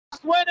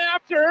just went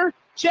after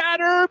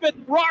Chad Erb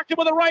and rocked him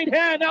with a right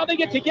hand. Now they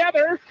get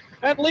together,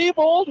 and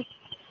Leibold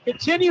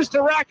continues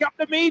to rack up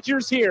the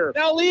majors here.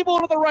 Now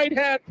Leibold with the right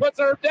hand puts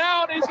Erb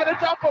down. He's going to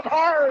dump him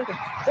hard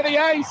to the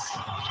ice.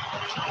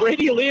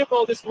 Brady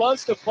Leibold just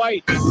loves to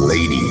fight.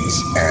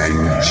 Ladies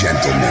and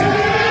gentlemen,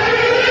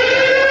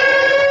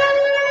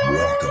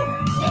 welcome.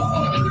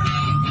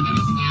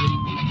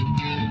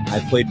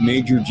 I played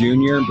major,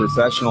 junior, and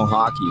professional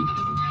hockey.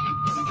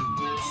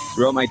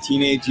 Throughout my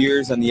teenage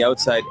years on the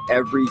outside,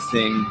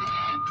 everything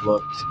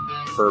looked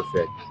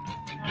perfect.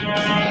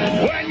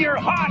 When you're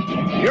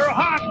hot, you're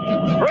hot.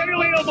 Brady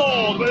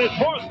Leibold with his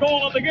fourth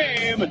goal of the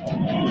game.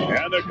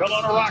 And the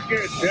Kelowna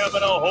Rockets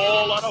having a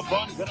whole lot of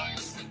fun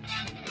tonight.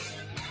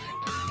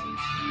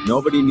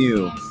 Nobody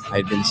knew I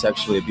had been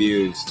sexually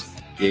abused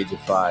at the age of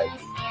 5.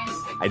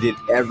 I did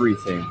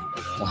everything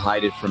to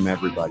hide it from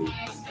everybody.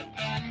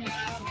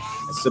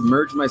 I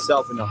submerged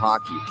myself into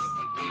hockey.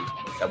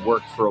 That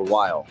worked for a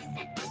while,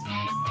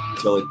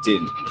 until it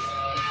didn't.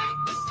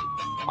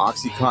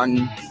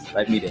 OxyContin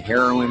led me to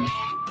heroin.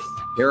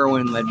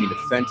 Heroin led me to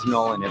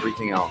fentanyl and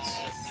everything else.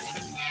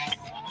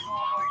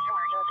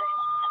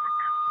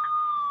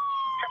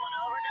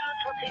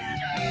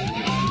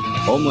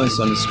 Homeless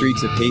on the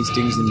streets of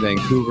Hastings in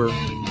Vancouver.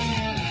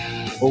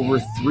 Over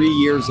 3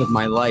 years of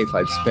my life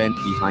I've spent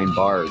behind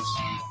bars.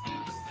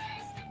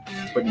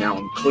 But now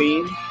I'm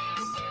clean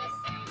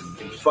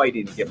and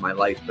fighting to get my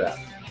life back.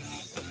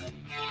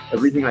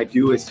 Everything I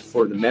do is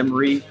for the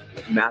memory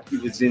of Matthew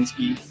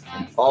Lazinski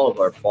and all of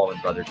our fallen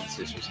brothers and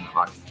sisters in the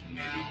hockey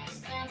community.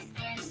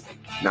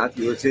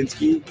 Matthew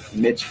Lazinski,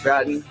 Mitch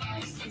Fadden,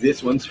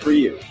 this one's for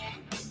you.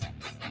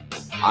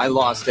 I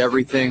lost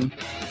everything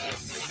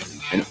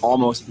and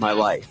almost my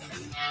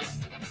life.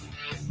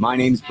 My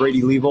name's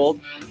Brady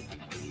Leibold,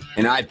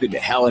 and I've been to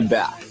hell and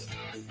back.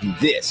 And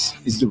this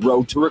is the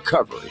road to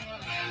recovery.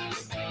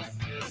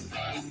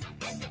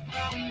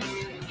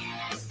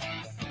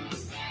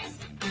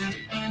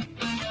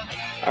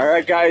 All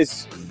right,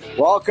 guys,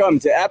 welcome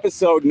to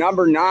episode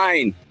number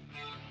 9,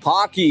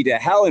 Hockey to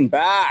Hell and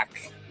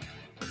Back.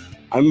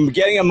 I'm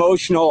getting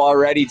emotional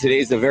already.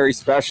 Today's a very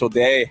special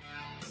day.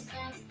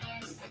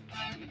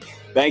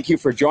 Thank you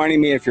for joining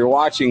me. If you're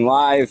watching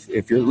live,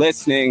 if you're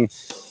listening,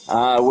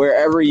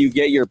 wherever you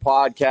get your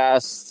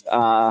podcasts,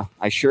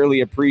 I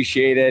surely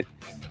appreciate it.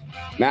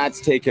 Matt's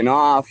taken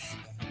off.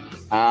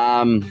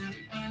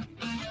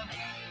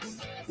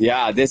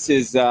 Yeah, this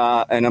is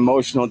an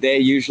emotional day.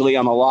 Usually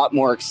I'm a lot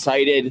more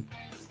excited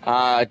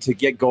to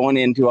get going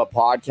into a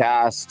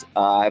podcast.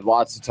 I have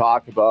lots to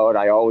talk about.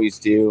 I always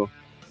do.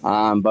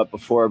 But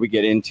before we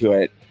get into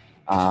it,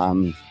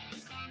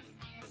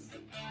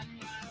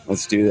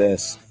 let's do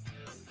this.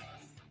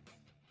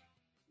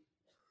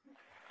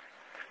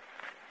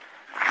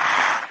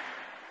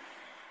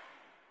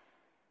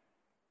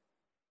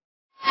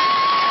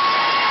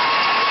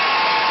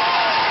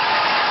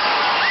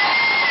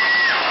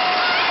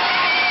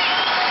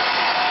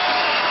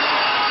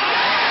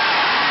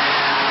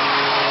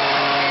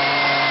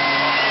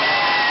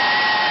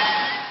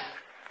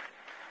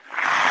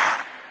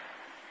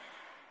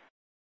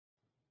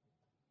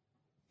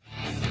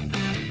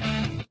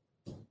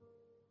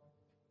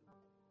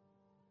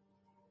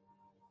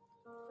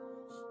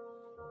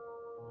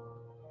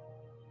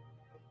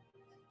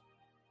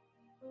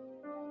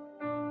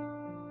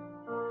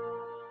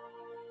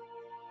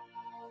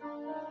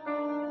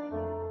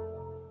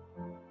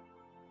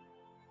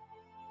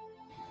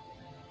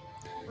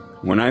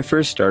 When I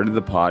first started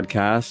the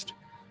podcast,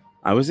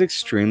 I was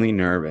extremely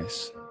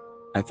nervous.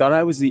 I thought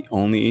I was the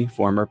only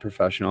former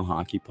professional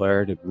hockey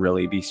player to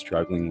really be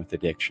struggling with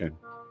addiction.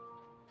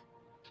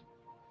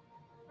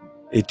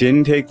 It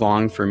didn't take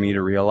long for me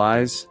to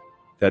realize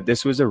that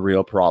this was a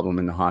real problem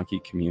in the hockey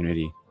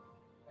community.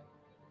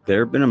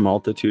 There have been a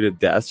multitude of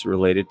deaths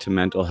related to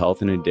mental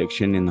health and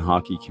addiction in the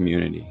hockey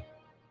community.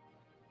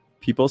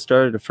 People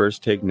started to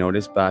first take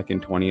notice back in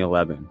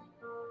 2011,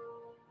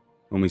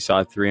 when we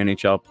saw 3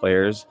 NHL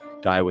players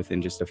die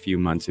within just a few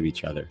months of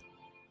each other.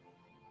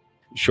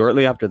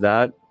 Shortly after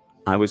that,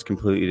 I was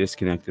completely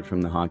disconnected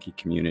from the hockey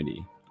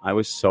community. I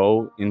was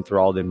so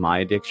enthralled in my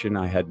addiction,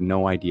 I had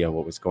no idea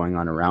what was going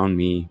on around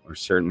me, or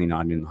certainly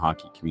not in the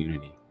hockey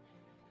community.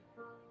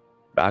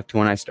 Back to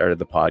when I started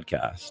the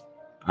podcast,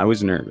 I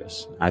was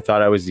nervous. I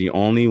thought I was the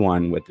only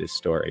one with this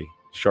story.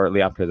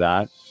 Shortly after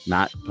that,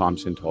 Matt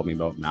Thompson told me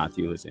about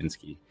Matthew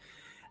Lazinski.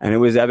 And it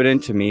was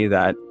evident to me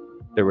that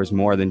there was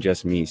more than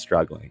just me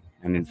struggling.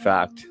 And in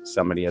fact,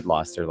 somebody had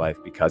lost their life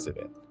because of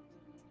it.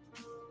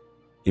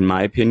 In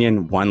my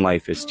opinion, 1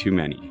 life is too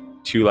many.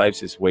 2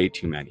 lives is way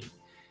too many.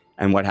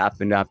 And what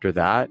happened after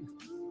that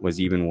was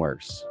even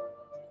worse.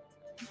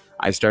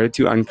 I started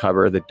to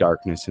uncover the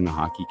darkness in the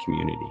hockey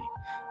community.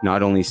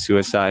 Not only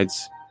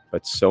suicides,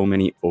 but so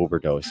many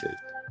overdoses.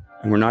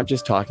 And we're not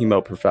just talking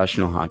about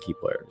professional hockey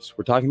players.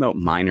 We're talking about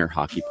minor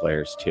hockey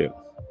players too.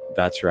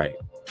 That's right.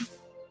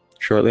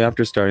 Shortly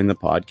after starting the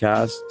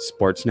podcast,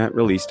 Sportsnet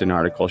released an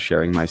article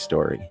sharing my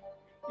story.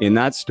 In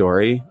that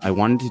story, I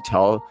wanted to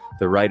tell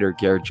the writer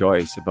Garrett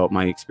Joyce about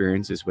my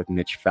experiences with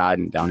Mitch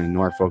Fadden down in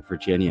Norfolk,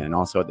 Virginia, and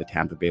also at the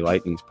Tampa Bay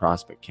Lightning's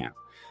prospect camp.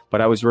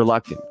 But I was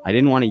reluctant. I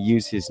didn't want to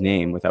use his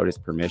name without his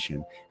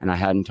permission, and I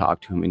hadn't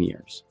talked to him in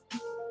years.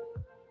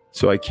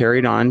 So I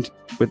carried on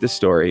with the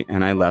story,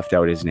 and I left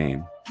out his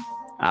name.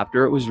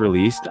 After it was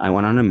released, I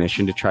went on a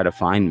mission to try to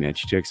find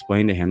Mitch to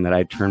explain to him that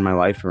I'd turned my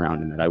life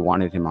around and that I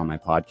wanted him on my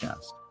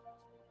podcast.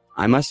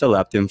 I must have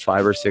left him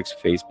 5 or 6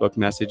 Facebook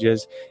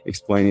messages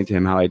explaining to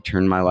him how I'd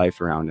turned my life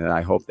around, and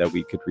I hoped that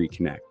we could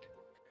reconnect.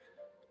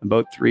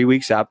 About 3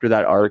 weeks after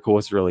that article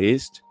was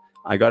released,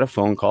 I got a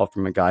phone call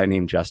from a guy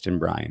named Justin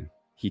Bryan.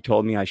 He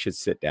told me I should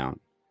sit down.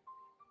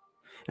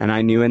 And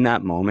I knew in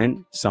that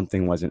moment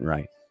something wasn't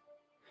right.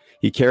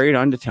 He carried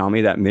on to tell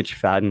me that Mitch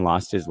Fadden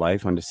lost his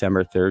life on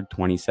December 3rd,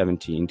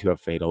 2017 to a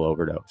fatal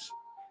overdose.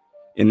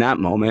 In that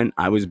moment,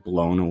 I was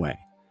blown away.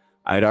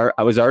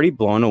 I was already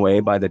blown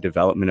away by the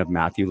development of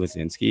Matthew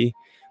Lazinski,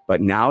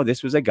 but now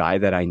this was a guy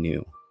that I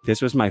knew.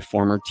 This was my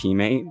former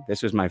teammate.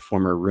 This was my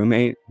former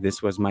roommate.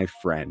 This was my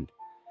friend.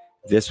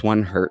 This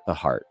one hurt the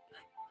heart.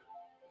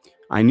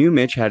 I knew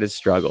Mitch had his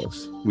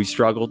struggles. We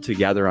struggled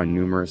together on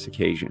numerous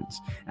occasions,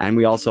 and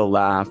we also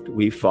laughed,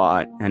 we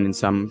fought, and in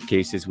some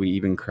cases we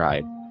even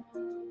cried.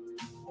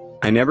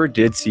 I never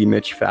did see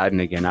Mitch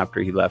Fadden again after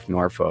he left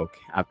Norfolk,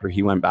 after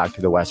he went back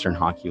to the Western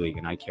Hockey League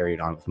and I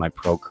carried on with my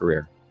pro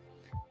career.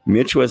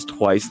 Mitch was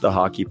twice the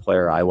hockey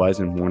player I was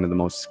and one of the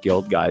most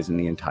skilled guys in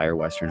the entire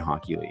Western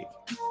Hockey League.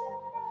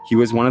 He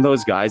was one of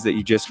those guys that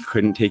you just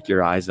couldn't take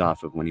your eyes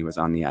off of when he was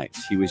on the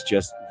ice. He was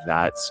just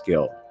that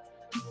skilled.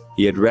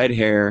 He had red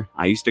hair.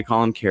 I used to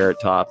call him Carrot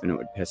Top and it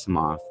would piss him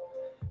off.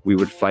 We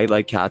would fight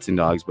like cats and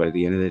dogs, but at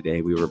the end of the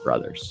day, we were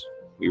brothers.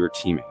 We were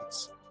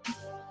teammates.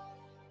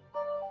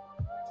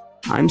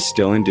 I'm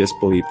still in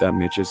disbelief that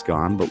Mitch is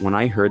gone, but when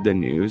I heard the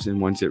news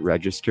and once it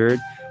registered,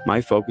 my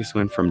focus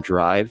went from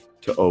drive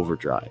to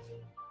overdrive.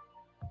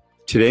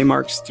 Today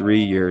marks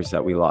 3 years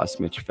that we lost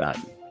Mitch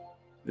Fadden.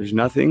 There's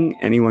nothing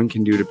anyone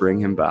can do to bring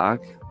him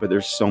back, but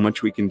there's so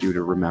much we can do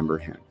to remember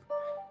him.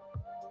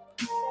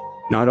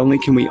 Not only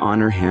can we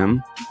honor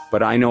him,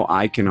 but I know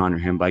I can honor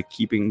him by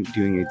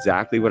doing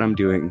exactly what I'm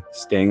doing,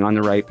 staying on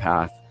the right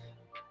path,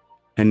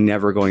 and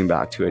never going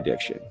back to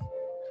addiction.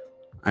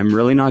 I'm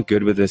really not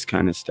good with this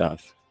kind of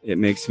stuff. It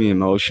makes me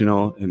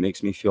emotional. It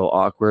makes me feel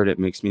awkward. It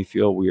makes me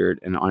feel weird.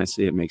 And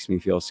honestly, it makes me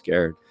feel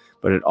scared.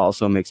 But it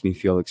also makes me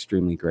feel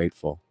extremely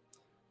grateful.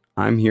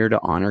 I'm here to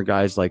honor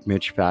guys like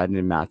Mitch Fadden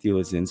and Matthew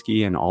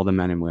Lazinski and all the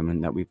men and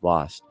women that we've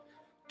lost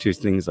to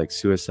things like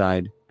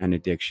suicide and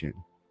addiction.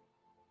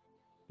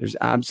 There's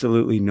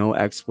absolutely no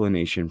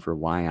explanation for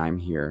why I'm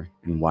here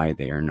and why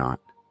they are not.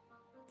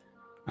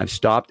 I've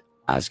stopped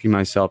asking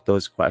myself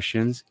those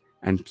questions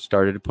and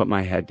started to put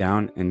my head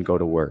down and go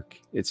to work.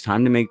 It's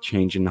time to make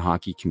change in the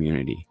hockey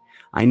community.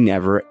 I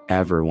never,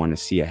 ever want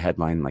to see a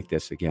headline like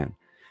this again.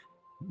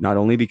 Not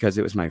only because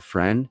it was my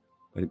friend,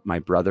 but my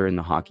brother in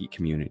the hockey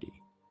community.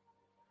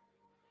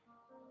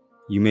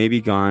 You may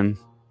be gone,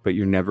 but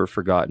you're never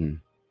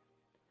forgotten.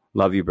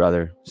 Love you,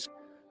 brother.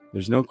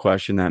 There's no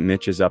question that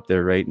Mitch is up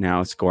there right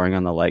now scoring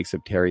on the likes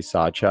of Terry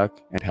Sawchuk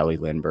and Pelle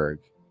Lindbergh.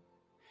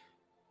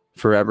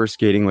 Forever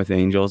skating with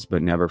angels,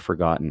 but never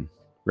forgotten.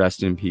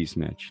 Rest in peace,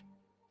 Mitch.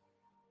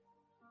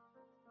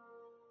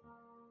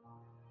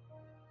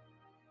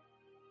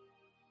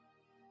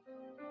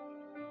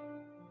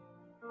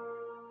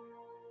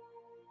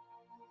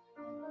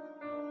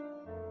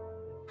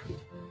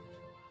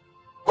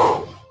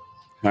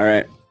 All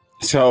right.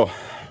 So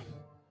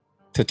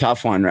it's a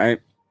tough one, right?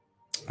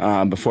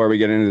 Before we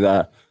get into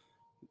the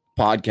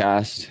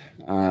podcast,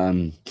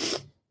 I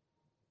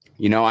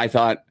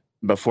thought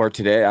before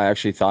today, I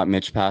actually thought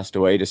Mitch passed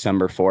away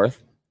December 4th.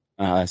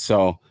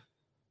 So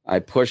I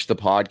pushed the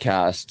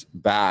podcast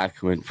back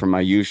from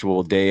my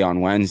usual day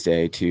on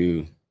Wednesday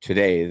to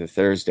today, the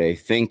Thursday,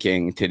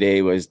 thinking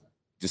today was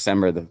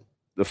December the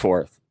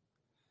 4th.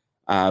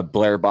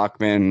 Blair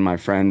Buckman, my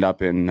friend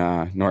up in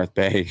North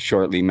Bay,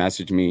 shortly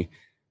messaged me,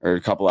 or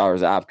a couple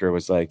hours after,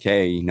 was like,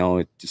 hey,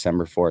 it's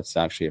December 4th. It's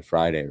actually a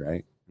Friday,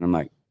 right? And I'm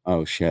like,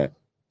 oh, shit.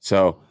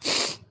 So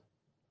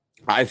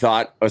I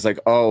was like,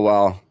 oh,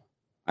 well,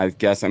 I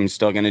guess I'm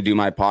still going to do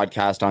my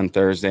podcast on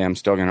Thursday. I'm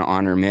still going to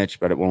honor Mitch,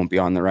 but it won't be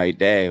on the right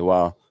day.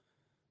 Well,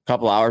 a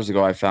couple hours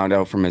ago, I found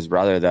out from his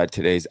brother that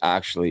today's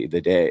actually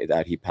the day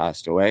that he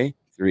passed away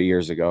 3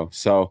 years ago.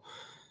 So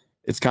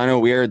it's kind of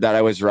weird that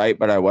I was right,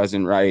 but I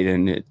wasn't right.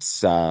 And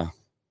it's,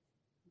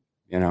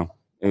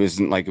 it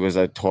wasn't like it was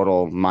a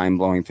total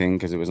mind-blowing thing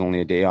because it was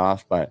only a day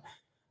off. But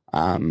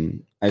I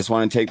just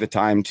want to take the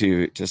time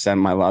to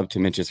send my love to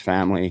Mitch's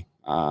family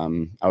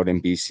out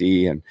in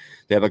BC. And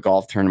they have a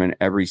golf tournament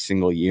every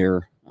single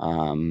year.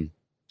 And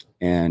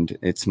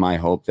it's my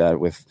hope that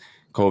with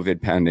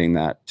COVID pending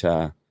that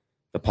the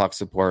Puck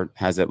Support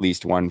has at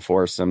least one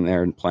foursome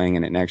there and playing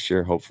in it next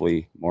year,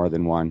 hopefully more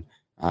than one,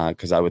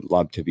 because I would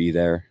love to be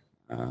there.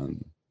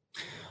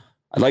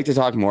 I'd like to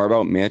talk more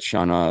about Mitch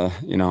on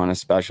a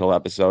special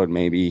episode,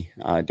 maybe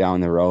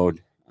down the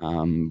road.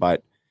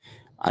 But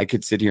I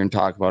could sit here and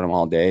talk about him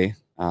all day.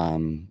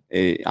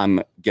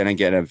 I'm going to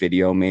get a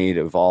video made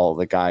of all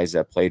the guys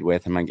that played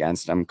with him,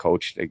 against him,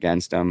 coached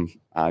against him,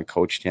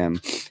 coached him,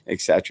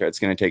 etc. It's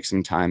going to take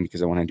some time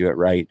because I want to do it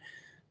right.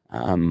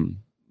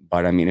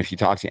 But I mean, if you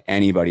talk to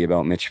anybody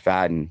about Mitch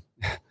Fadden,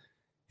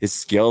 his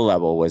skill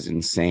level was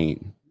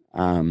insane.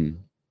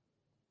 And,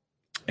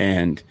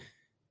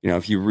 you know,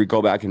 if you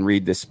go back and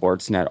read the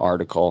Sportsnet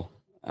article,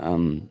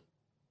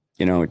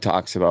 you know, it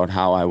talks about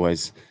how I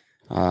was,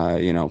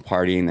 you know,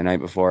 partying the night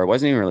before. It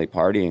wasn't even really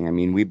partying. I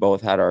mean, we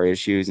both had our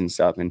issues and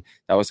stuff. And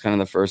that was kind of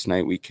the first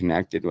night we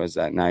connected, was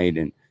that night.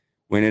 And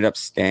we ended up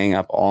staying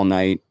up all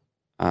night,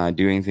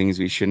 doing things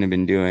we shouldn't have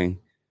been doing,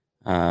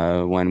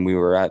 when we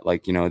were at,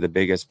 like, you know, the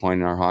biggest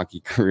point in our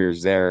hockey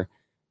careers there.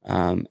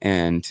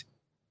 And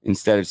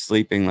instead of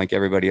sleeping like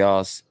everybody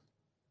else,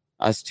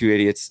 us two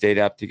idiots stayed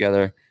up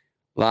together,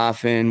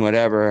 laughing,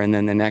 whatever. And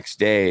then the next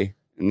day,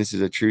 and this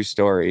is a true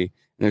story,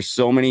 and there's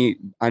so many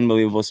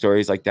unbelievable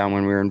stories like down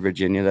when we were in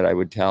Virginia that I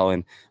would tell,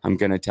 and I'm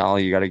going to tell.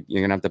 You're going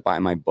to have to buy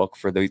my book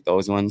for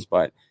those ones.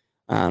 But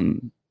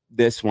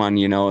this one,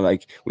 you know,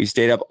 like, we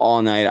stayed up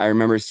all night. I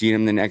remember seeing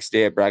him the next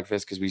day at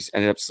breakfast, because we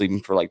ended up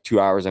sleeping for like 2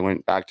 hours. I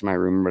went back to my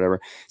room or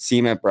whatever, see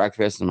him at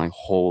breakfast, and I'm like,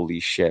 holy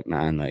shit,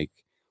 man, like,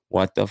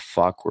 what the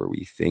fuck were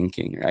we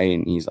thinking, right?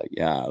 And he's like,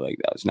 yeah, like,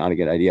 that was not a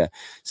good idea.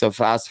 So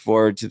fast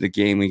forward to the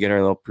game, we get our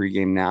little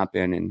pregame nap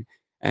in,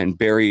 and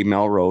Barry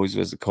Melrose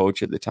was the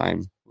coach at the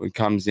time. He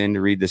comes in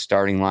to read the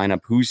starting lineup.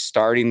 Who's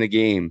starting the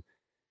game?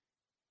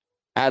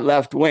 At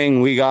left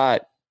wing, we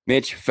got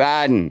Mitch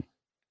Fadden.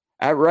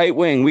 At right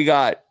wing, we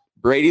got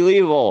Brady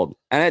Leivold.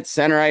 And at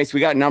center ice, we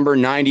got number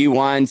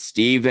 91,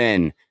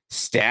 Steven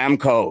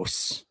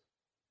Stamkos.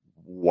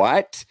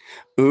 What?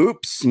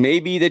 Oops.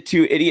 Maybe the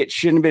two idiots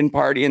shouldn't have been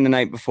partying the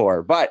night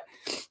before. But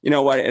you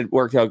know what? It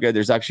worked out good.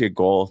 There's actually a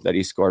goal that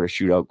he scored, a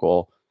shootout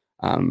goal.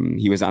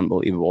 He was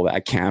unbelievable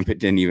that camp. It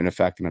didn't even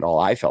affect him at all.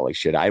 I felt like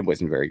shit. I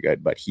wasn't very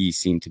good, but he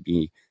seemed to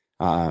be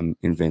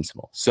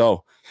invincible.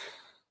 So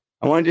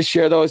I wanted to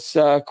share those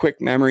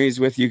quick memories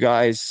with you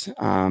guys.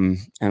 And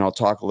I'll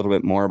talk a little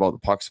bit more about the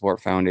Puck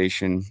Support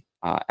Foundation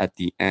at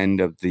the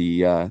end of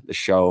the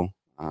show.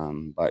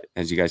 But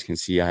as you guys can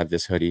see, I have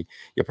this hoodie.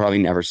 You'll probably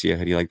never see a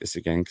hoodie like this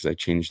again, because I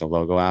changed the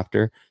logo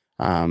after.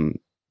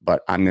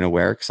 But I'm going to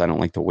wear it because I don't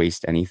like to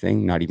waste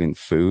anything, not even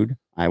food.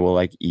 I will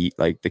like eat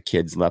like the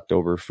kids'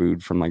 leftover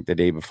food from like the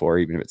day before,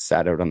 even if it's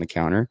sat out on the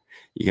counter.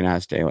 You can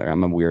ask Taylor.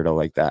 I'm a weirdo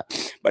like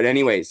that. But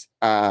anyways,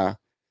 I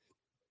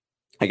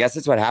guess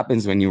it's what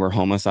happens when you were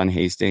homeless on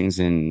Hastings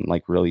and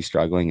like really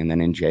struggling, and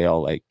then in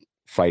jail, like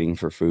fighting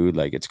for food.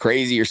 Like, it's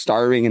crazy. You're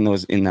starving in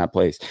that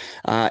place.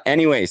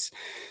 Anyways,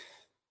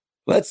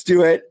 let's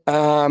do it.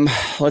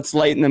 Let's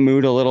lighten the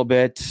mood a little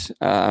bit.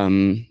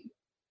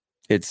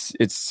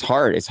 It's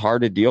hard. It's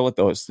hard to deal with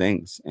those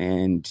things.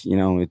 And, you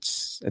know,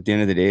 it's, at the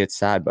end of the day, it's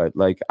sad, but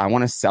like, I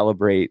want to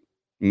celebrate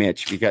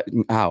Mitch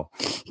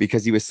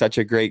because he was such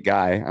a great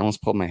guy. I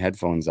almost pulled my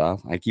headphones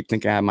off. I keep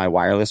thinking I have my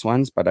wireless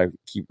ones, but I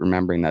keep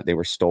remembering that they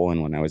were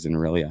stolen when I was in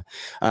Aurelia.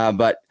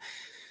 But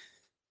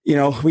you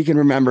know, we can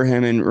remember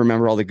him and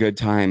remember all the good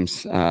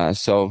times.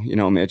 So, you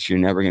know, Mitch, you're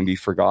never going to be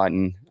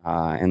forgotten.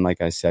 And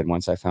like I said,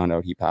 once I found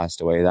out he passed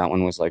away, that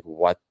one was like,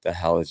 what the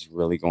hell is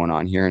really going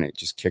on here? And it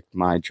just kicked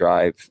my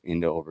drive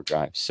into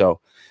overdrive. So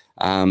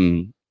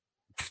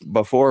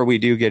before we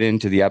do get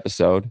into the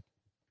episode,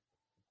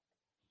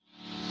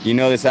 you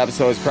know, this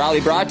episode is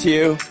proudly brought to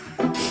you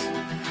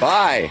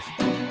by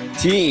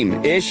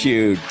Team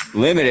Issue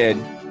Limited.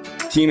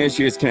 Team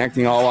Issue is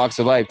connecting all walks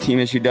of life. Team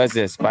Issue does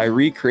this by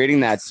recreating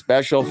that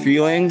special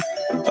feeling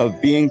of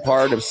being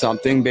part of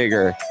something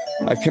bigger.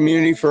 A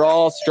community for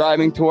all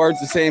striving towards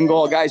the same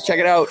goal. Guys, check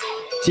it out.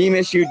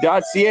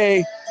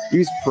 teamissue.ca.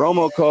 Use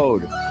promo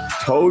code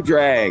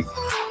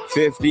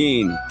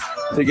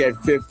TOEDRAG15 to get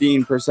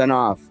 15%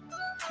 off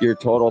your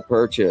total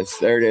purchase.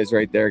 There it is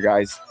right there,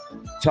 guys.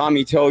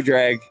 Tommy Toe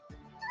Drag.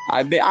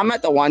 I'm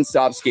at the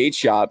one-stop skate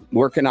shop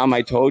working on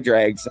my toe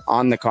drags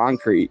on the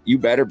concrete. You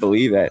better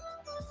believe it.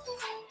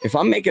 If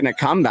I'm making a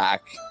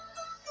comeback,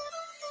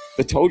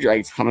 the toe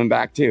drag's coming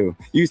back too.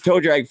 Use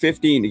Toe Drag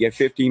 15 to get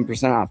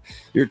 15% off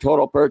your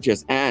total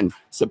purchase and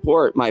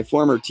support my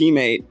former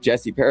teammate,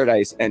 Jesse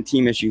Paradise, and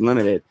Team Issue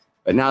Limited.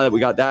 But now that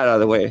we got that out of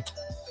the way,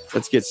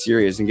 let's get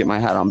serious and get my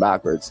hat on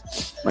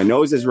backwards. My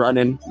nose is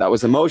running. That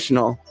was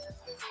emotional.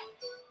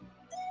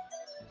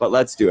 But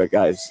let's do it,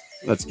 guys.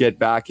 Let's get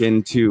back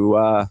into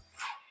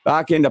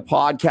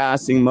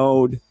podcasting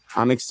mode.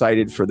 I'm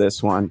excited for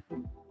this one.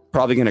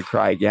 Probably going to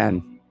cry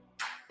again.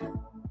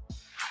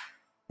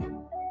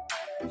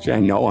 Actually, I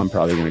know I'm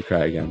probably going to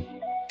cry again.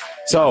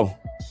 So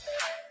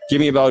give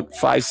me about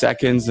 5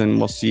 seconds and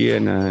we'll see you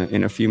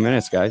in a few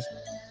minutes, guys.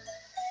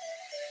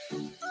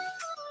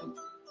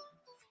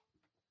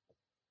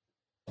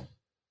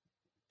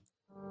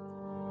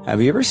 Have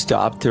you ever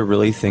stopped to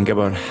really think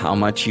about how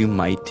much you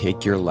might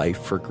take your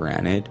life for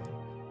granted?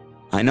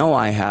 I know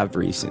I have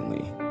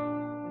recently.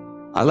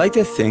 I like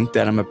to think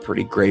that I'm a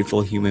pretty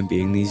grateful human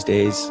being these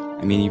days.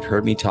 I mean, you've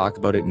heard me talk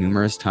about it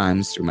numerous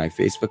times through my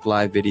Facebook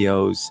Live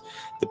videos,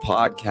 the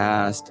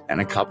podcast, and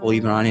a couple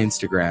even on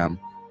Instagram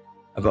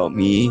about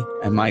me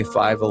and my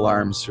 5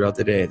 alarms throughout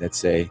the day that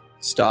say,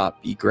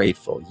 stop, be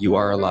grateful, you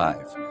are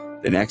alive.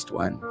 The next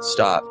one,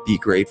 stop, be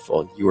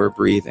grateful, you are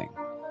breathing.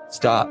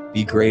 Stop,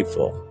 be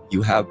grateful,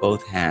 you have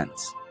both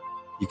hands.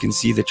 You can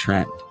see the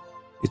trend.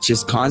 It's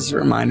just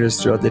constant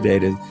reminders throughout the day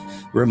to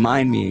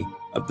remind me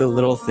of the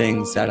little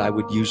things that I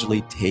would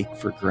usually take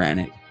for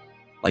granted,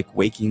 like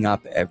waking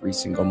up every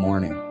single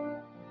morning.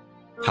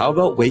 How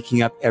about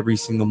waking up every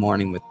single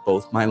morning with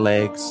both my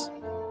legs,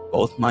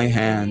 both my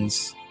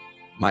hands,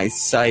 my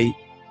sight,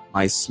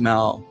 my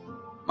smell,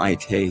 my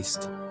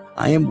taste?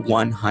 I am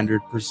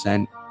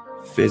 100%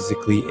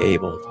 physically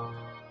able.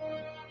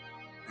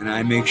 And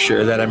I make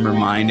sure that I'm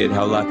reminded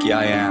how lucky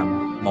I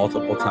am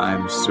multiple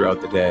times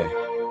throughout the day.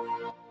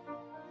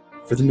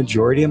 For the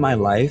majority of my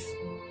life,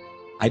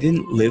 I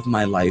didn't live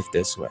my life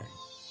this way.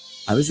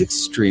 I was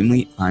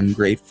extremely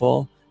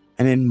ungrateful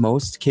and in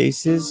most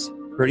cases,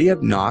 pretty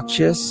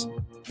obnoxious,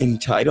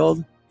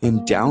 entitled,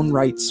 and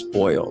downright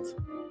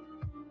spoiled.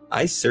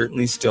 I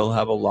certainly still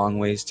have a long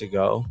ways to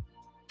go,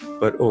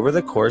 but over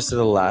the course of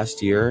the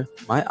last year,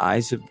 my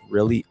eyes have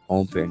really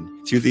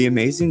opened to the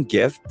amazing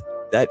gift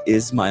that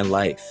is my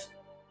life.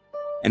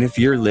 And if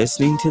you're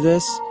listening to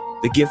this,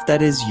 the gift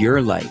that is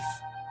your life.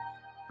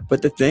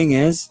 But the thing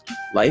is,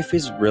 life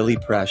is really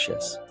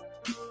precious.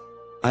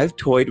 I've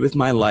toyed with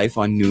my life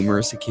on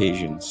numerous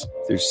occasions,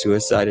 through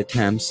suicide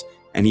attempts,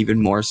 and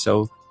even more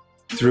so,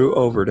 through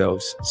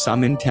overdose,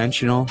 some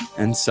intentional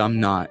and some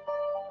not.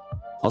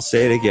 I'll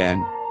say it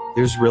again,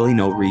 there's really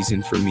no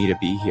reason for me to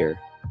be here.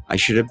 I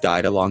should have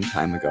died a long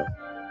time ago.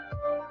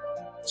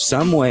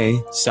 Some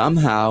way,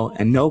 somehow,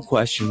 and no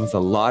question with a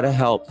lot of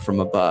help from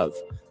above,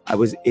 I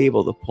was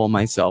able to pull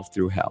myself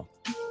through hell.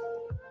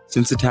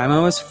 Since the time I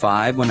was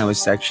 5 when I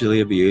was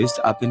sexually abused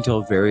up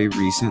until very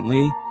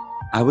recently,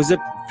 I was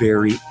a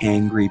very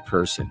angry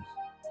person.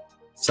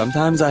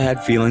 Sometimes I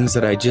had feelings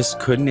that I just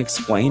couldn't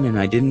explain and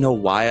I didn't know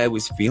why I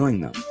was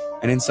feeling them.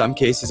 And in some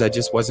cases, I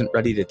just wasn't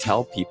ready to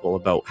tell people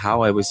about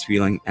how I was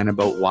feeling and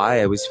about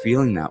why I was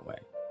feeling that way.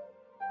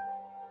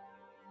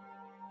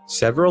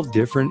 Several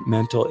different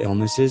mental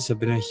illnesses have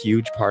been a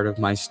huge part of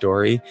my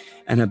story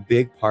and a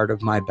big part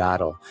of my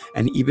battle.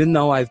 And even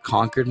though I've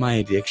conquered my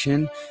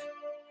addiction,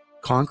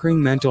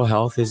 conquering mental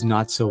health is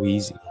not so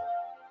easy.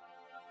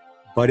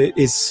 But it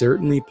is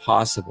certainly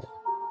possible.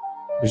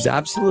 There's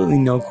absolutely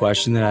no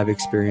question that I've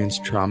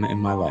experienced trauma in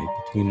my life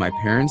between my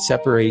parents'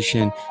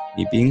 separation,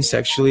 me being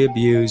sexually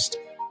abused,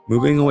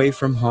 moving away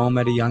from home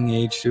at a young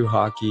age through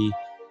hockey,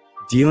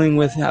 dealing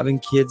with having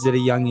kids at a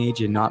young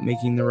age and not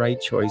making the right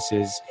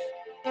choices.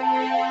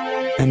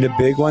 And a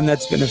big one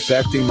that's been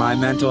affecting my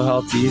mental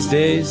health these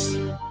days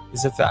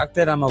is the fact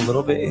that I'm a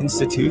little bit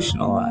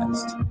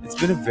institutionalized. It's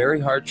been a very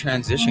hard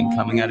transition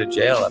coming out of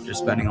jail after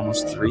spending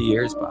almost 3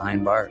 years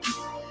behind bars.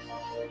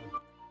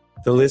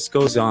 The list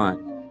goes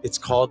on. It's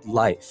called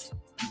life.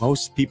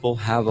 Most people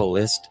have a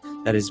list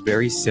that is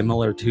very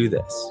similar to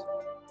this.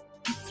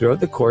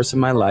 Throughout the course of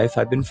my life,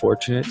 I've been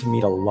fortunate to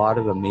meet a lot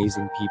of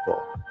amazing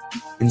people.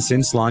 And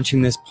since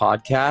launching this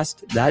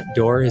podcast, that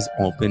door has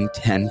opened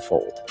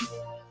tenfold.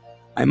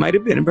 I might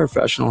have been a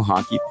professional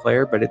hockey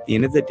player, but at the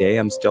end of the day,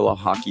 I'm still a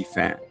hockey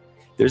fan.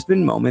 There's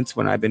been moments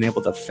when I've been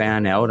able to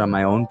fan out on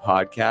my own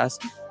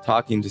podcast,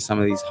 talking to some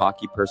of these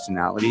hockey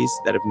personalities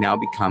that have now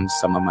become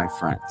some of my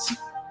friends.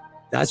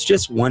 That's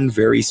just one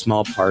very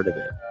small part of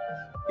it.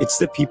 It's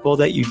the people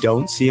that you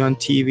don't see on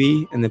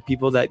TV and the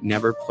people that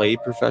never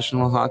played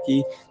professional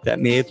hockey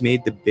that may have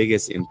made the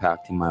biggest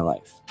impact in my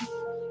life.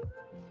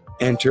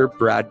 Enter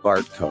Brad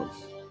Bartko.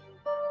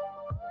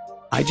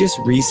 I just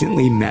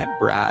recently met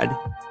Brad,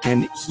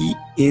 and he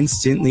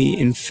instantly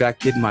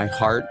infected my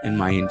heart and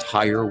my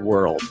entire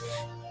world,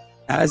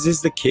 as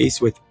is the case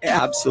with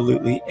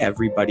absolutely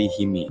everybody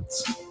he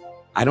meets.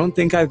 I don't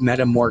think I've met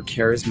a more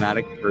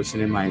charismatic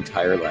person in my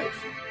entire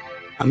life.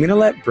 I'm going to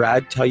let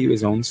Brad tell you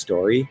his own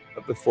story,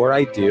 but before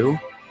I do,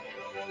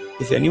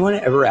 if anyone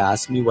ever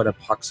asked me what a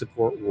puck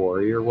support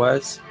warrior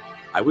was,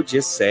 I would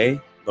just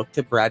say, look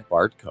to Brad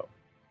Bartko.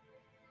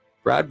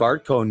 Brad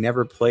Bartko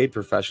never played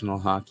professional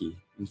hockey.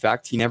 In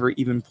fact, he never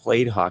even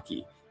played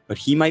hockey, but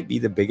he might be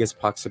the biggest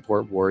puck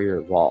support warrior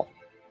of all.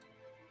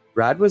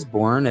 Brad was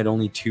born at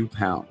only 2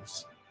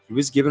 pounds. He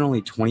was given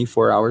only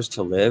 24 hours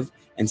to live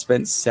and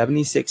spent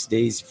 76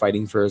 days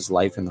fighting for his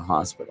life in the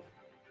hospital.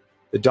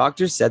 The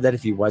doctor said that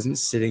if he wasn't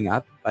sitting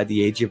up by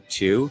the age of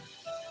 2,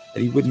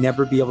 that he would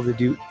never be able to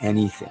do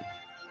anything.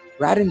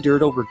 Brad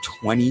endured over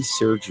 20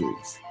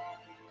 surgeries.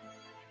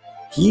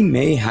 He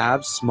may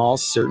have small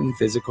certain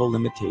physical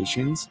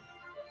limitations,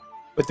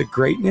 but the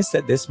greatness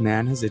that this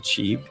man has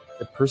achieved,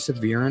 the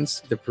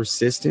perseverance, the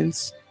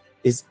persistence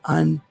is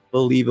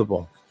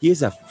unbelievable. He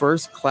is a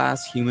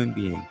first-class human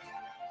being.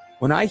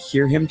 When I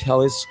hear him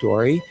tell his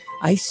story,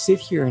 I sit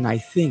here and I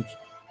think,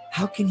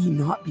 how can he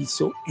not be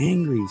so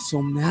angry,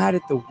 so mad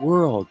at the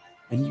world?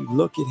 And you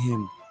look at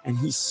him and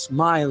he's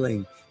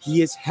smiling.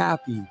 He is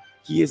happy.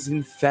 He is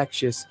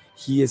infectious.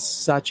 He is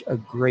such a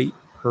great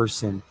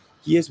person.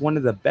 He is one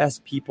of the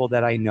best people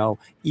that I know.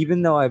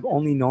 Even though I've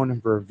only known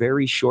him for a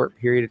very short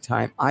period of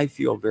time, I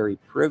feel very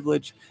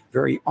privileged,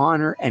 very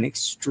honored, and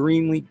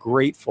extremely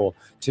grateful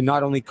to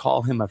not only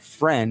call him a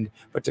friend,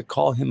 but to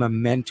call him a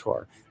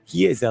mentor.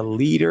 He is a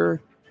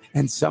leader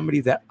and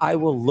somebody that I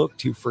will look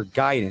to for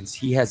guidance.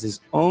 He has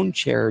his own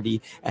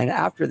charity, and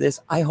after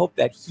this, I hope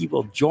that he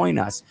will join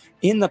us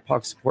in the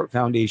Puck Support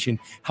Foundation,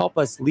 help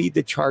us lead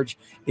the charge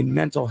in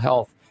mental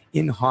health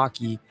in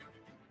hockey.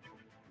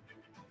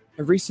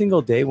 Every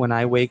single day when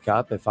I wake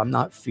up, if I'm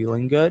not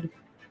feeling good,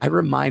 I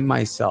remind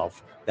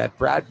myself that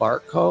Brad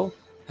Bartko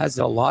has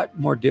a lot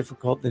more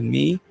difficult than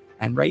me,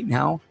 and right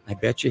now, I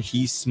bet you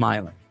he's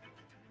smiling.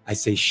 I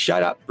say,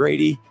 shut up,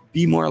 Brady,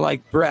 be more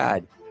like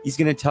Brad. He's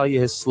going to tell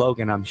you his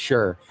slogan, I'm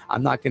sure.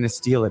 I'm not going to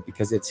steal it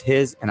because it's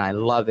his and I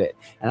love it.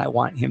 And I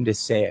want him to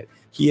say it.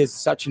 He is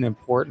such an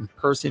important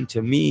person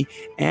to me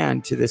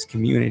and to this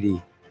community.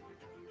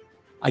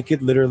 I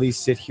could literally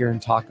sit here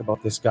and talk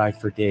about this guy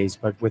for days,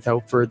 but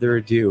without further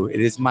ado, it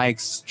is my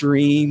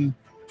extreme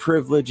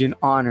privilege and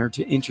honor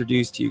to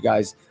introduce to you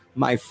guys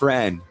my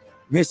friend,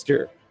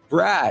 Mr.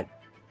 Brad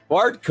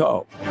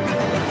Bartko.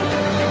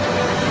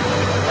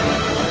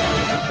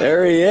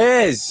 There he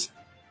is.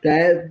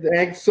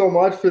 Thanks so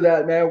much for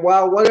that, man.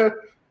 Wow,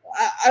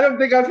 I don't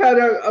think I've had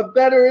a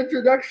better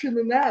introduction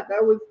than that.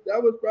 That was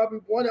probably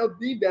one of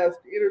the best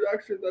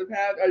introductions I've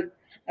had.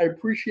 I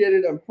appreciate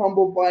it. I'm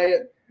humbled by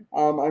it.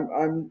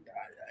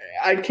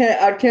 I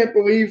can't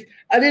believe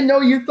I didn't know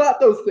you thought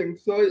those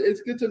things. So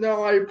it's good to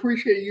know. I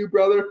appreciate you,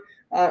 brother.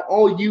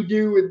 All you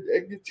do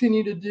and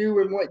continue to do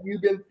and what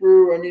you've been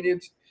through. I mean,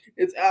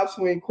 it's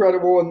absolutely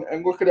incredible.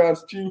 And look at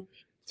us,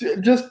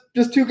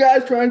 just two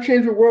guys trying to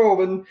change the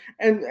world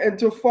and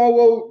to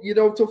follow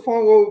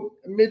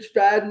Mitch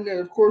Fadden and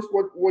of course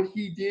what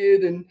he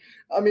did. And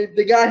I mean,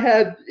 the guy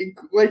had,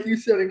 like you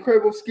said,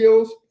 incredible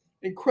skills,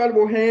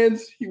 incredible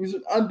hands. He was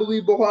an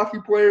unbelievable hockey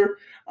player.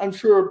 I'm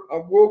sure a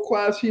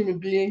world-class human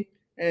being.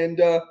 And,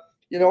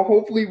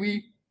 hopefully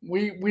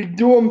we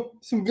do him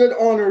some good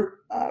honor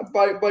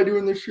by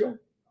doing this show.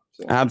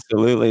 So.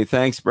 Absolutely.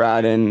 Thanks,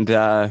 Brad. And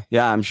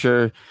I'm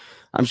sure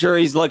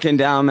he's looking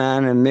down,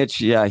 man. And Mitch,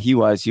 he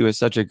was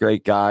such a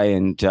great guy.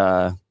 And,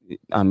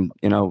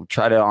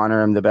 try to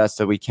honor him the best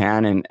that we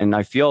can. And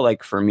I feel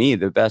like for me,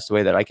 the best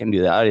way that I can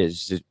do that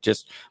is to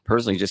just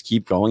personally just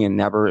keep going and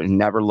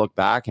never look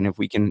back. And if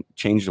we can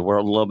change the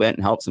world a little bit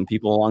and help some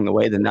people along the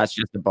way, then that's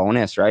just a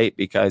bonus, right?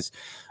 Because,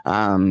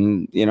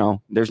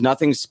 there's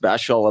nothing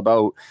special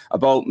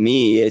about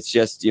me. It's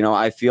just,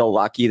 I feel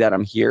lucky that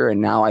I'm here. And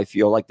now I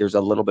feel like there's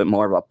a little bit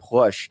more of a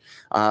push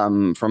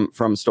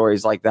from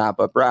stories like that.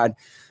 But Brad,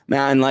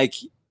 man,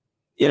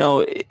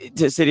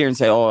 to sit here and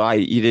say,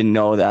 you didn't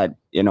know that,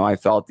 I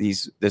felt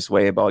this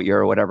way about you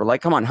or whatever.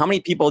 Like, come on, how many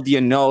people do you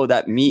know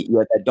that meet you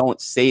that don't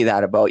say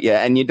that about you?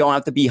 And you don't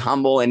have to be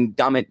humble and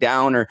dumb it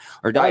down or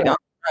die down.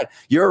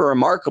 You're a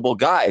remarkable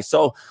guy.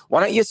 So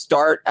why don't you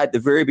start at the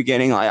very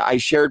beginning? I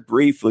shared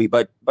briefly,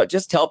 but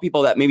just tell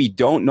people that maybe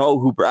don't know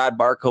who Brad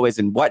Bartko is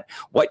and what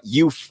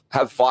you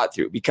have fought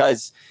through.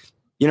 Because,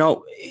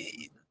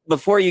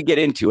 before you get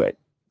into it,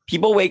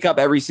 people wake up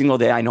every single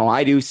day. I know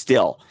I do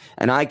still.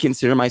 And I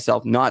consider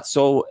myself not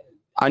so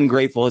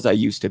ungrateful as I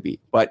used to be.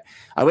 But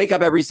I wake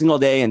up every single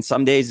day, and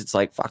some days it's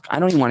like, fuck, I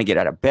don't even want to get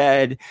out of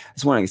bed. I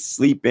just want to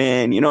sleep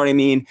in. You know what I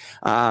mean?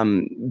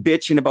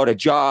 Bitching about a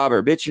job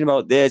or bitching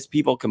about this,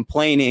 people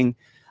complaining.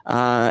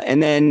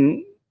 And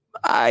then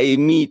I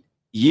meet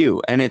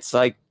you, and it's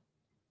like,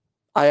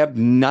 I have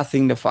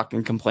nothing to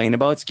fucking complain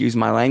about. Excuse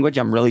my language.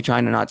 I'm really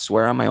trying to not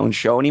swear on my own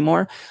show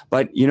anymore.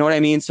 But you know what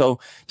I mean? So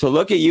to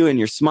look at you and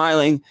you're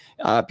smiling,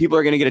 people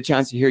are going to get a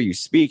chance to hear you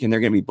speak and they're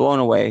going to be blown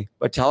away.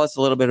 But tell us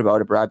a little bit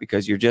about it, Brad,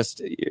 because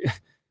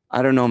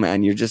I don't know,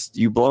 man.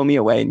 You blow me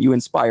away and you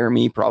inspire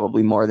me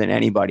probably more than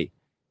anybody.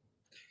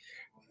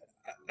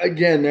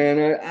 Again,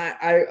 man,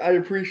 I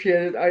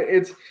appreciate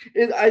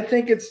it. I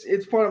think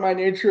it's part of my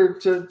nature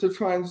to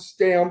try and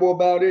stay humble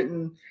about it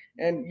and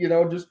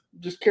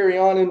just carry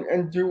on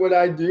and do what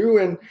I do.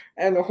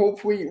 And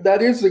hopefully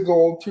that is the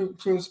goal, to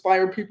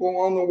inspire people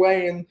along the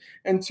way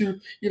and to,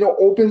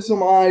 open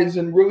some eyes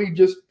and really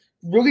just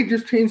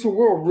change the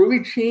world,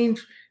 really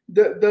change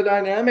the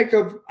dynamic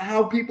of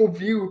how people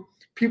view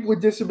people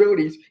with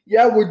disabilities.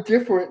 Yeah, we're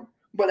different,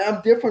 but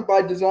I'm different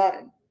by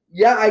design.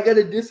 Yeah, I got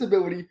a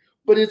disability,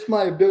 but it's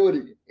my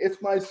ability. It's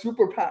my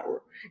superpower.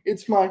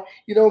 It's my,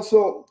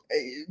 so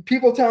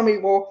people tell me,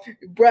 well,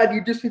 Brad,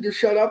 you just need to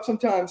shut up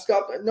sometimes.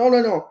 Stop.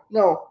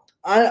 No.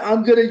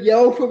 I'm going to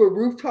yell from a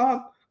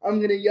rooftop. I'm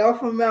going to yell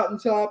from a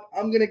mountaintop.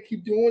 I'm going to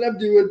keep doing what I'm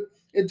doing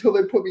until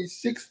they put me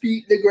 6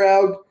 feet in the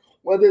ground,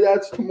 whether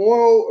that's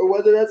tomorrow or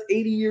whether that's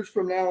 80 years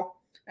from now,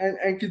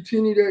 and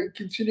continue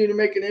to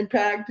make an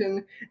impact.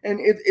 And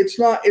it's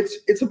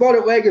about a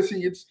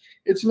legacy.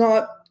 It's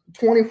not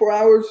 24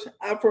 hours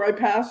after I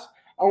pass.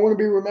 I want to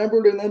be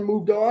remembered and then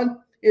moved on.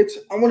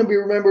 I want to be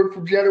remembered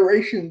for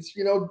generations,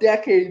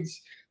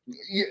 decades.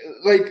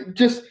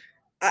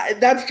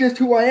 That's just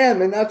who I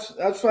am. And that's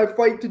what I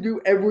fight to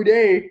do every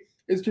day,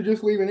 is to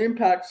just leave an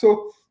impact.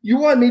 So you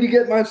want me to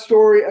get my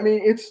story. I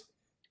mean,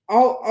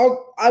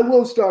 I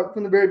will start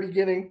from the very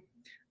beginning.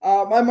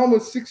 My mom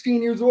was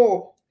 16 years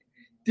old.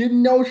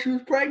 Didn't know she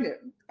was pregnant.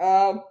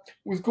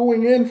 Was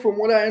going in, from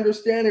what I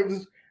understand, it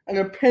was an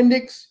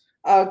appendix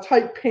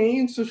type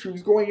pain. So she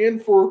was going in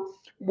for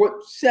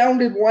what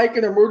sounded like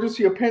an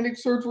emergency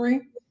appendix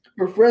surgery.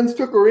 Her friends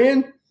took her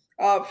in,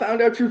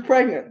 found out she was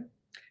pregnant.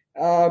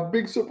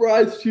 Big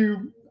surprise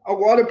to a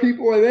lot of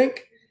people, I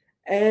think.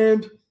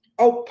 And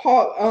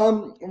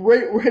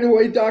right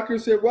away, doctor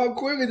said, "Well,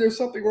 clearly there's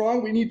something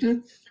wrong. We need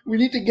to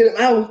get him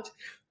out."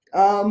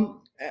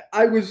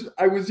 I was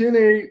in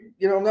a,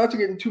 not to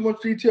get into too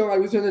much detail, I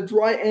was in a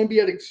dry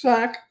amniotic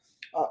sac.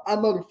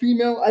 I'm not a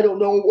female. I don't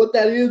know what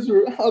that is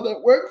or how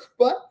that works,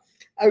 but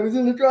I was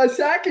in a dry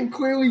sac, and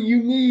clearly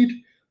you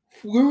need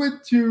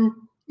fluid to,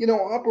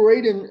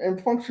 operate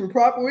and function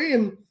properly,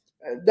 and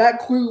that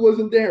clearly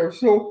wasn't there.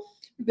 So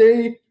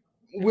they,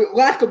 with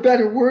lack of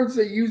better words,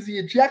 they used the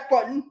eject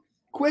button,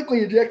 quickly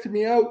ejected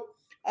me out.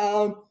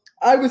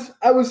 I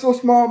was so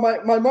small.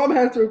 My mom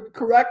had to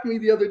correct me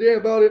the other day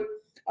about it.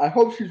 I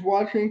hope she's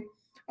watching.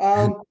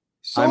 So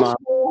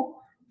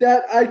small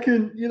that I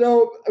can,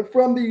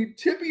 from the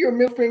tip of your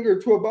middle finger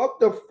to about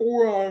the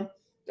forearm.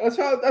 That's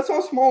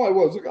how small I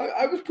was. Like,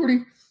 I was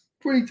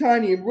pretty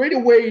tiny. And right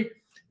away,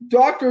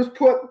 doctors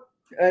put,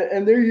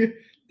 and there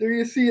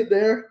you see it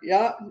there.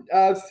 Yeah,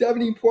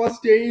 70 plus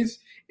days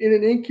in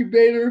an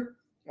incubator.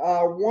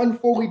 One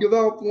fully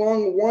developed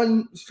lung,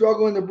 one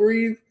struggling to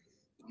breathe.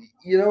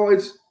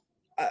 It's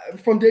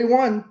from day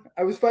one,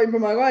 I was fighting for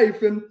my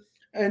life,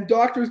 and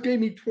doctors gave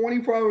me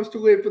 24 hours to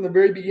live from the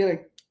very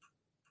beginning.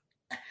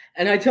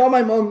 And I tell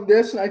my mom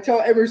this, and I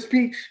tell every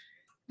speech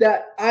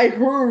that I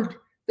heard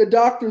the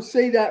doctors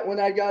say that when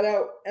I got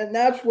out, and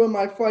that's where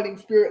my fighting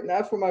spirit and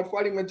that's where my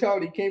fighting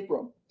mentality came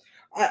from.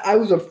 I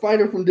was a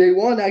fighter from day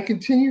one. I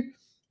continue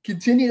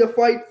to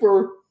fight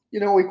for,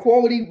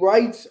 equality,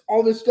 rights,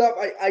 all this stuff.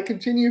 I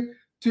continue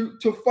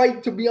to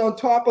fight to be on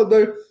top of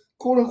the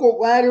quote unquote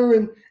ladder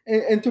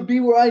and to be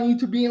where I need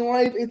to be in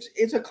life.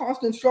 It's a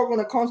constant struggle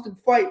and a constant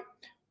fight.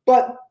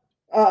 But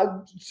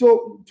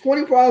so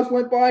 24 hours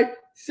went by,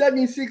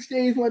 76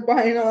 days went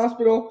by in the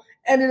hospital,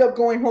 ended up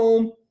going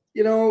home,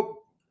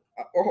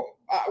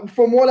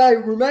 from what I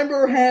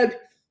remember, had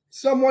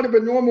somewhat of a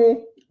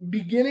normal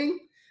beginning.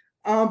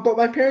 But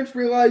my parents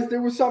realized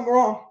there was something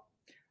wrong.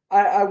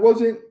 I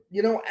wasn't,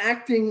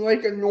 acting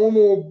like a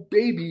normal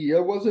baby. I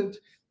wasn't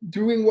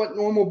doing what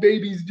normal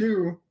babies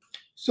do.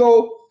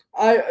 So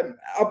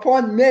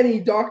upon many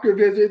doctor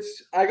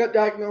visits, I got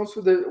diagnosed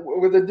with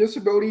a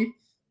disability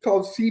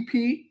called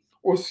CP,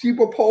 or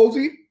cerebral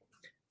palsy,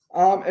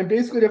 and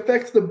basically it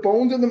affects the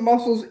bones and the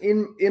muscles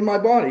in my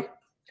body.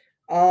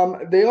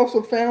 They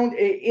also found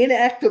an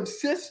inactive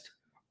cyst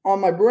on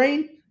my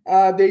brain.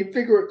 They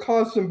figure it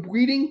caused some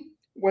bleeding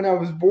when I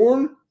was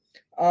born.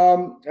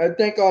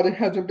 Thank God it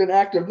hasn't been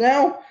active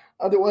now.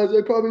 Otherwise,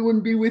 I probably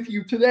wouldn't be with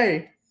you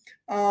today.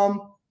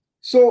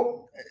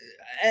 So,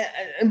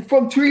 and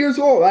from 2 years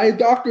old, I had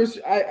doctors.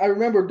 I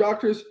remember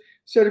doctors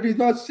said if he's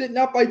not sitting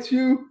up by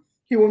 2,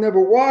 he will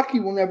never walk. He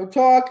will never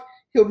talk.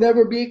 He'll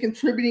never be a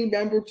contributing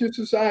member to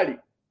society.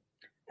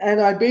 And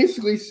I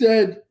basically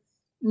said,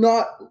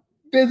 not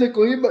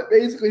physically, but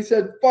basically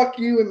said, fuck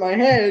you in my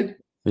head.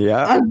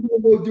 Yeah. I'm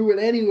going to go do it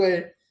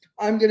anyway.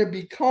 I'm going to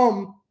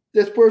become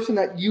this person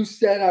that you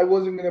said I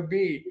wasn't going to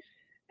be.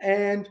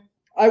 And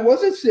I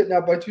wasn't sitting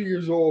up by 2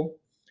 years old.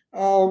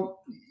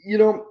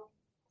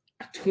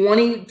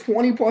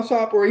 20 plus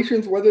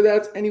operations, whether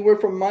that's anywhere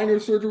from minor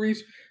surgeries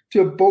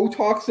to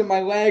Botox in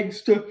my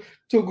legs, to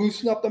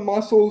loosen up the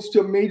muscles,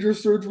 to major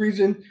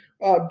surgeries and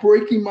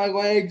breaking my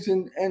legs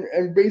and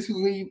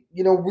basically,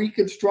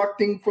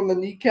 reconstructing from the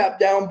kneecap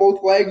down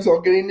both legs.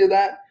 I'll get into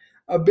that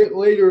a bit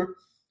later.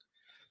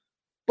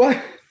 But,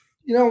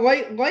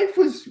 life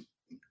was,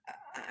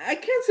 I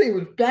can't say it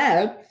was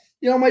bad.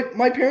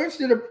 My parents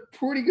did a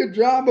pretty good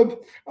job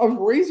of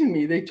raising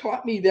me. They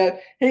taught me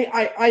that, hey,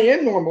 I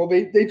am normal.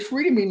 They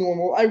treated me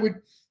normal. I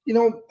would,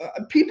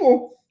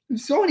 people,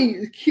 so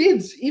many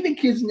kids, even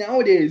kids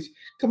nowadays,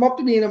 come up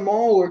to me in a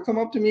mall or come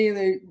up to me and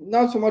they,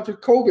 not so much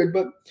with COVID,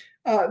 but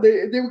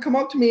they would come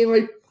up to me and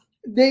like,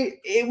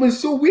 it was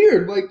so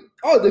weird. Like,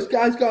 oh, this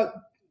guy's got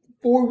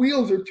 4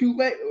 wheels or 2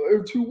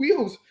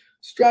 wheels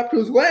strapped to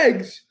his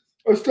legs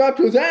or strapped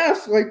to his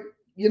ass. Like,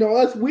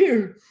 that's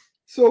weird.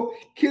 So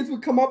kids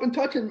would come up and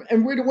touch him,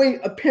 and right away,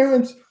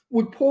 parents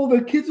would pull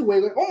their kids away.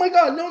 Like, oh my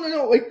God, no.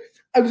 Like,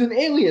 I was an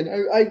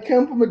alien. I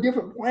came from a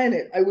different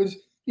planet. I was,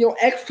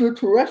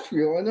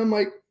 extraterrestrial. And I'm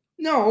like,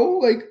 no,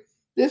 like,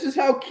 this is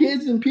how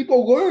kids and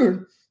people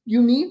learn.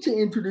 You need to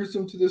introduce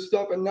them to this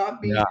stuff and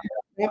not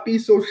be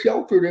so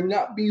sheltered and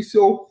not be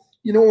so,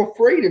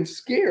 afraid and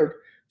scared.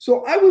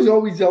 So I was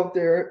always out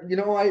there.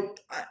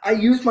 I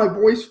used my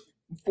voice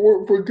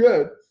for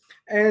good.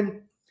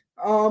 And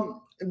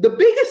the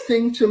biggest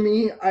thing to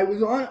me, I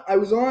was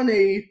on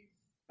a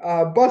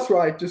bus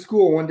ride to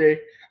school one day.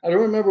 I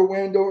don't remember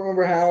when, don't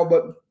remember how,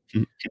 but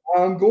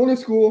going to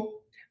school.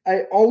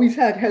 I always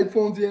had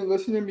headphones in,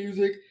 listening to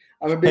music.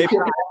 I'm a big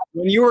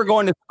when you were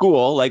going to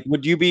school, like,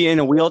 would you be in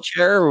a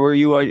wheelchair or were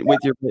you with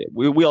your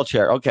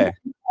wheelchair? Okay.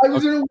 I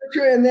was in a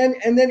wheelchair, and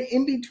then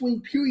in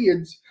between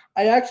periods,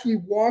 I actually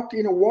walked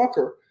in a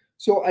walker.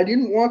 So I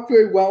didn't walk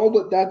very well,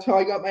 but that's how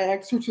I got my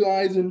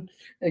exercise and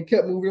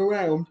kept moving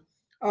around.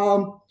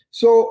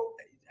 So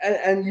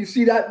you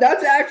see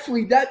that's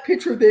actually that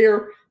picture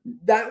there.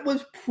 That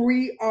was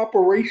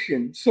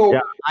pre-operation. So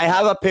yeah, I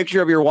have a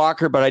picture of your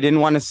walker, but I didn't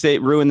want to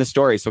ruin the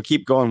story. So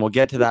keep going. We'll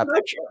get to that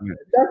picture.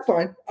 That's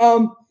fine.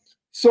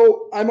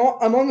 So I'm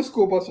on the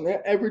school bus, and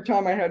every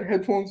time I had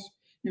headphones,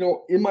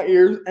 in my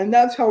ears, and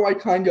that's how I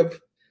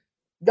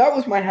that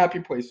was my happy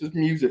place, is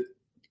music.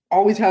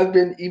 Always has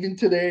been, even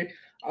today.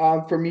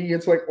 For me,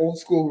 it's like old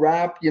school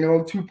rap,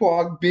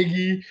 Tupac,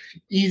 Biggie,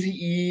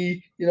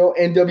 Eazy-E,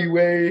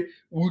 NWA,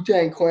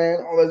 Wu-Tang Clan,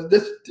 all that.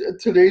 This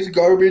today's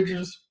garbage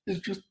is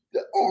just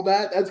all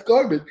that. That's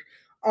garbage.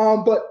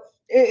 But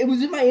it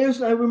was in my ears,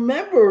 and I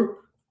remember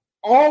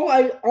all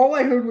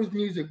I heard was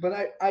music. But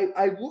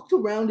I looked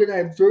around and I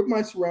observed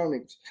my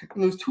surroundings.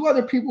 And there's two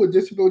other people with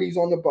disabilities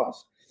on the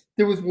bus.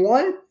 There was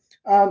one,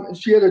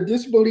 she had a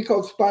disability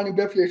called spinal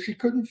bifida. She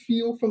couldn't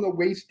feel from the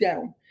waist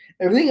down.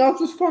 Everything else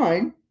was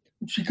fine.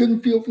 She couldn't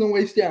feel from the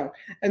waist down.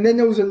 And then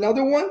there was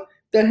another one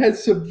that had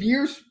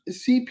severe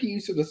CP,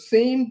 so the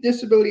same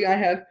disability I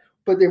had,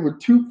 but they were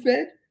tube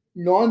fed,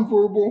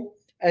 nonverbal,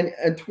 and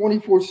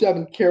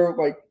 24/7 care,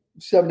 like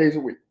 7 days a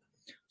week.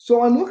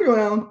 So I'm looking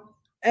around,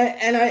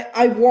 and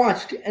I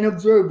watched and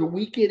observed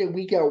week in and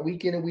week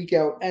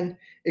out, and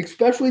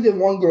especially the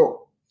one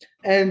girl.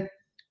 And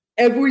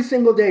every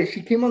single day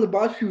she came on the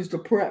bus, she was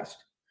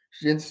depressed.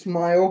 She didn't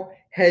smile,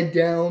 head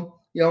down.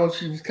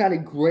 She was kind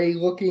of gray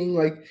looking,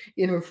 like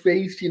in her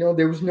face.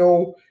 There was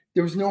no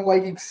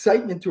like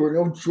excitement to her,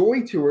 no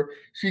joy to her.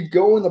 She'd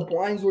go and the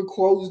blinds were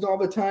closed all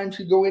the time.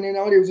 She'd go in and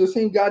out. It was the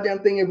same goddamn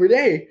thing every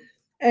day.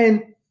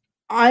 And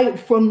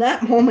from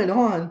that moment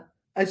on,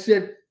 I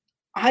said,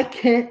 I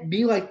can't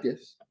be like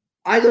this.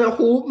 I gotta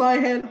hold my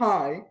head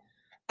high.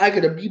 I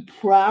gotta be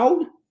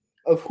proud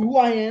of who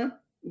I am,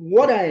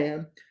 what I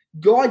am.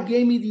 God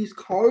gave me these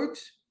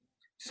cards.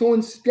 So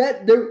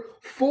instead,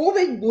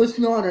 folding was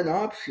not an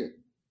option.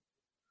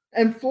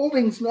 And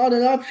folding's not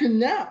an option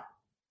now.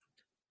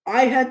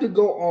 I had to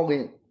go all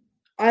in.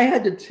 I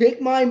had to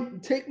take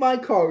my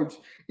cards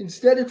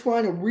instead of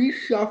trying to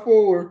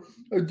reshuffle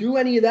or do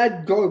any of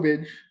that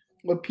garbage,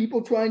 what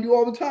people try and do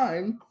all the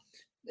time.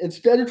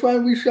 Instead of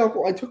trying to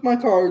reshuffle, I took my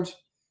cards.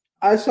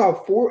 I saw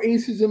 4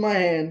 aces in my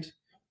hand,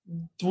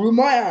 through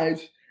my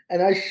eyes,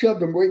 and I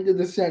shoved them right into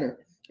the center.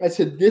 I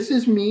said, this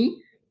is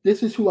me.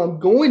 This is who I'm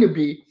going to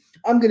be.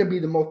 I'm going to be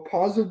the most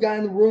positive guy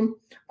in the room.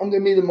 I'm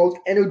going to be the most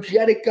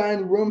energetic guy in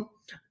the room.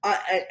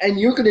 And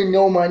you're going to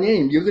know my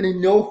name. You're going to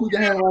know who the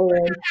hell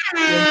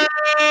I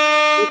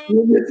am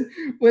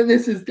when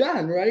this is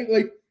done, right?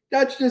 Like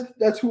that's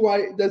who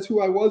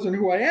I was and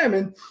who I am.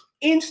 And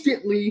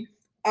instantly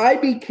I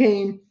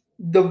became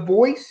the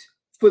voice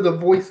for the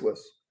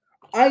voiceless.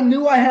 I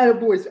knew I had a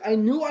voice. I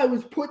knew I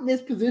was put in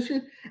this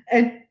position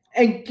and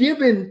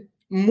given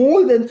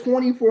more than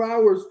 24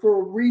 hours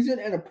for a reason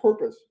and a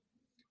purpose.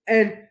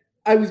 And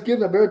I was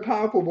given a very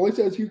powerful voice,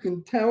 as you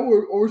can tell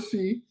or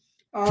see,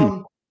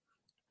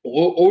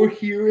 or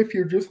hear if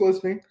you're just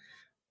listening.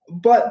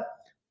 But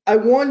I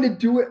wanted to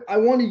do it. I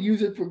wanted to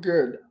use it for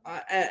good.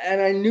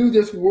 And I knew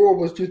this world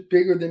was just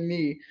bigger than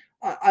me.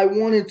 I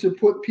wanted to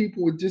put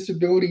people with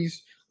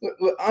disabilities.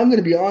 I'm going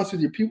to be honest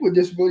with you. People with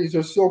disabilities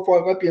are so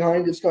far left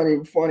behind, it's not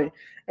even funny.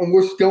 And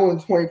we're still in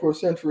the 21st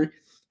century.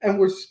 And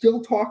we're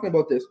still talking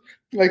about this.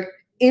 Like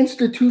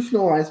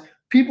institutionalized.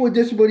 People with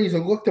disabilities are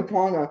looked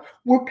upon on.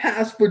 We're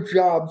passed for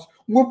jobs.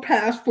 We're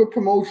passed for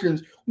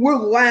promotions. We're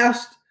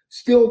last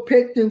still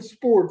picked in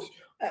sports.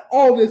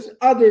 All this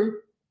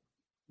other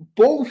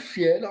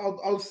bullshit,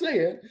 I'll say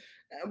it.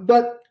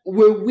 But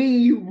where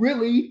we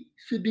really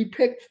should be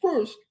picked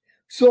first.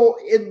 So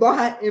in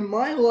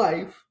my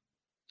life,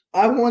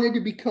 I wanted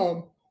to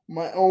become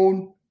my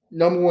own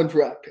 #1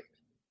 draft pick.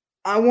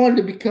 I wanted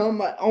to become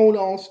my own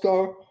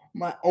all-star,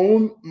 my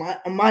own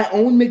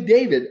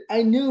McDavid.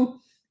 I knew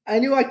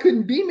I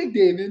couldn't be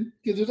McDavid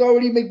because there's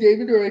already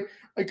McDavid, or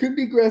I couldn't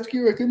be Gretzky,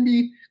 or I couldn't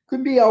be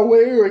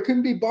Elway, or I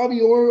couldn't be Bobby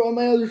Orr on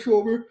my other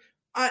shoulder.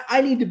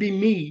 I need to be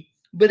me,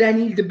 but I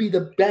need to be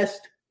the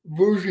best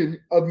version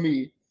of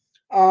me.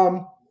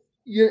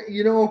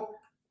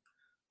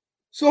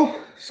 So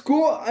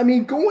school,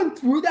 going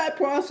through that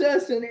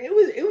process, and it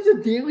was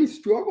a daily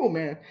struggle,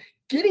 man.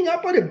 Getting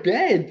up out of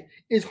bed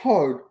is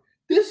hard.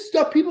 This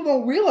stuff people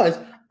don't realize.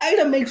 I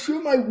got to make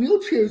sure my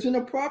wheelchair is in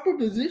a proper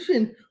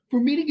position for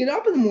me to get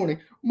up in the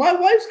morning. My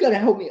wife's got to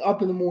help me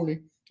up in the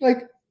morning.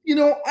 I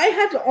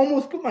had to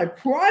almost put my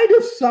pride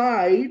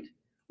aside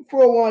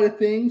for a lot of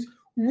things,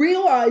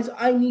 realize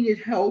I needed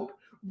help,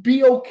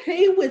 be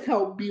okay with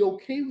help, be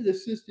okay with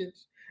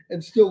assistance,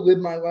 and still live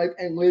my life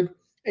and live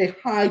a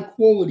high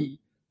quality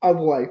of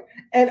life.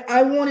 And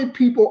I wanted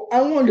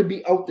to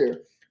be out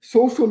there.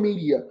 Social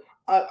media.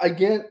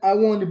 Again, I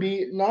wanted to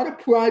be not a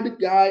private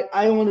guy.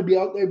 I want to be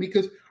out there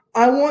because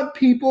I want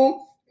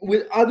people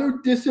with other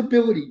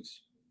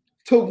disabilities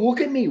to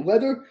look at me.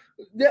 Whether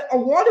a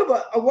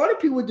lot of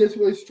people with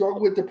disabilities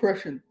struggle with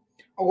depression.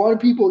 A lot of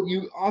people,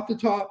 off the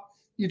top,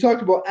 you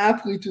talked about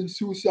athletes and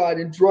suicide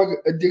and drug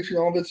addiction,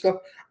 all that stuff.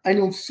 I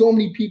know so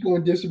many people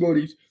with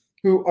disabilities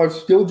who are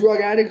still drug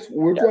addicts,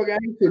 drug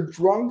addicts, they're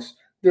drunks,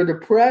 they're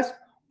depressed,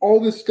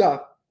 all this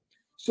stuff.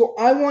 So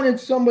I wanted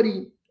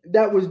somebody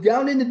that was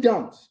down in the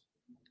dumps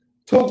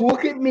to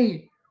look at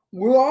me.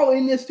 We're all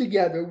in this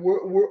together.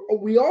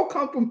 We all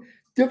come from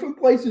different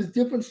places,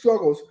 different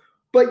struggles,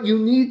 but you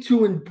need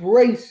to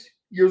embrace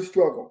your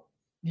struggle.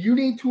 You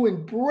need to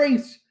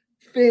embrace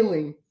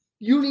failing.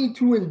 You need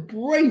to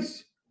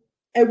embrace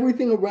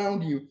everything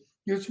around you.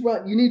 You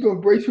need to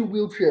embrace your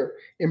wheelchair,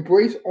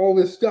 embrace all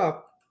this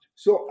stuff.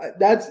 So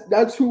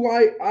that's who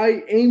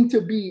I aim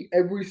to be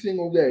every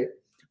single day.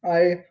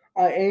 I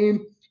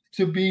aim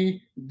to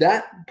be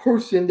that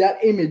person,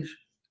 that image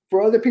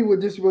for other people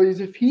with disabilities.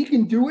 If he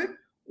can do it,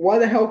 why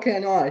the hell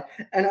can't I?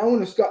 And I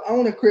want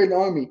to create an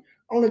army.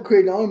 I want to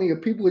create an army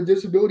of people with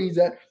disabilities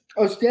that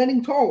are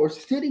standing tall or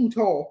sitting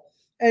tall,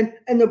 and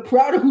they're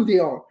proud of who they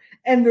are,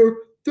 and they're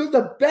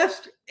the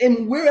best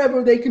in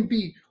wherever they can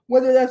be.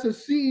 Whether that's a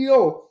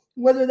CEO,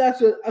 whether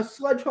that's a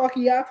sledge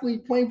hockey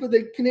athlete playing for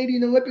the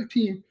Canadian Olympic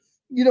team,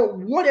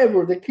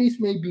 whatever the case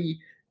may be,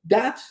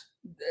 that's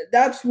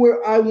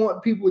where I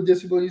want people with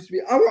disabilities to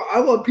be. I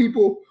want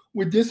people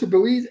with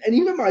disabilities, and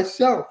even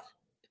myself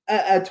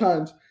at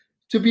times,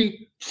 to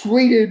be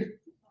treated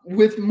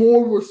with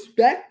more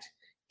respect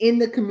in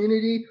the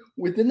community,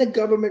 within the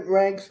government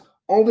ranks,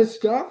 all this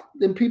stuff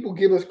than people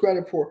give us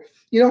credit for.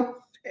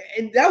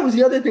 And that was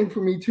the other thing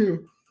for me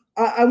too.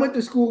 I went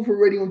to school for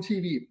radio and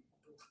TV.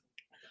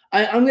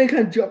 I'm going to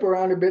kind of jump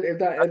around a bit if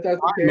that's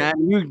okay. Man,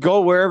 you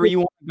go wherever you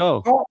want to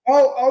go.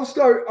 I'll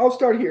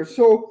start here.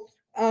 So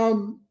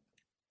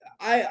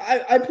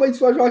I played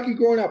sledge hockey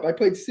growing up. I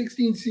played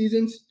 16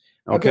 seasons.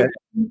 Okay.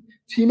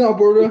 Team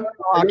Alberta.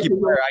 Hockey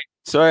player.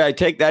 Sorry, I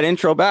take that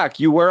intro back.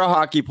 You were a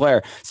hockey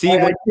player. See,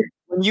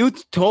 when you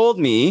told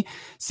me,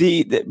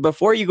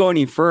 before you go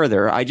any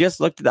further, I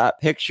just looked at that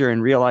picture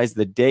and realized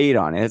the date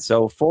on it.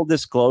 So full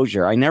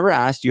disclosure, I never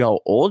asked you how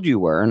old you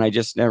were, and I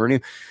just never knew.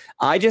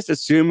 I just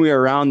assumed we were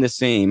around the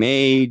same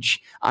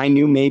age. I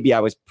knew maybe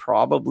I was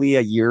probably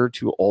a year or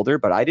two older,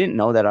 but I didn't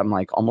know that I'm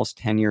like almost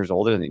 10 years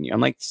older than you.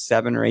 I'm like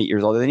 7 or 8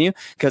 years older than you.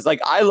 Because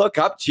like I look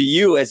up to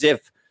you as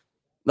if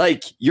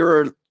like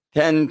you're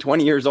 10,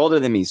 20 years older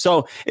than me.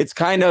 So it's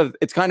kind of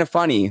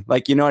funny,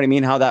 like, you know what I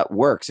mean, how that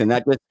works. And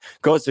that just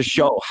goes to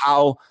show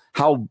how,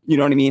 you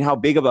know what I mean, how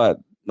big of a,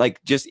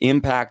 like, just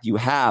impact you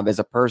have as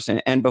a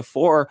person. And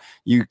before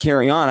you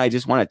carry on, I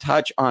just want to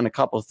touch on a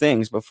couple of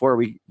things before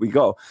we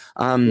go.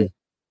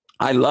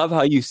 I love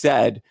how you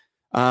said,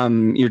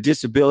 your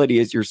disability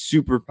is your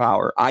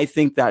superpower. I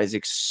think that is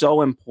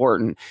so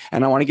important.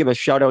 And I want to give a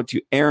shout out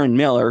to Erin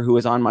Miller, who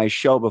was on my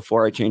show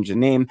before I changed the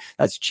name.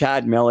 That's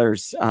Chad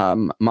Miller's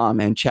mom.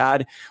 And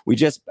Chad, we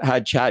just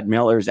had Chad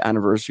Miller's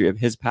anniversary of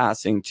his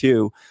passing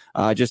too,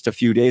 just a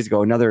few days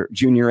ago. Another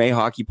junior A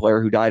hockey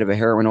player who died of a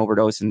heroin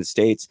overdose in the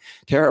States.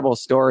 Terrible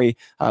story.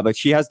 But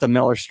she has the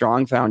Miller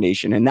Strong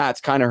Foundation. And that's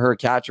kind of her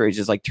catchphrase,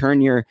 is like, turn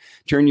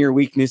your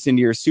weakness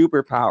into your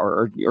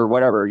superpower, or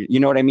whatever. You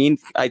know what I mean?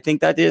 I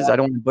think that is, I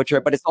don't want to butcher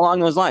it, but it's along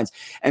those lines.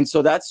 And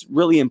so that's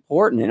really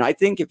important. And I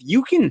think if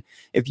you can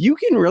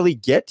really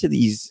get to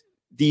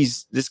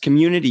this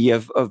community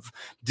of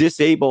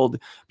disabled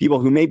people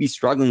who may be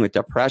struggling with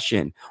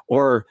depression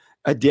or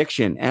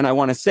addiction. And I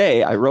want to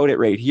say, I wrote it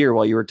right here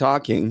while you were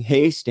talking,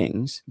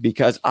 Hastings,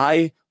 because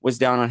I was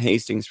down on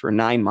Hastings for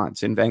 9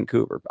 months in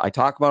Vancouver. I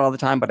talk about it all the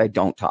time, but I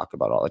don't talk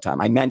about it all the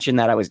time. I mentioned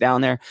that I was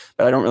down there,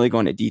 but I don't really go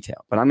into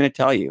detail. But I'm going to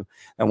tell you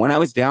that when I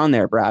was down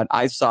there, Brad,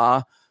 I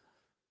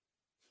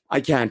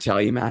can't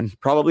tell you, man,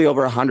 probably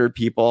over 100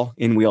 people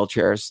in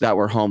wheelchairs that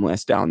were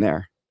homeless down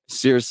there,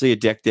 seriously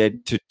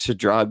addicted to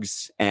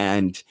drugs,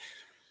 and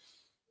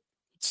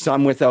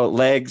some without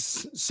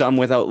legs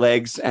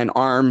and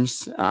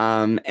arms,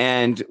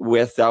 and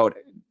without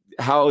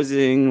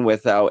housing,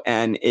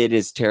 and it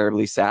is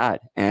terribly sad.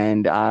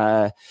 And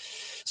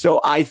so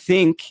I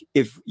think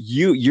if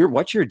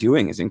what you're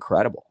doing is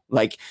incredible.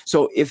 Like,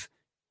 so if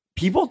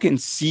people can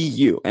see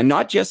you, and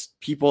not just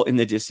people in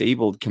the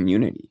disabled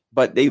community,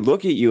 but they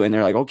look at you and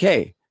they're like,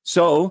 okay,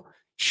 so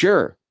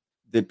sure,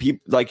 the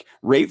people, like,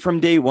 right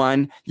from day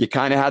one, you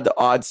kind of had the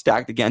odds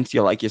stacked against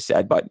you, like you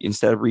said, but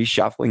instead of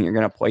reshuffling, you're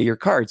going to play your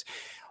cards.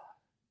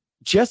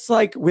 Just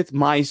like with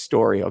my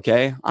story,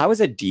 okay? I was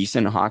a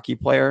decent hockey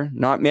player.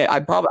 Not me.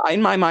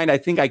 In my mind, I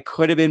think I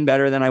could have been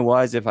better than I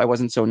was if I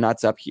wasn't so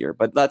nuts up here,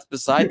 but that's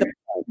beside the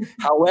point.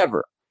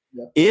 However,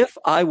 if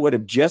I would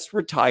have just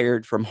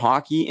retired from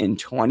hockey in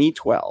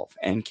 2012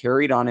 and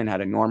carried on and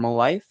had a normal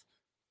life,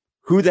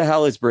 who the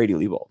hell is Brady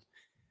Leibold?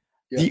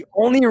 The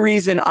only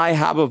reason I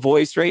have a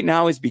voice right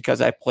now is because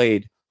I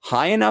played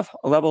high enough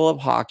level of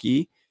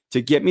hockey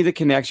to get me the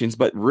connections.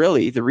 But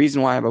really, the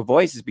reason why I have a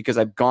voice is because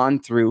I've gone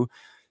through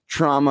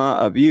trauma,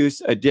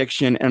 abuse,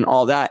 addiction, and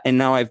all that. And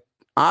now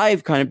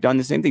I've kind of done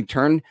the same thing,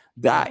 turn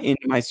that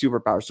into my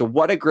superpower. So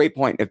what a great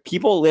point. If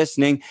people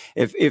listening,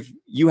 if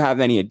you have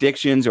any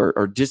addictions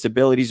or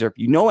disabilities, or if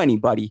you know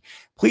anybody,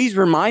 please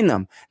remind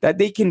them that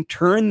they can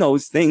turn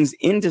those things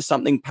into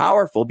something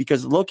powerful.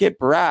 Because look at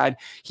Brad,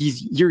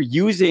 you're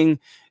using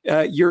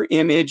your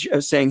image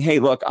of saying, hey,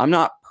 look, I'm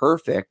not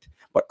perfect,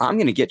 but I'm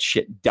going to get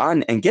shit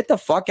done and get the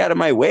fuck out of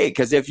my way.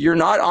 Because if you're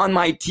not on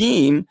my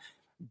team,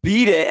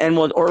 beat it and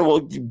we'll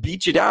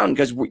beat you down.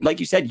 Because like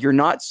you said, you're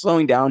not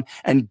slowing down,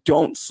 and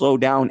don't slow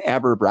down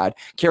ever, Brad.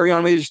 Carry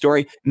on with your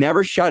story.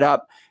 Never shut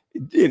up.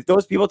 If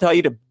those people tell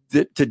you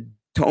to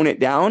tone it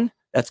down,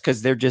 that's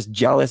because they're just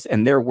jealous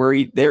and they're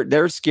worried.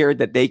 They're scared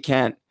that they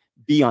can't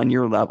be on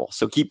your level.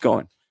 So keep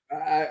going.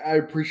 I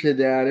appreciate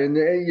that. And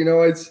you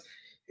know,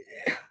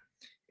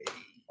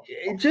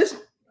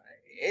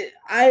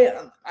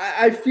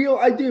 I feel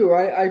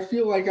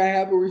like I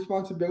have a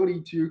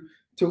responsibility to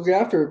look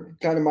after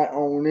kind of my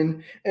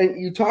own.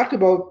 And you talked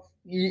about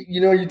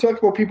you talked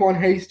about people on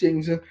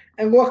Hastings,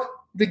 and look,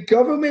 the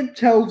government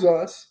tells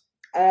us.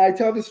 I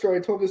told this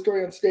story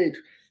on stage.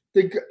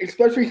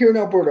 Especially here in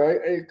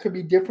Alberta, it could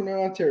be different in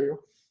Ontario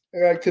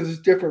because it's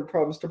different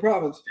province to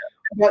province.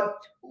 But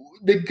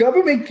the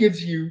government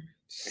gives you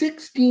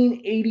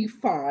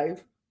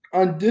 $16.85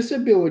 on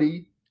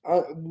disability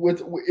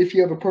if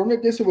you have a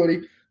permanent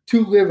disability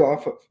to live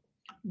off of.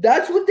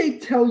 That's what they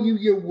tell you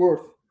you're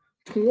worth.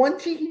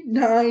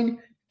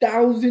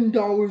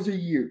 $29,000 a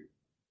year.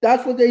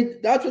 That's what they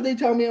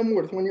tell me I'm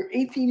worth. When you're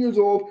 18 years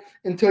old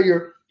until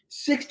you're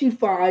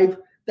 65,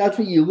 that's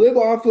what you live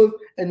off of,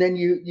 and then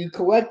you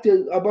collect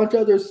a bunch of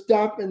other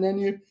stuff, and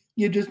then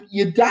you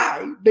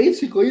die.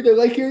 Basically, they're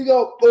like, here you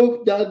go,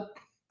 boom, done.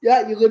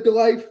 Yeah, you lived a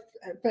life,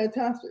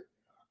 fantastic.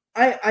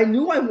 I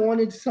knew I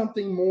wanted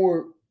something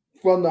more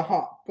from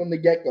the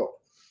get-go.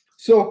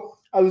 So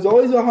I was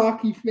always a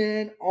hockey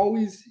fan,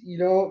 always,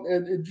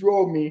 it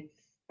drove me.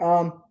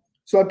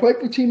 So I played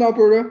for Team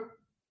Alberta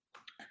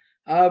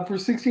for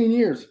 16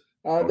 years.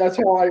 That's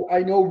how I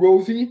know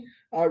Rosie.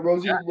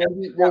 Rosie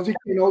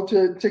came out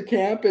to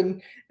camp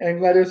and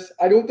let us.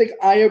 I don't think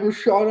I ever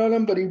shot on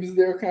him, but he was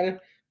there kind of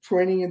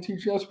training and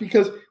teaching us,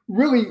 because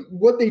really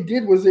what they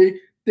did was they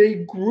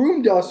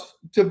groomed us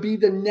to be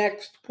the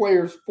next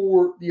players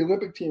for the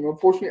Olympic team.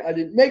 Unfortunately, I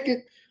didn't make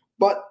it,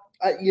 but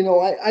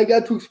I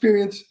got to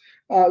experience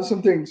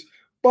some things.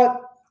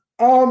 But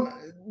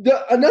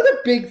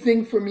another big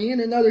thing for me, and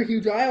another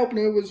huge eye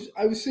opener, was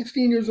I was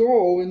 16 years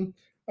old,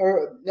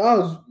 or I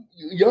was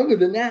younger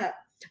than that.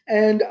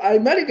 And I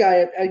met a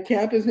guy at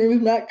camp. His name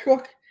was Matt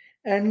Cook.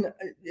 And,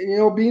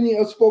 being the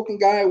outspoken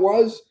guy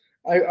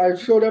I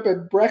showed up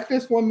at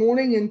breakfast one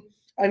morning, and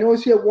I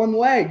noticed he had one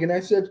leg. And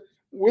I said,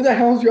 where the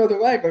hell's your other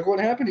leg? Like, what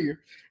happened to you?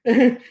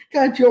 And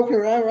kind of joking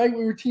around, right?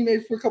 We were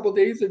teammates for a couple of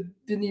days and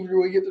didn't even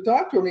really get to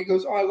talk to him. He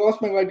goes, I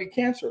lost my leg to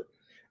cancer.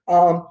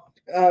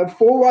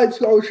 Full-ride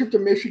scholarship to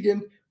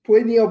Michigan,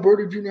 played in the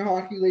Alberta Junior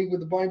Hockey League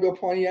with the Bonneville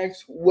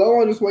Pontiacs, well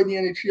on his way to the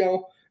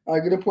NHL,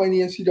 going to play in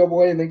the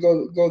NCAA and then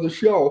go to the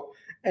show.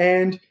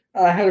 And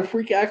had a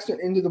freak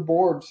accident into the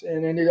boards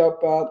and ended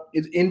up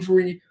his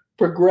injury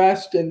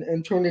progressed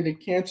and turned into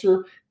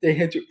cancer. They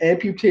had to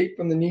amputate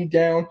from the knee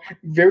down.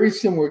 Very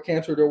similar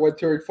cancer to what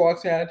Terry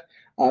Fox had.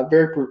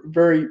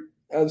 Very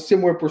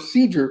similar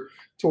procedure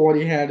to what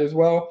he had as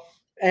well.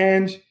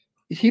 And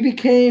he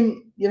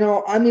became,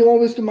 I'm the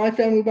oldest in my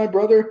family, my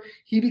brother.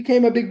 He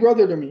became a big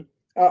brother to me.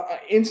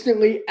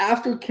 Instantly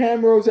after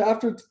Camrose,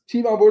 after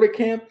Team Alberta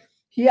camp,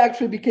 he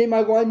actually became my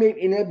line mate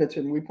in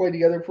Edmonton. We played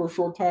together for a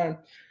short time.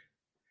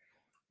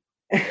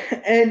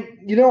 And,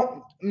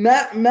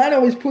 Matt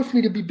always pushed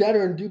me to be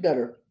better and do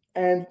better.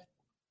 And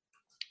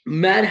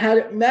Matt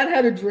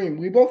had a dream.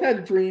 We both had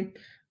a dream.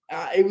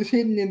 It was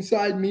hidden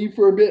inside me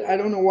for a bit. I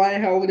don't know why I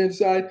held it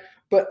inside,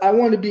 but I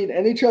wanted to be an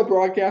NHL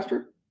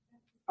broadcaster.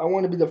 I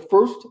want to be the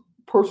first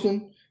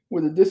person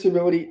with a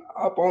disability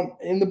up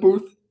in the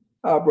booth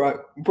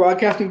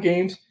broadcasting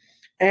games.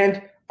 And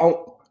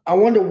I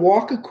wanted to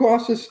walk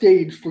across the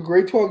stage for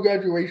grade 12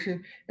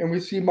 graduation and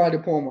receive my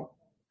diploma.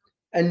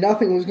 And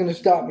nothing was going to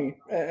stop me.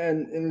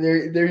 And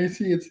there you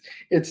see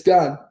it's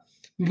done.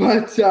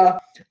 But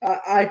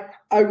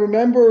I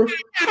remember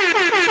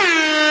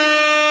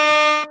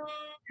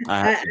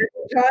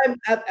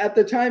at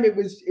the time it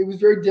was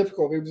very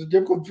difficult. It was a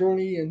difficult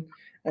journey, and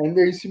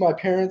there you see my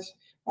parents.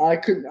 I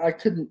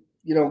couldn't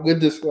live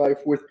this life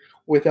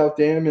without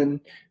them,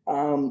 and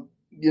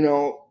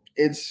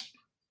it's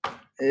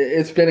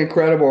been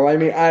incredible. I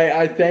mean,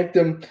 I thank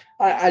them.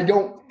 I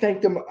don't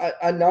thank them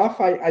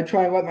enough. I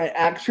try and let my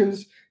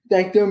actions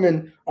thank them,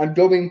 and I'm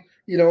building.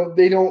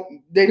 They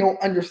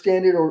don't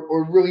understand it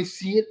or really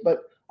see it, but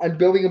I'm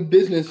building a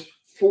business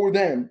for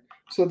them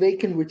so they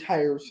can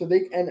retire.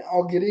 And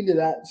I'll get into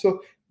that,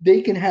 so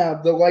they can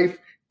have the life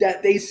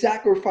that they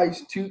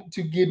sacrificed to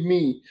give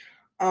me.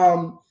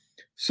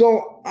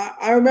 So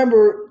I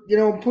remember,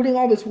 putting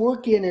all this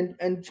work in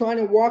and trying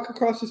to walk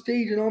across the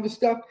stage and all this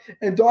stuff.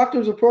 And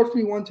doctors approached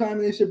me one time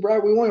and they said,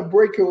 Brad, we want to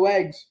break your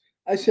legs.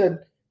 I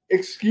said,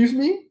 excuse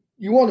me?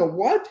 You want to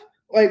what?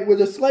 Like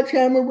with a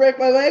sledgehammer break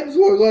my legs?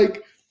 Or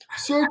like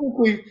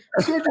surgically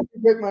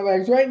break my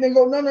legs, right? And they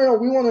go, no,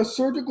 we want to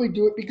surgically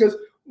do it because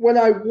when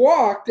I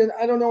walked, and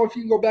I don't know if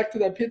you can go back to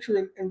that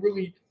picture and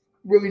really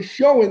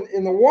show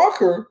in the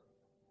walker.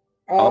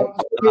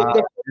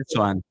 This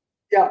one.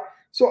 Yeah.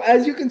 So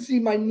as you can see,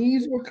 my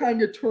knees were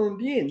kind of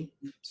turned in.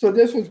 So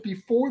this was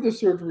before the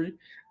surgery.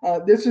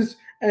 Those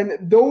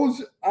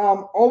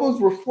all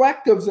those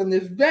reflectives in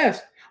this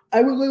vest,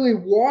 I would literally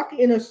walk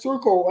in a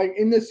circle, like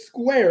in this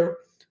square,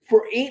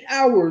 for 8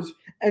 hours,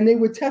 and they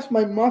would test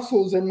my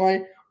muscles and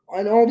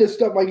all this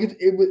stuff. Like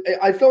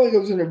I felt like I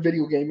was in a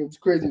video game. It was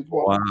crazy as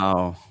well.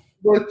 Wow.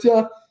 But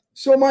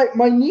so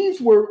my knees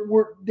were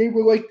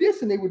like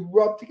this, and they would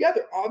rub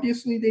together.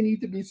 Obviously, they need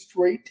to be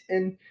straight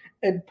and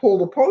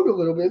pulled apart a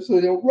little bit so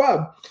they don't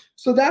rub.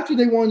 So that's what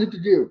they wanted to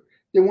do.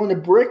 They wanted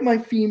to break my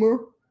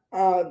femur.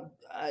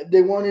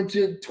 They wanted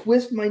to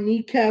twist my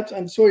kneecaps.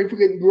 I'm sorry for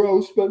getting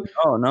gross, but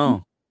oh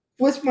no,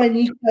 twist my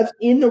kneecaps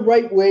in the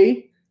right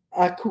way,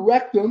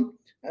 correct them.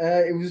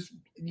 It was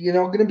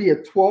going to be a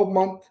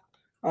 12-month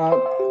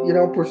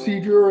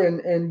procedure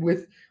and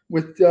with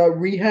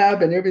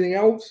rehab and everything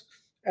else,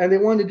 and they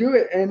wanted to do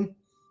it. And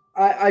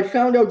I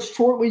found out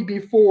shortly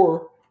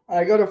before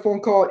I got a phone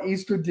call at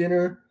Easter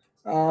dinner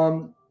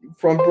from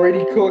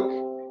Brady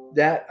Cook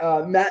that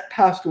Matt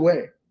passed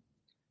away.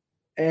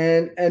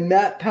 And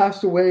Matt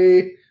passed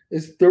away,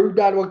 his third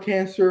battle of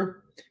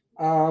cancer,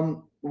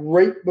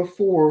 right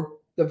before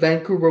the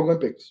Vancouver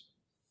Olympics,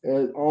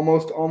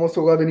 almost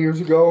 11 years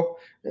ago.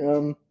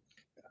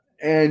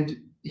 And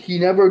he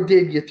never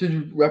did get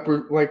to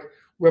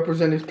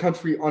represent his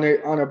country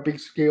on a big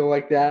scale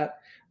like that.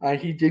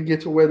 He did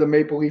get to wear the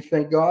maple leaf,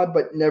 thank God,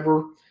 but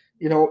never,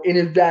 in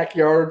his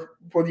backyard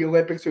for the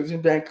Olympics. It was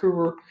in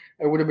Vancouver.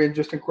 It would have been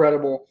just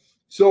incredible.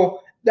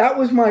 So that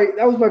was my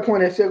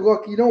point. I said,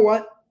 look, you know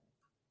what?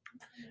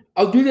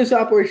 I'll do this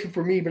operation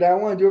for me, but I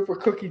want to do it for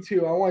Cookie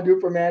too. I want to do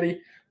it for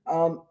Maddie.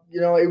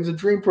 It was a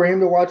dream for him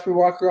to watch me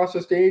walk across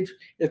the stage.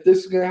 If this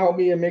is going to help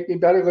me and make me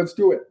better, let's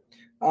do it.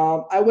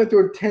 I went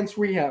through intense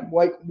rehab.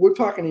 Like, we're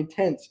talking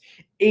intense,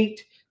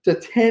 8 to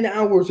 10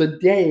 hours a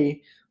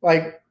day,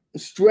 like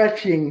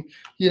stretching,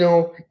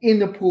 in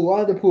the pool,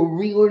 out of the pool,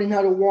 relearning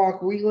how to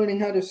walk,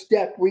 relearning how to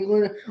step,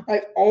 relearning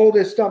like all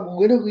this stuff,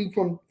 literally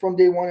from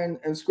day one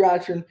and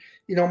scratch. And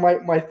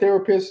my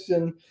therapists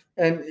and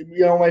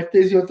my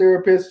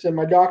physiotherapists and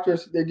my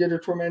doctors, they did a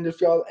tremendous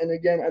job. And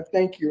again, I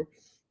thank you.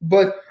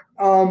 But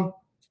I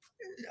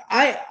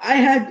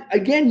had,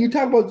 again, you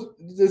talk about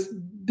this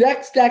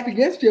deck stacked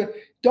against you.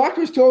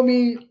 Teachers told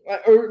me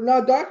I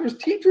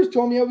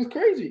was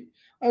crazy.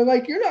 I was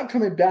like, you're not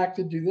coming back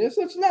to do this.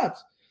 That's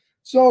nuts.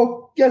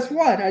 So guess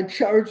what? I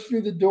charged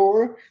through the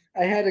door.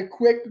 I had a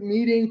quick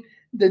meeting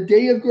the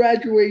day of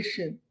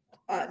graduation.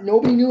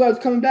 Nobody knew I was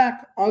coming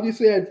back.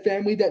 Obviously, I had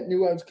family that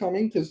knew I was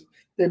coming because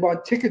they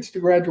bought tickets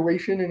to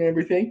graduation and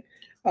everything.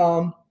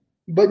 But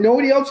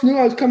nobody else knew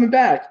I was coming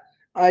back.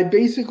 I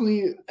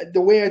basically,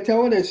 the way I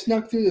tell it, I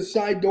snuck through the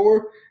side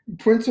door.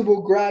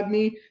 Principal grabbed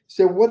me,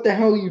 said, "What the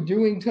hell are you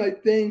doing?"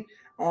 type thing.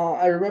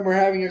 I remember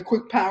having a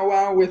quick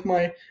powwow with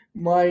my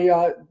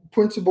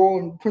principal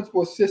and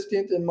principal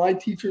assistant and my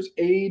teacher's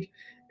aide,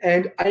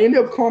 and I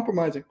ended up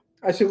compromising.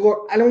 I said,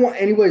 "Look, I don't want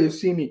anybody to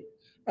see me."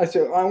 I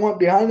said, "I want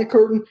behind the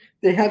curtain."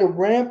 They had a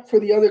ramp for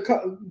the other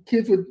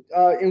kids with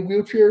in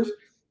wheelchairs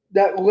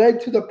that led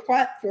to the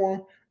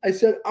platform. I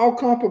said, "I'll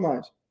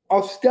compromise.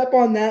 I'll step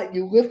on that.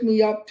 You lift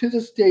me up to the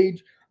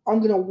stage. I'm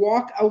going to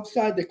walk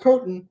outside the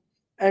curtain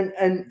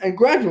and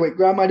graduate,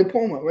 grab my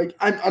diploma. Like,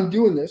 I'm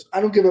doing this. I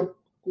don't give a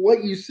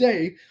what you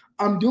say.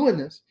 I'm doing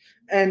this."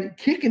 And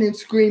kicking and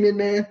screaming,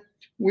 man,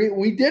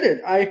 we did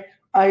it. I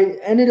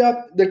ended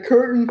up the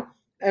curtain.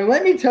 And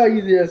let me tell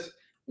you this,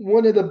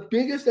 one of the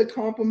biggest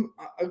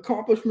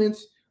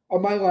accomplishments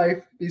of my life,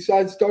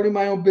 besides starting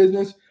my own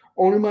business,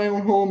 owning my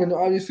own home, and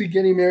obviously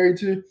getting married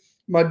to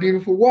my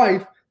beautiful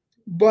wife.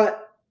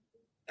 But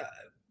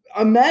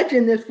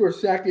imagine this for a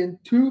second.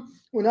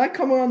 When I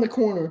come around the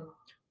corner,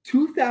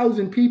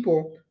 2,000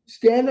 people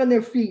stand on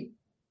their feet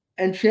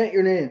and chant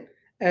your name.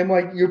 And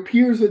like, your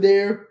peers are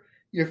there,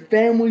 your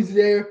family's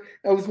there.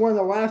 That was one of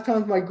the last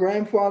times my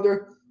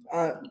grandfather,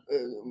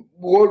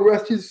 Lord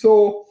rest his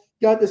soul,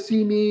 got to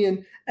see me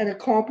and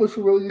accomplish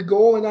a really good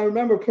goal. And I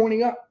remember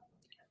pointing up,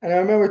 and I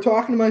remember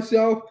talking to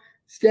myself,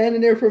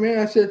 standing there for a minute.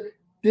 I said,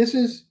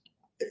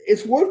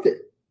 it's worth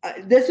it.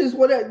 This is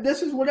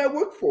what I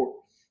work for.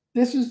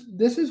 This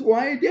is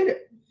why I did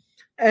it.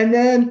 And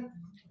then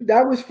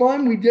that was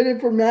fun. We did it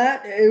for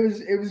Matt.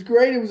 It was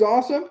great. It was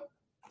awesome.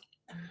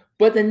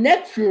 But the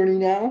next journey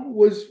now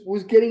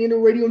was getting into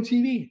radio and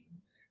TV.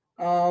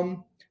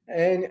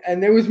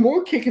 And there was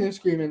more kicking and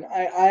screaming.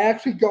 I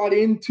actually got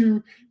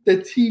into the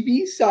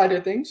TV side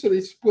of things. So they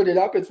split it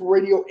up. It's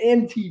radio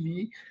and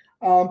TV.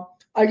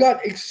 I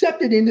got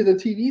accepted into the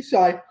TV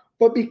side,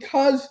 but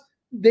because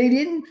they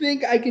didn't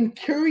think I can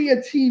carry a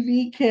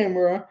TV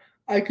camera,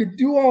 I could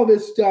do all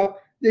this stuff,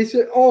 they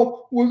said,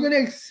 "Oh, we're going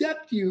to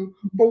accept you,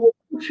 but we'll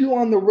put you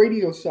on the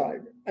radio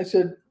side." I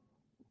said,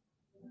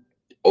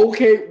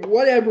 "Okay,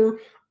 whatever.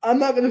 I'm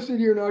not going to sit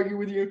here and argue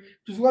with you.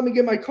 Just let me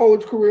get my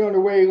college career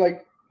underway.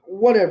 Like,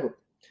 whatever.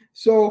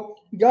 So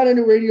got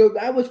into radio.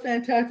 That was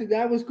fantastic.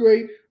 That was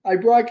great. I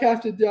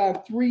broadcasted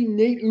 3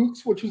 Nate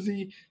Ooks, which was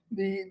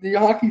the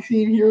hockey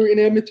team here in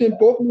Edmonton,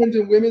 both men's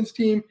and women's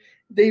team.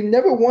 They've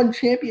never won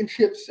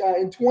championships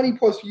in 20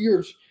 plus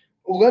years,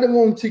 let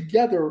alone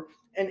together.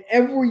 And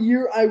every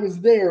year I was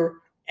there,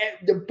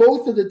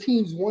 both of the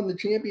teams won the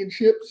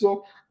championship.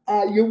 So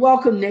you're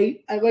welcome,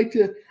 Nate. I like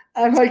to.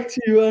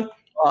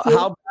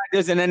 How bad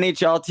does an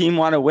NHL team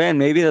want to win?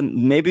 Maybe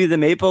the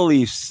Maple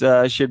Leafs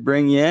should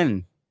bring you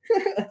in.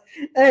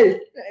 Hey,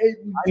 I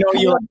know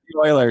you like the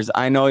Oilers.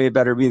 I know you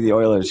better be the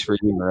Oilers for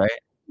you, right?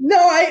 No,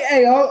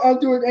 I'll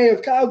do it. Hey,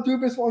 if Kyle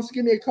Dubas wants to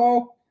give me a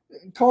call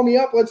me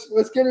up.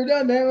 Let's get her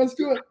done, man. Let's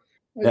do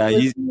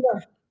it.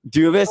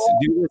 Dubas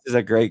is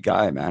a great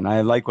guy, man.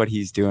 I like what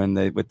he's doing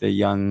with the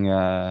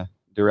young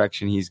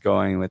direction he's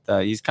going with.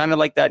 He's kind of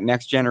like that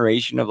next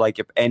generation of like,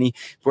 if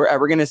we're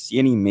ever going to see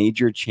any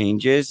major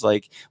changes,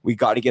 like we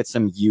got to get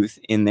some youth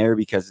in there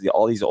because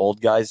all these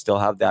old guys still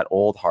have that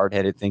old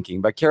hard-headed thinking.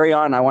 But carry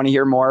on. I want to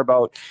hear more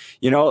about,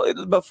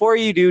 before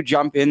you do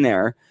jump in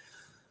there,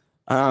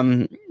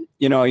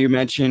 you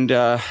mentioned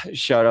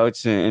shout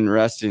outs and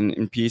rest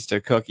in peace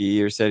to Cookie.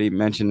 You said he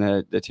mentioned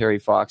the Terry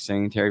Fox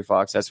thing. Terry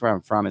Fox, that's where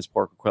I'm from, is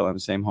Port Coquitlam,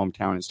 same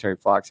hometown as Terry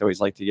Fox. I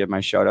always like to give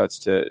my shout outs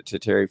to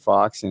Terry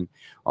Fox and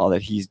all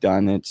that he's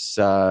done. It's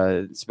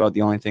about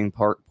the only thing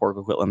Port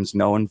Coquitlam's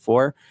known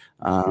for.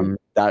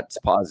 That's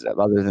positive,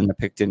 other than the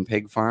Picton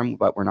Pig Farm,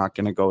 but we're not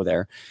going to go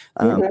there.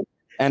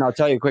 And I'll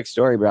tell you a quick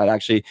story, Brad.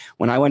 Actually,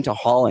 when I went to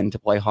Holland to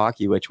play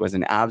hockey, which was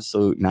an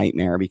absolute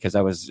nightmare because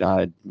I was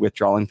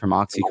withdrawing from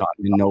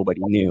Oxycontin and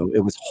nobody knew.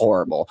 It was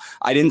horrible.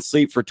 I didn't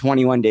sleep for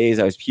 21 days.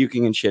 I was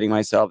puking and shitting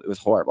myself. It was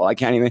horrible. I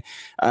can't even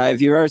if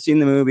you've ever seen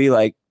the movie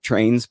like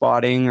Train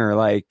Spotting or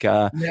like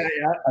I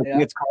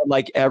think it's called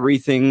like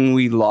Everything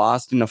We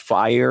Lost in a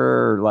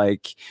Fire, or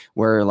like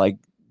where like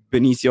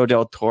Benicio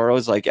del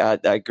Toro's like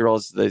at that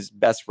girl's his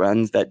best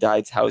friend's that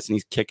died's house and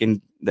he's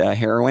kicking the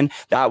heroin.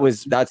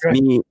 That's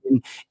me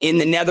in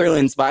the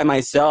Netherlands by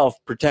myself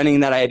pretending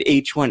that I had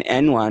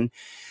H1N1.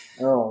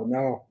 Oh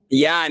no.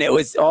 Yeah, and it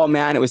was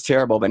it was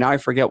terrible. But now I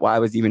forget why I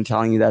was even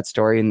telling you that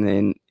story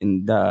in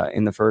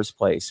the first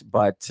place.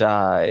 But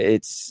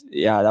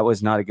that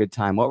was not a good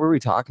time. What were we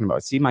talking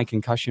about? See, my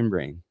concussion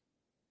brain.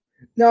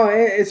 No,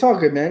 it's all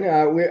good, man.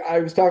 I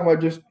was talking about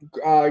just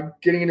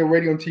getting into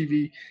radio and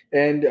TV,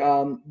 and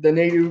the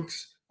Nate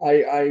Ooks.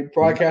 I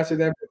broadcasted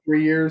them for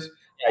 3 years.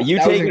 Yeah, you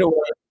take it away.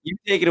 You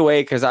take it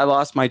away because I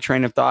lost my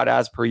train of thought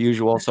as per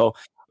usual. So,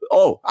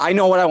 I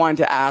know what I wanted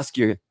to ask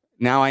you.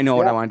 Now I know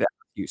what I wanted to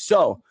ask you.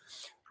 So,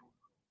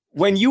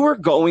 when you were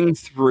going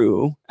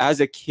through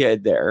as a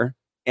kid there,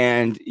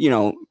 and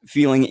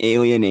feeling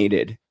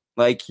alienated,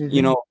 like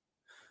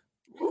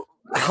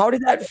how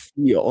did that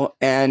feel?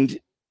 And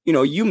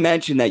you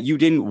mentioned that you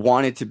didn't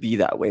want it to be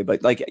that way,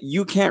 but like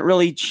you can't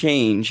really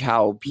change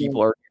how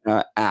people are going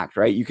to act,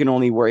 right? You can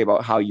only worry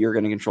about how you're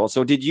going to control.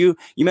 So you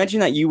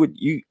mentioned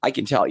that I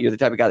can tell you're the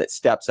type of guy that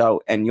steps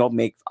out and you'll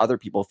make other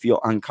people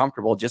feel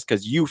uncomfortable just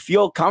because you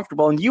feel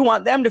comfortable and you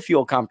want them to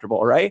feel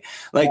comfortable, right?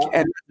 And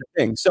that's the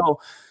thing. So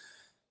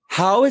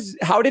how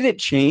did it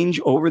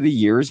change over the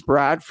years,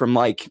 Brad, from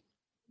like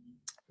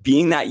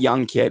being that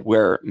young kid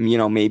where,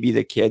 maybe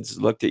the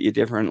kids looked at you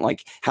different?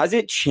 Like, has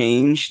it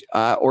changed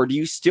or do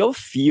you still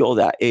feel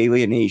that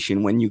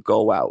alienation when you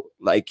go out?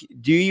 Like,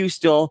 do you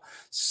still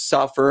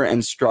suffer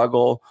and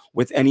struggle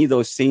with any of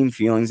those same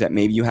feelings that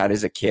maybe you had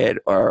as a kid,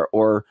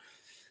 or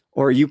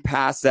are you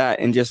past that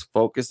and just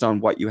focused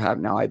on what you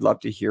have now? I'd love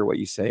to hear what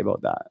you say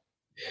about that.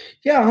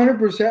 Yeah,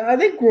 100%. I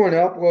think growing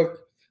up, look,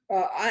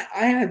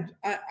 I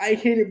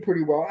hated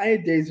pretty well. I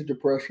had days of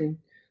depression.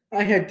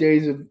 I had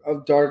days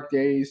of dark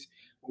days.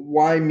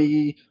 Why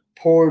me?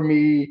 Poor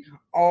me?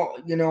 All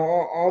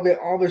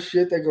the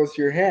shit that goes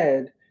to your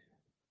head.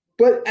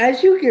 But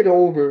as you get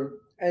older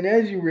and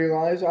as you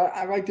realize,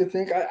 I like to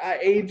think I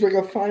age like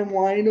a fine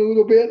wine a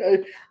little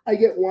bit. I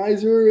get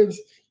wiser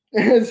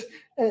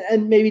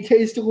and maybe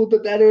taste a little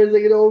bit better as I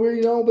get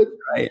older. But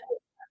right.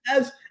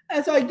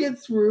 As I get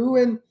through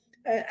and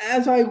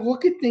as I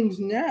look at things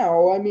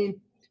now, I mean,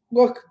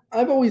 look,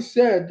 I've always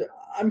said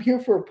I'm here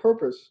for a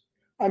purpose.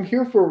 I'm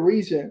here for a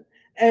reason.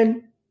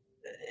 And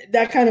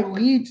that kind of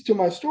leads to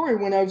my story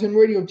when I was in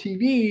radio and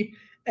TV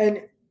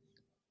and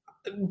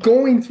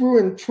going through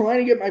and trying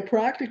to get my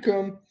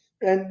practicum,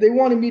 and they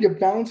wanted me to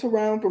bounce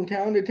around from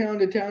town to town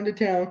to town to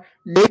town,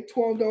 make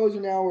 $12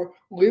 an hour,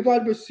 live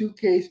out of a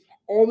suitcase,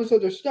 all this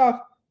other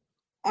stuff.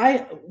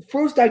 I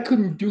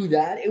couldn't do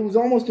that. It was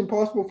almost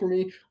impossible for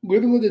me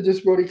living with a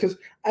disability because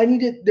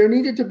there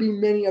needed to be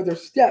many other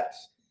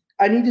steps.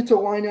 I needed to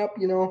line up,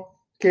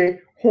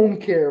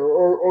 home care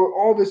or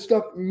all this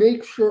stuff,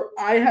 make sure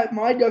I had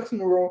my ducks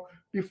in a row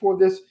before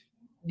this,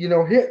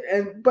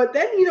 hit. But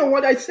then,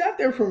 what, I sat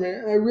there for a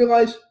minute and I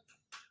realized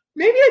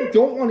maybe I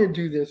don't want to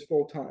do this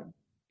full time.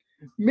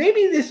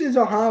 Maybe this is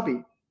a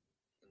hobby.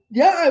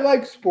 Yeah, I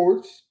like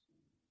sports.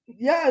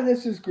 Yeah,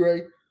 this is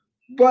great.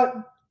 But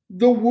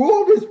the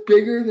world is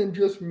bigger than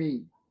just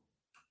me.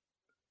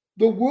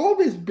 The world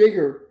is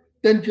bigger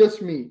than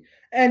just me.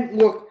 And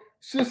look,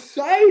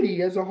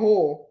 society as a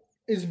whole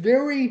is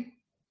very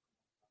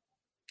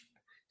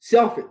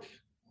selfish.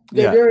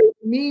 They're very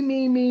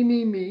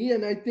me.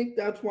 And I think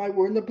that's why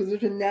we're in the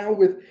position now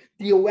with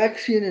the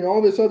election and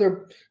all this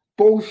other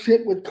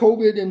bullshit with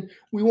COVID. And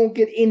we won't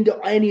get into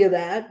any of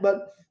that.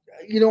 But,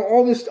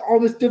 all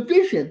this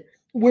division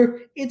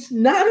where it's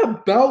not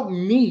about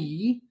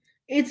me.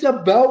 It's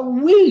about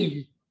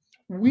we.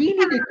 We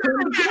need to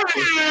come together.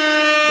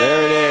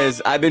 There it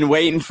is. I've been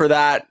waiting for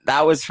that.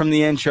 That was from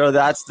the intro.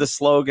 That's the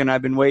slogan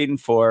I've been waiting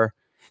for.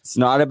 It's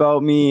not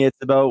about me. It's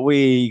about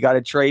we. You got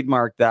to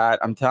trademark that.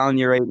 I'm telling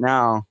you right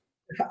now.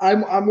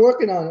 I'm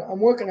working on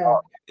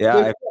it.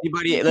 Yeah. If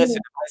anybody, listen,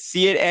 if I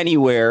see it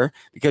anywhere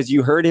because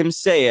you heard him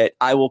say it,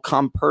 I will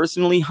come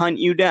personally hunt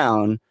you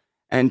down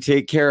and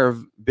take care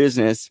of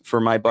business for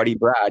my buddy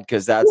Brad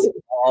because that's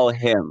all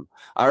him.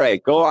 All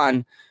right, go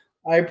on.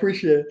 I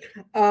appreciate it.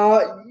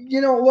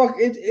 Look,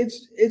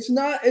 it's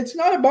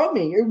not about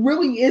me. It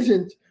really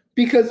isn't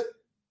because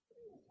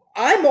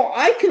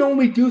I can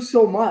only do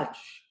so much.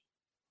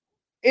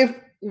 If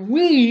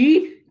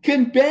we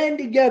can band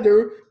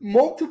together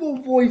multiple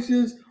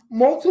voices,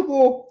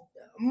 multiple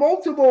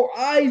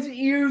eyes,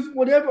 ears,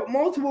 whatever,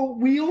 multiple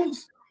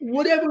wheels,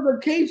 whatever the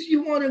case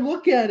you want to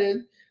look at it,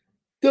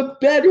 the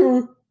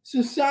better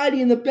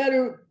society and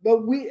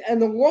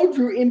the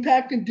larger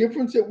impact and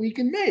difference that we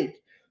can make.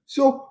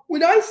 So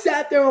when I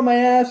sat there on my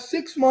ass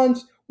 6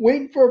 months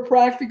waiting for a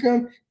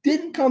practicum,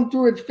 didn't come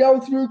through, it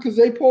fell through because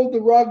they pulled the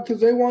rug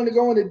because they wanted to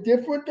go in a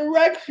different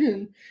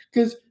direction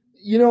because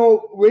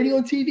radio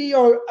and TV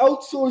are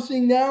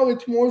outsourcing now.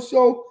 It's more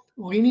so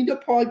leaning to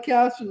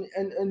podcasts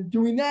and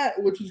doing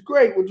that, which is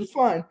great, which is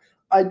fine.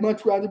 I'd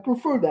much rather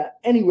prefer that.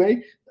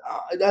 Anyway,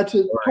 that's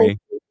a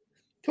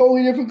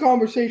totally different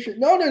conversation.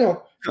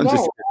 No.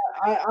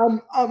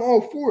 I'm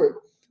all for it.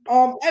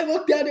 I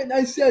looked at it and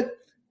I said,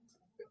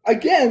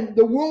 again,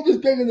 the world is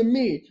bigger than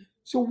me.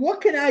 So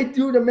what can I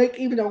do to make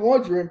even a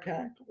larger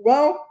impact?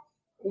 Well,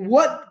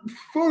 what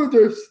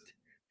furthest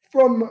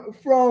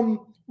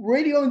from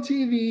radio and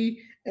TV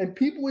and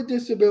people with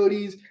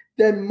disabilities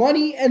than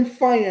money and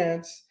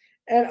finance?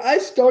 And I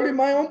started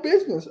my own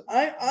business.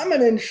 I'm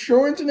an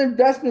insurance and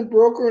investment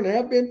broker and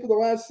have been for the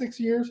last 6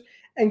 years.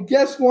 And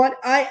guess what?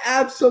 I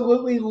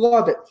absolutely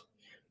love it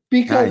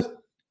because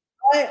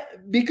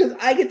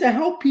I get to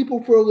help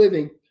people for a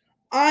living.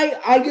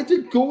 I get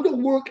to go to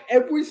work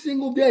every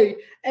single day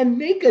and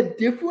make a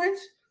difference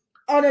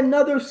on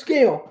another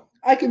scale.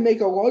 I can make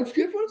a large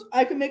difference.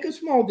 I can make a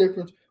small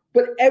difference.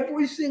 But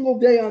every single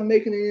day I'm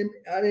making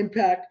an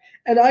impact.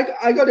 And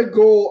I got a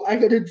goal. I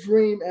got a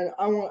dream. And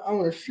I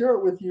want to share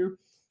it with you.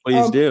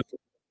 Please do.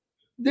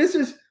 This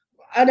is,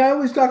 and I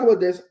always talk about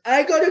this.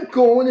 I got a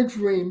goal and a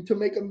dream to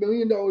make $1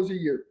 million a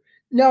year.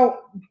 Now,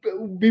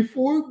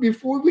 before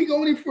we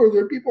go any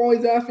further, people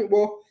always ask me,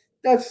 well,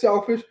 that's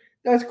selfish.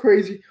 That's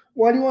crazy.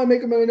 Why do you want to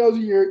make $1 million a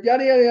year?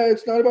 Yada, yada, yada.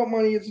 It's not about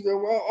money. It's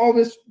all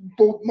this.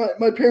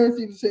 My parents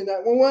even say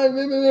that.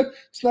 Well,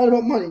 it's not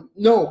about money.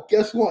 No,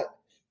 guess what?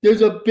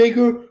 There's a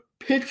bigger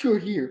picture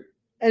here.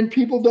 And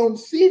people don't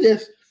see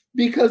this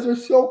because they're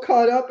so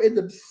caught up in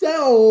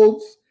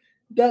themselves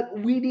that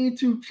we need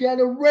to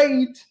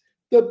generate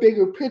the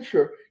bigger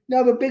picture.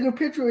 Now, the bigger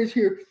picture is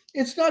here.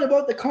 It's not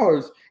about the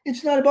cars.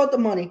 It's not about the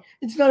money.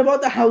 It's not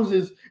about the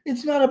houses.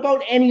 It's not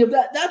about any of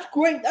that. That's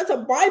great. That's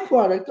a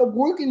byproduct of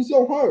working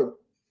so hard.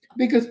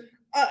 Because,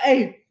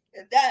 I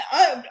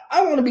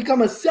want to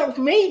become a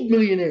self-made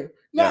millionaire,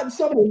 not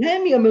somebody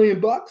hand me $1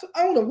 million.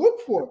 I want to work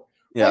for it.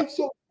 Yeah. Right?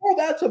 So,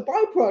 that's a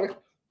byproduct.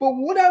 But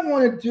what I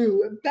want to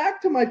do,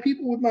 back to my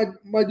people with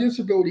my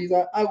disabilities,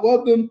 I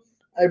love them.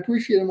 I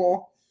appreciate them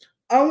all.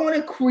 I want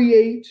to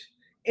create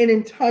an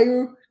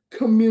entire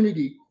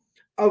community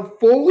of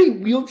fully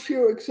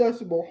wheelchair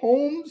accessible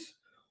homes,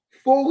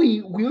 fully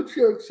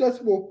wheelchair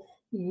accessible,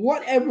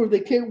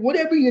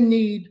 whatever you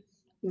need,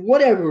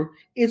 whatever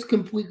is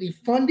completely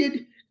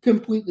funded,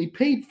 completely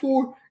paid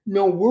for,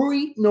 no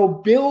worry, no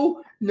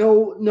bill,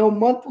 no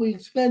monthly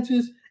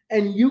expenses,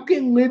 and you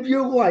can live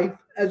your life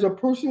as a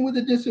person with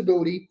a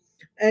disability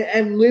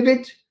and live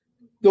it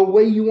the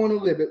way you want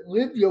to live it.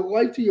 Live your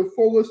life to your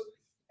fullest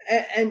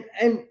and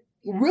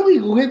really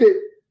live it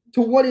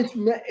to what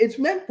it's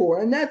meant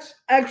for, and that's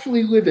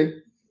actually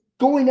living,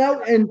 going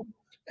out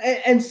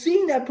and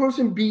seeing that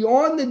person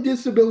beyond the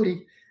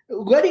disability,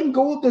 letting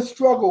go of the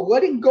struggle,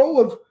 letting go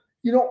of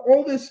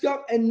all this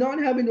stuff, and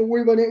not having to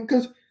worry about it.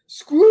 Because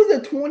screw the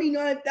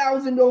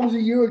 $29,000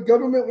 a year a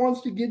government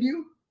wants to give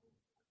you.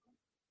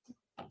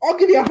 I'll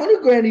give you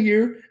 $100,000 a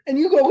year, and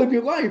you go live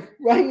your life,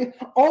 right?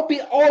 I'll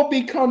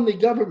become the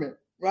government,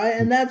 right?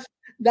 And that's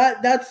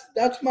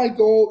my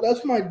goal.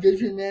 That's my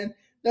vision, man.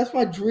 That's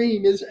my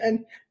dream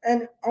and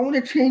I want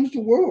to change the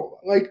world.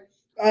 Like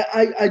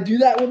I do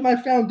that with my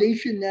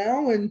foundation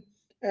now. And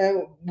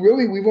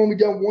really, we've only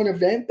done one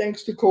event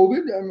thanks to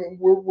COVID. I mean,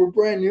 we're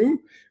brand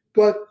new,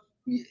 but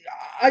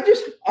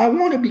I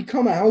want to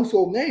become a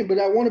household name, but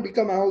I want to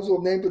become a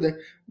household name for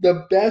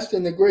the best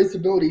and the greatest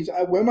abilities.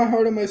 I wear my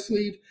heart on my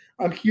sleeve.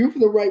 I'm here for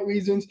the right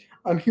reasons.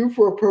 I'm here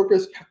for a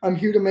purpose. I'm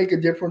here to make a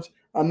difference.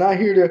 I'm not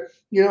here to,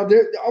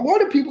 a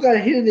lot of people got a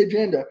hidden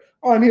agenda.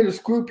 Oh, I'm here to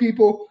screw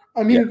people.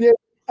 I'm here to.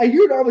 I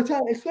hear it all the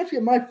time, especially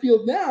in my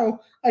field now.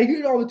 I hear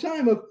it all the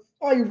time of,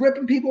 oh, you're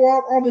ripping people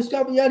off, all this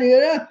stuff, yada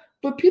yada.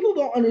 But people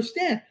don't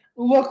understand.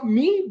 Look,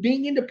 me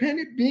being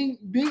independent, being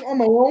on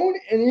my own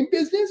and in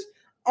business,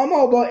 I'm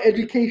all about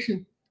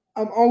education.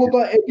 I'm all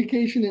about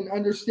education and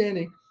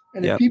understanding.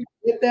 And if people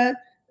get that,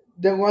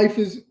 then life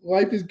is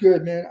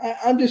good, man.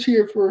 I'm just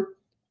here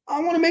I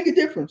want to make a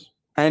difference.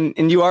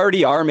 And you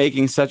already are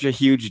making such a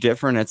huge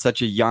difference at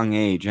such a young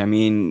age. I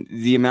mean,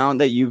 the amount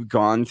that you've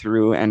gone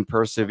through and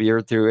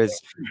persevered through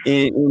is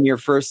in your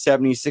first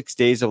 76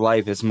 days of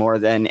life is more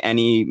than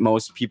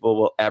most people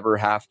will ever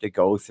have to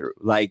go through.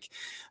 Like,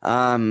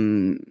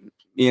 and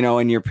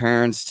your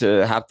parents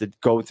to have to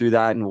go through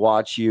that and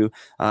watch you.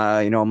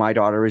 My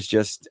daughter was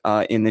just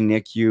in the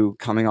NICU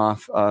coming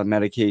off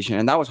medication,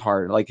 and that was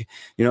hard. Like,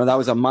 that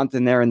was a month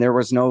in there, and there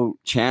was no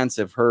chance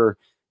of her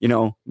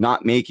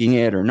not making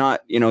it or not,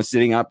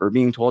 sitting up or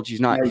being told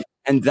she's not. Right.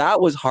 And that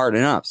was hard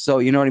enough. So,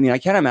 you know what I mean? I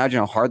can't imagine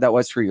how hard that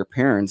was for your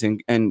parents.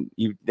 And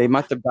they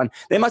must have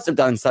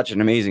done such an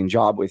amazing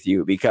job with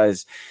you,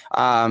 because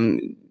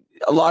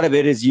a lot of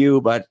it is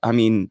you. But I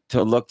mean,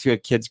 to look to a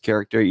kid's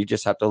character, you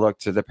just have to look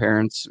to the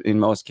parents in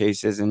most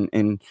cases, and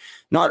in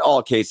not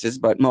all cases,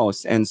 but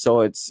most. And so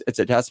it's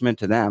a testament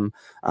to them.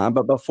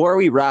 But before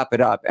we wrap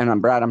it up,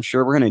 and Brad, I'm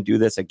sure we're going to do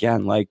this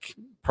again, like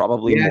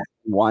probably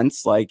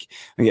once. Like,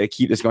 I'm gonna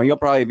keep this going. You'll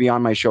probably be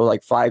on my show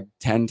like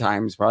 5-10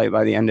 times probably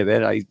by the end of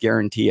it. I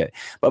guarantee it.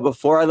 But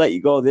before I let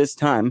you go this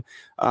time,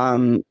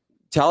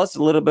 tell us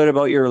a little bit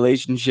about your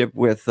relationship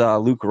with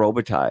Luc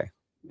Robitaille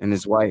and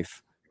his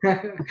wife.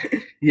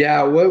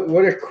 Yeah,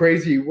 what a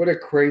crazy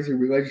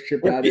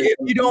relationship that is. If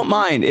you don't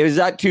mind, is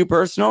that too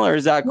personal or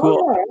is that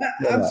cool?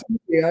 No,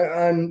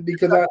 absolutely.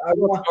 Because I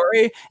want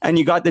story, and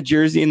you got the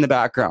jersey in the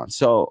background.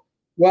 So,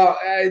 well,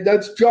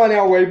 that's John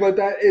Elway, but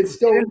it's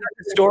still a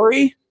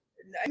story.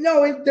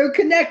 No, they're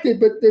connected,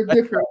 but they're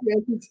different.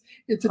 Yes,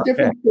 it's a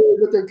different story,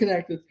 but they're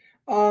connected.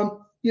 As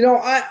you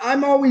know,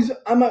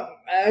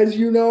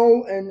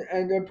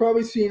 and I've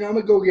probably seen, I'm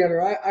a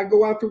go-getter. I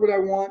go after what I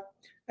want,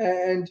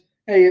 and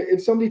hey,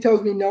 if somebody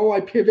tells me no,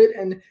 I pivot,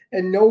 and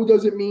no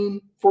doesn't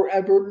mean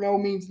forever. No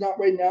means not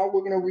right now.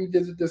 We're going to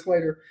revisit this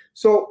later.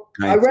 So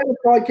nice. I ran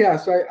a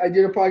podcast. I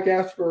did a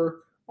podcast for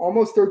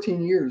almost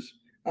 13 years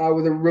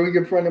with a really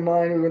good friend of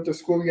mine. We went to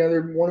school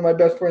together. One of my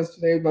best friends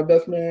today is my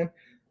best man.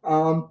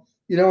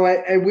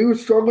 And we were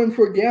struggling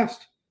for a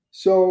guest.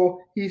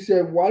 So he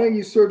said, why don't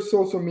you search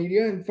social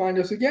media and find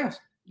us a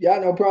guest? Yeah,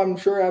 no problem.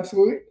 Sure,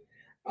 absolutely.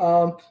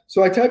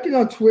 So I typed in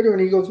on Twitter,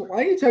 and he goes,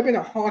 why don't you type in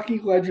a hockey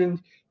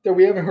legend that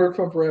we haven't heard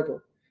from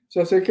forever? So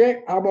I said,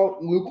 okay, how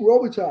about Luc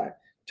Robitaille?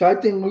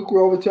 Typed in Luc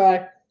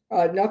Robitaille.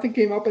 Nothing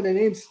came up, and the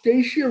name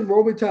Stacia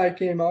Robitaille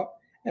came up.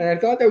 And I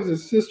thought that was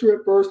his sister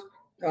at first.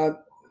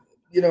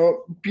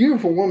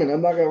 Beautiful woman.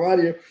 I'm not going to lie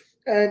to you.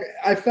 And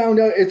I found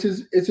out it's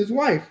his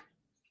wife.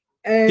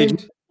 And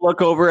did you look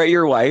over at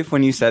your wife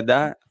when you said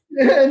that?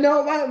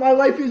 No, my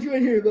wife is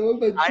right here, though.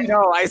 But I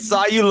know. I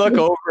saw you look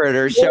over at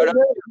her. Shout out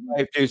to your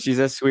wife, dude. She's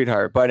a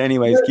sweetheart. But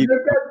anyways,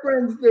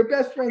 they're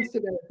best friends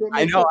today.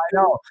 I know.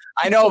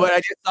 But I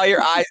just saw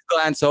your eyes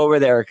glance over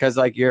there because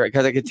I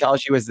could tell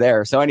she was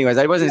there. So anyways,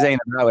 I wasn't saying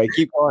it that way.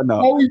 Keep going,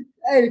 though.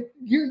 Hey,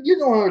 you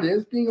know how it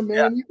is. Being a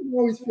man, you can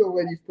always feel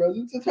lady's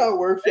presence. That's how it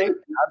works, right?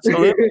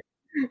 Absolutely.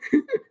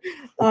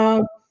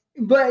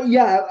 But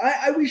yeah,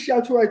 I reached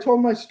out to her. I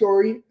told my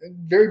story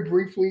very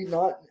briefly,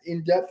 not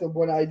in depth of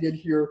what I did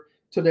here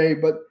today,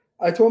 but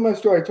I told my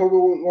story. I told her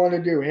what we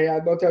wanted to do. Hey,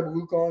 I'd love to have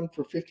Luc on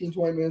for 15,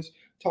 20 minutes,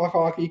 talk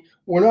hockey.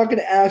 We're not going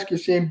to ask your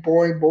same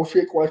boring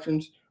bullshit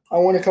questions. I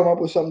want to come up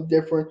with something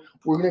different.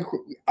 We're going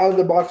to, out of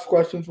the box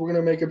questions, we're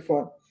going to make it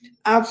fun.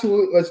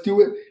 Absolutely. Let's do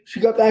it. She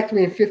got back to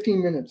me in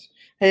 15 minutes.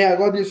 Hey, I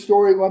love your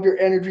story. Love your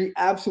energy.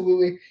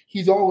 Absolutely.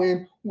 He's all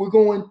in. We're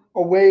going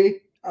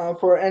away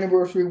for our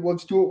anniversary.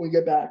 Let's do it when we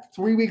get back.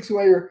 3 weeks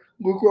later,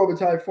 Luc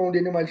Robitaille phoned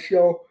into my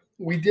show.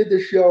 We did the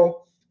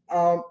show,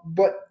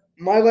 but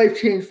my life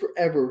changed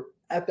forever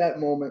at that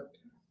moment.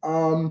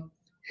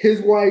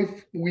 His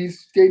wife, we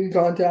stayed in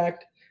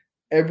contact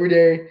every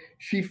day.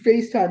 She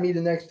FaceTimed me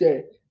the next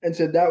day and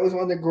said that was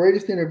one of the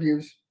greatest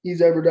interviews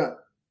he's ever done.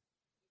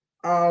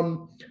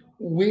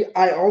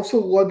 I also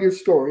love your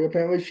story.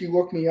 Apparently, she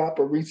looked me up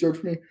or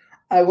researched me.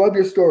 I love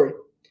your story.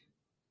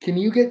 Can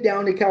you get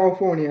down to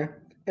California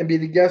and be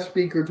the guest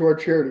speaker to our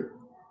charity?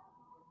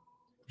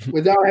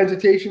 Without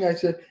hesitation, I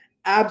said,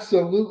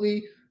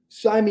 absolutely,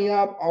 sign me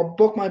up. I'll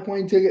book my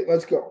plane ticket.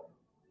 Let's go.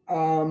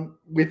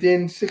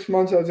 Within 6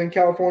 months, I was in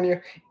California,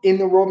 in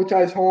the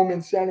Robitaille's home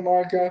in Santa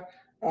Monica,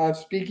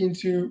 speaking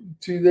to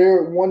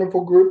their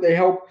wonderful group. They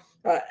help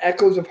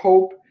Echoes of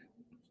Hope.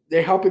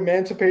 They help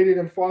emancipated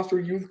and foster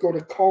youth go to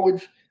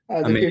college.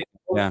 They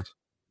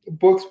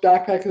books,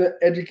 backpacks,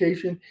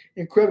 education,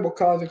 incredible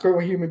cause,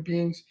 incredible human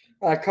beings.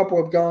 A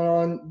couple have gone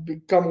on,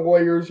 become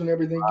lawyers and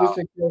everything. Wow.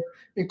 Just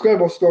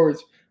incredible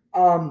stories.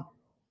 And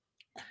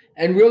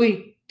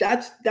really,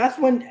 that's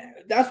when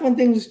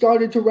things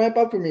started to ramp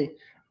up for me.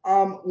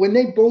 when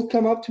they both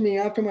come up to me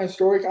after my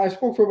story, I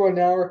spoke for about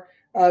an hour.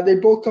 They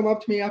both come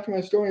up to me after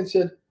my story and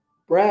said,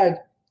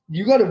 Brad,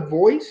 you got a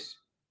voice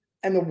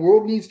and the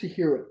world needs to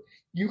hear it.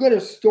 You got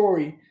a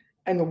story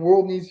and the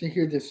world needs to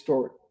hear this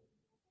story.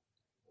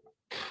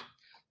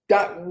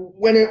 That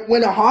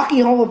when a Hockey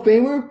Hall of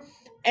Famer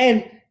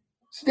and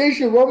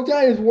Stacia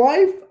Robitaille, his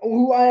wife,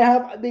 who I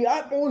have the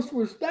utmost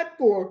respect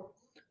for,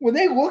 when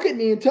they look at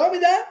me and tell me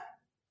that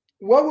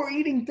while we're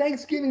eating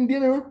Thanksgiving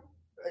dinner,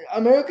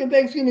 American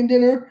Thanksgiving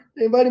dinner,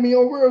 they invited me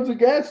over as a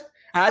guest.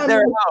 At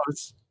their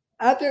house.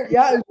 At their,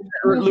 yeah.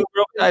 Luke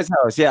Robitaille's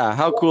house. Yeah.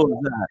 How cool is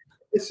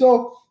that?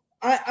 So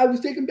I was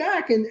taken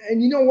back.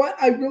 And you know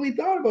what? I really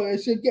thought about it. I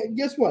said,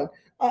 guess what?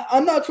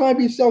 I'm not trying to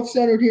be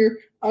self-centered here.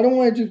 I don't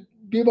want to just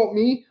be about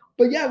me.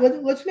 But yeah,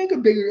 let's make a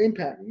bigger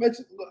impact.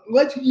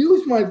 Let's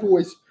use my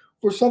voice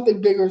for something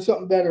bigger and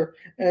something better.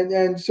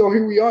 And so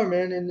here we are,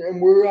 man.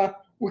 And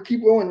we'll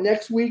keep going.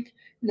 Next week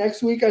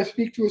I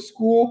speak to a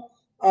school,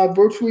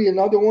 virtually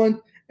another one,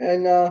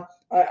 and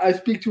I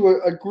speak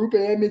to a group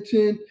in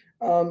Edmonton,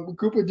 a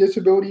group of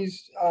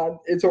disabilities.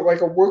 It's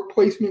like a work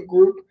placement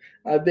group.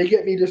 They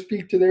get me to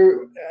speak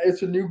to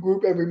it's a new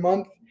group every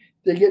month.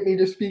 They get me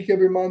to speak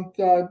every month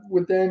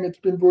with them. It's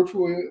been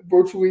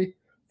virtually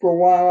for a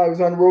while. I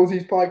was on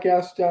Rosie's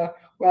podcast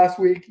last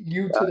week.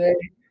 You today.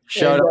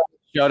 Shout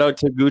out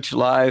to Gooch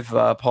Live,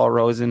 Paul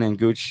Rosen and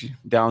Gooch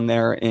down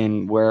there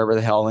in wherever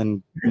the hell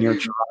in near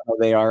Toronto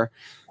they are.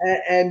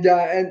 And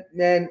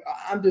I'm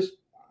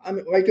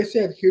like I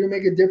said, here to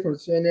make a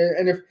difference. And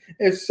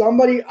if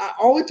somebody,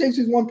 all it takes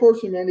is one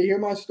person, man, to hear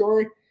my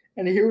story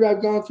and to hear what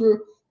I've gone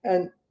through,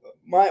 and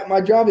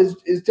my job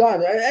is done.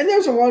 And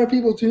there's a lot of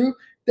people too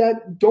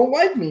that don't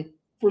like me.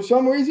 For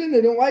some reason,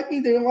 they don't like me.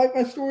 They don't like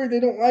my story.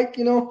 They don't like,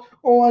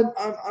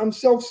 I'm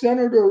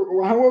self-centered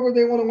or however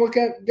they want to look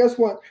at it. Guess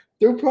what?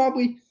 They're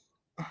probably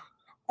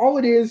all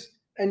it is,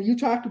 and you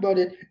talked about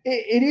it.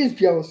 It is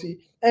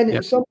jealousy,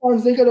 and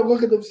sometimes they got to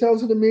look at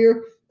themselves in the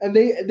mirror, and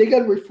they got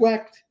to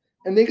reflect,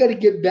 and they got to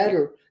get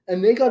better,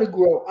 and they got to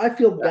grow. I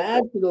feel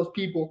bad for those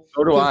people.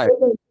 So do I.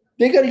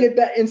 They got to get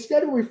back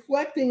instead of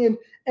reflecting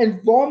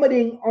and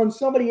vomiting on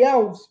somebody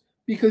else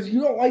because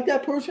you don't like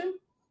that person.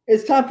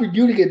 It's time for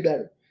you to get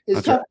better.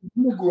 It's time for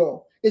you to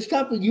grow. It's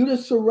time for you to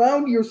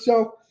surround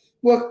yourself.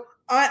 Look,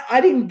 I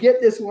didn't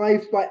get this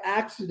life by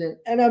accident,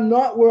 and I'm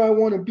not where I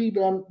want to be,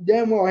 but I'm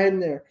damn well heading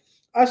there.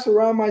 I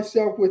surround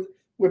myself with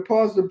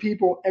positive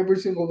people every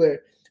single day.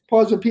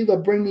 Positive people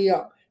that bring me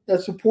up,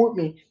 that support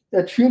me,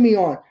 that cheer me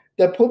on,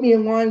 that put me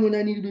in line when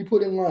I need to be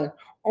put in line.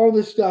 All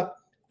this stuff.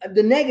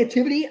 The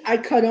negativity I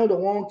cut out a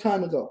long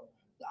time ago.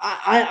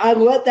 I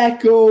let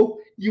that go.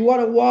 You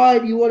want to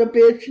whine, you want to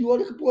bitch, you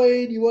want to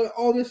complain, you want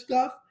all this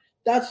stuff.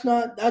 That's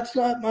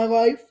not my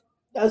life.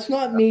 That's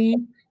not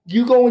me.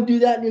 You go and do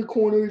that in your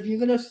corner. If you're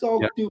going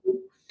to do it.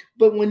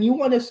 But when you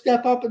want to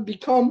step up and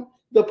become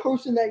the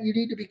person that you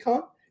need to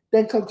become,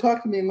 then come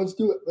talk to me and let's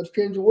do it. Let's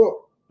change the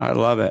world. I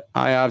love it.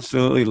 I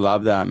absolutely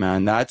love that,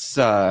 man. That's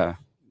so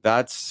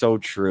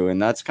true.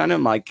 And that's kind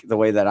of like the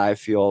way that I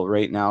feel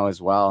right now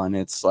as well. And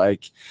it's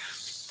like,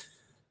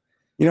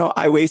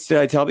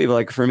 I tell people,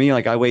 like, for me,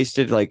 like, I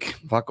wasted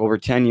over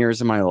 10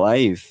 years of my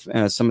life.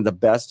 Some of the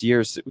best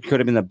years,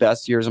 could have been the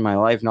best years of my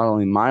life, not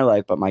only my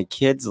life, but my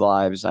kids'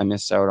 lives I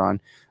missed out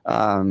on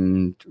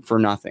for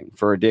nothing,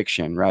 for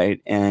addiction.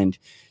 Right. And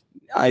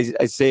I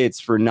say it's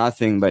for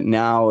nothing, but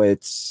now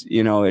it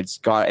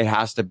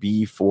has to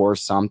be for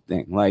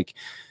something. Like,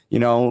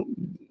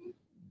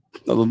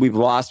 we've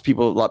lost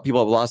people.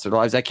 People have lost their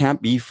lives. That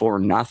can't be for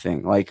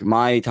nothing. Like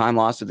my time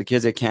lost with the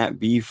kids, it can't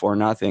be for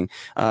nothing.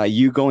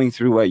 You going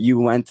through what you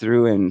went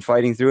through and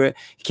fighting through it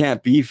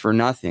can't be for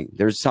nothing.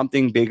 There's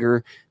something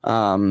bigger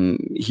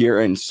here,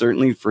 and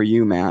certainly for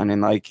you, man.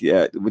 And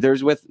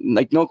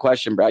no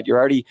question, Brad, you're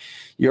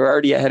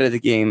already ahead of the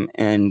game,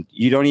 and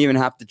you don't even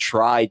have to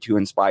try to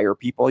inspire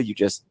people. You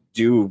just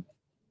do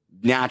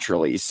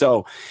naturally.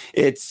 So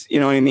it's, you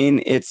know what I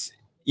mean?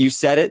 You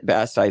said it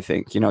best, I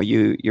think.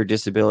 Your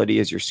disability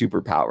is your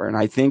superpower. And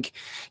I think,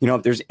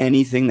 if there's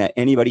anything that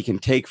anybody can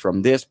take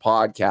from this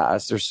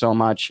podcast, there's so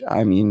much.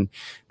 I mean,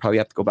 probably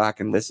have to go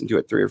back and listen to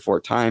it 3 or 4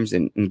 times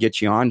and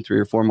get you on 3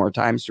 or 4 more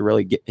times to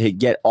really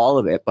get all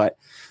of it. But,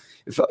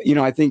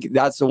 I think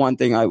that's the one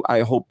thing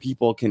I hope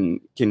people can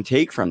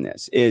take from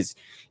this is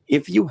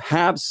if you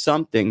have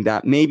something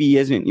that maybe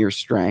isn't your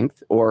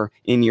strength, or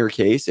in your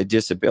case, a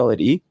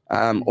disability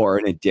or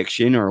an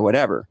addiction or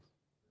whatever.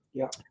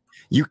 Yeah.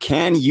 You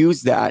can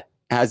use that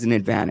as an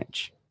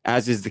advantage,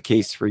 as is the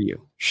case for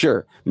you.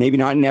 Sure, maybe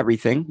not in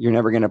everything. You're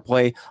never going to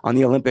play on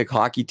the Olympic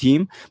hockey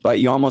team, but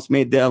you almost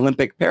made the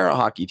Olympic para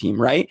hockey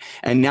team, right?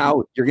 And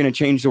now you're going to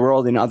change the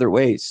world in other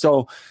ways.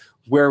 So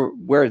where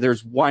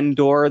there's one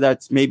door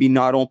that's maybe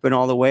not open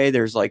all the way,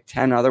 there's like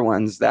 10 other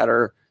ones that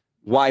are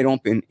wide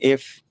open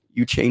if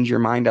you change your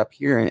mind up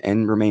here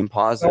and remain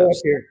positive.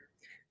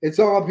 It's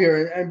all up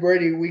here. And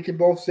Brady, we can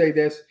both say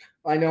this.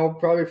 I know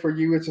probably for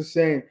you it's the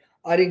same.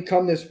 I didn't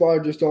come this far,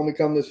 just only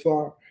come this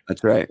far.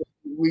 That's right.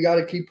 We got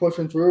to keep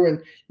pushing through,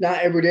 and not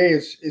every day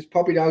is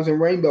puppy dogs and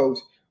rainbows.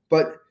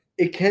 But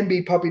it can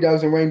be puppy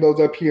dogs and rainbows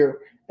up here.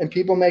 And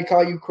people may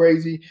call you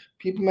crazy.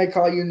 People may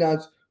call you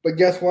nuts. But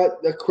guess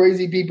what? The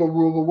crazy people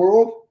rule the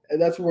world,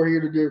 and that's what we're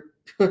here to do.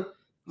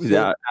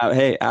 Yeah,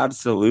 hey,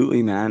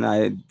 absolutely,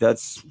 man.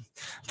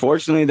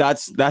 Fortunately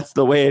that's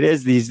the way it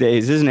is these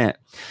days, isn't it?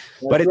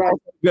 But it's a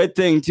good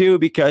thing too,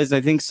 because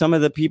I think some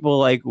of the people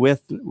like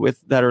with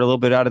that are a little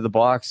bit out of the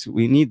box,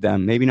 we need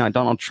them. Maybe not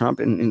Donald Trump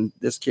in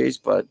this case,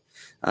 but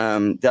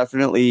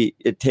definitely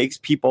it takes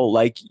people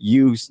like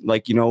you,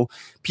 like, you know,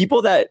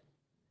 people that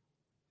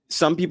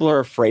some people are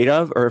afraid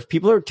of, or if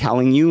people are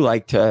telling you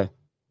like to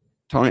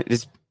tone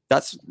it,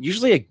 that's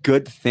usually a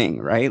good thing,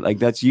 right? Like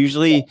that's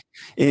usually,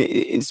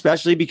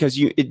 especially because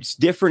it's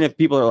different if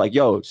people are like,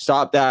 yo,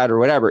 stop that or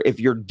whatever, if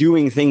you're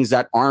doing things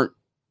that aren't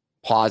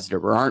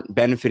positive or aren't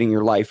benefiting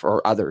your life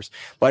or others.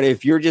 But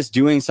if you're just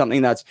doing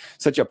something that's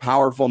such a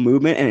powerful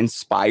movement and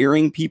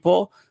inspiring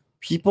people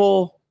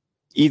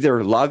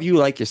either love you,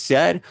 like you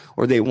said,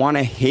 or they want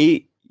to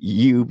hate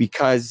you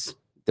because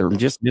they're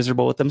just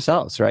miserable with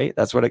themselves, right?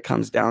 That's what it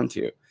comes down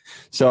to.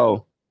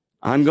 So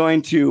I'm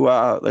going to,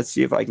 let's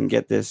see if I can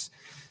get this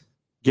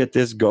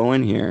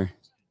going here.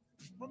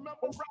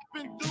 Remember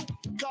rapping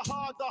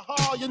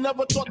you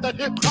never thought that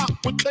hip hop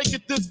would take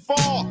it this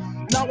far.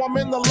 Now I'm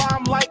in the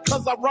limelight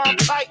because I rhyme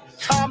tight.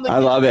 I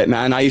love it,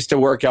 man. I used to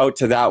work out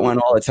to that one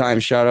all the time.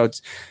 Shout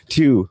outs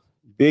to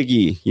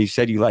Biggie. You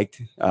said you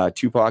liked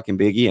Tupac and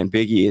Biggie, and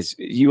Biggie is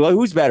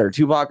who's better,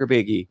 Tupac or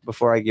Biggie?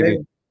 Before I give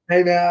you.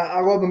 Hey man, I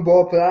love them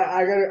both, but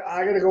I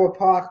gotta go with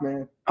Pac,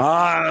 man.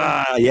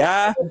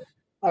 Yeah.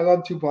 I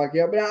love Tupac,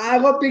 yeah, but I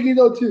love Biggie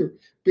though too.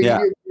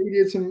 Biggie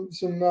did some.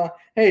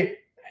 Hey,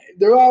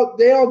 they all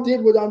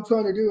did what I'm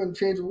trying to do and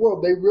change the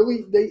world. They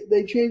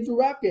changed the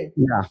rap game.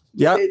 Yeah,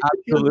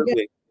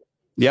 absolutely.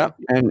 Yeah,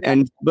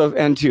 and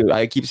too,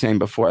 I keep saying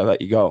before I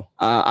let you go,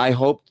 I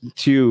hope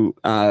too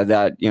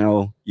that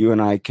you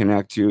and I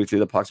connect through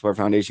the Puck Support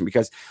Foundation,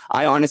 because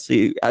I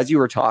honestly, as you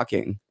were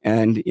talking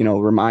and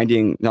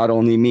reminding not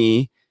only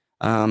me,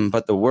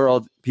 but the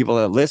world, people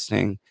that are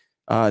listening,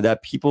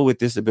 that people with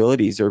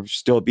disabilities are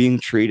still being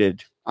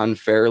treated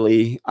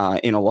unfairly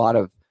in a lot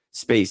of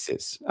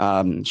spaces.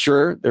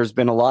 Sure, there's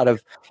been a lot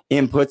of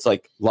inputs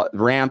like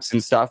ramps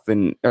and stuff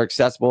and are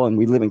accessible, and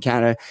we live in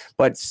Canada,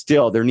 but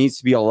still there needs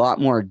to be a lot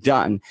more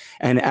done.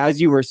 And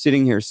as you were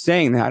sitting here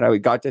saying that, I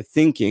got to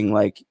thinking,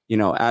 like,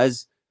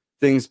 as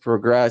things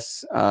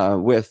progress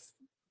with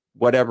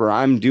whatever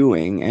I'm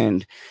doing,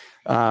 and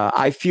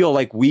I feel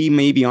like we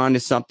may be onto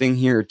something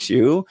here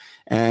too.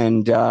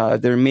 And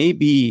there may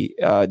be,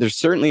 there's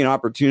certainly an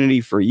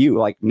opportunity for you,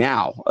 like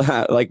now,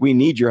 like we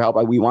need your help.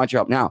 We want your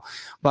help now.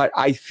 But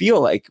I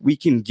feel like we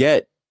can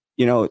get,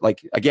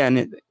 like,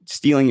 again,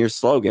 stealing your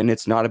slogan,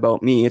 it's not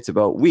about me, it's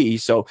about we.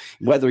 So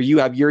whether you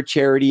have your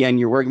charity and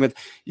you're working with,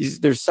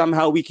 there's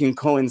somehow we can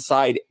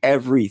coincide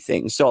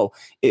everything. So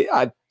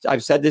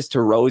I've said this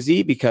to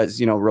Rosie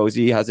because,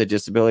 Rosie has a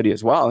disability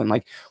as well. And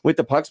like with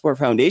the Puck Support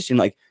Foundation,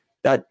 like,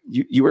 that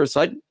you were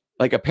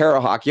like a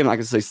para hockey. I'm not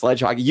gonna say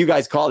sledge hockey. You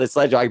guys called it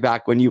sledge hockey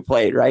back when you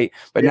played, right?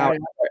 But now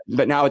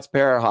it's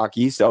para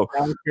hockey. So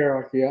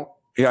para hockey, yeah.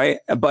 Right.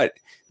 But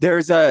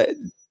there's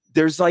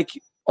like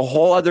a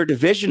whole other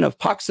division of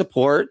puck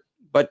support,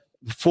 but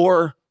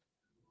for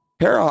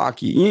para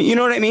hockey. You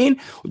know what I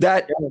mean?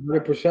 That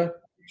 100%.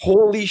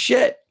 Holy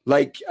shit.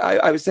 Like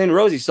I was saying to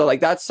Rosie, so like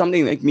that's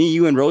something like me,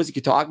 you and Rosie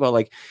could talk about,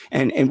 like,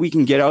 and we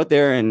can get out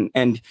there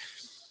and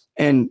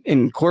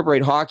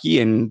incorporate hockey,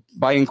 and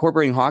by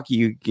incorporating hockey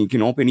you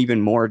can open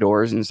even more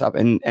doors and stuff,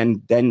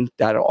 and then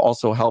that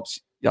also helps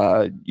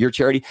your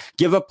charity.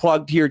 Give a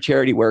plug to your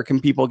charity. Where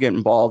can people get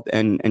involved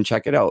and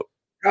check it out?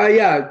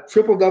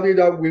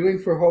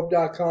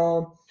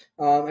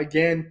 www.wheelingforhope.com.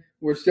 Again,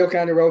 we're still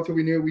kind of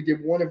relatively new. We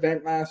did one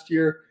event last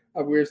year.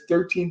 We raised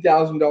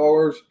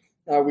 $13,000.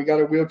 We got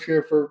a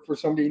wheelchair for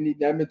somebody in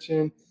need in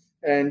Edmonton,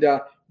 and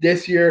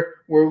this year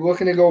we're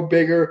looking to go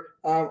bigger.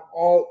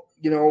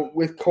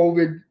 With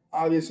COVID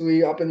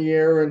obviously up in the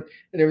air and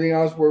everything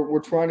else, we're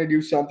trying to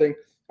do something.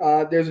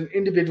 There's an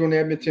individual in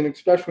Edmonton,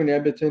 especially in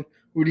Edmonton,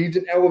 who needs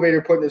an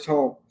elevator put in his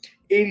home.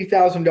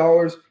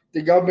 $80,000.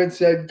 The government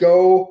said,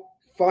 go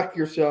fuck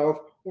yourself.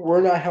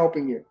 We're not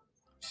helping you.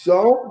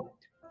 So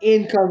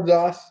in comes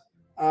us.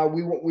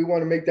 We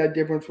want to make that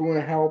difference. We want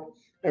to help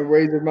and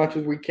raise as much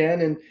as we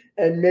can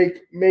and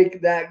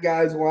make that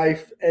guy's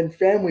life and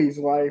family's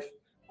life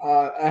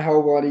a hell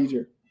of a lot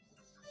easier.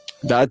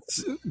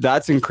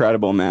 That's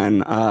incredible,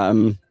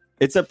 man.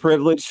 It's a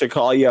privilege to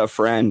call you a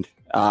friend.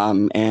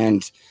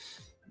 And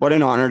what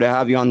an honor to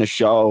have you on the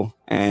show.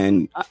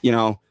 And,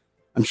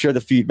 I'm sure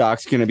the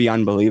feedback's going to be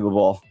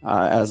unbelievable,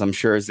 as I'm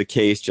sure is the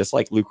case, just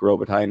like Luc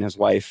Robitaille and his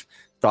wife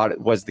thought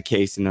it was the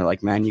case. And they're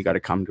like, man, you got to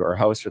come to our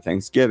house for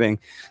Thanksgiving.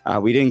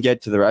 We didn't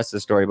get to the rest of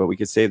the story, but we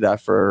could save that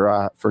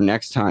for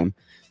next time,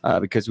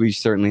 because we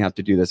certainly have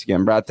to do this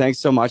again. Brad, thanks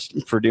so much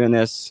for doing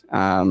this.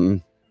 I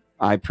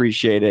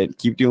appreciate it.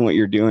 Keep doing what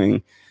you're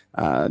doing.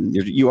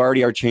 You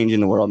already are changing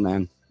the world,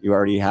 man. You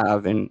already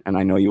have, and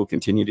I know you will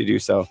continue to do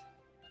so.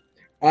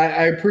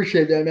 I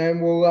appreciate that, man.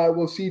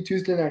 We'll see you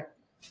Tuesday night.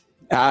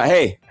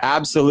 Hey,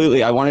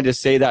 absolutely. I wanted to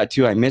say that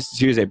too. I missed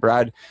Tuesday.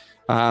 Brad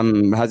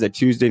has a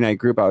Tuesday night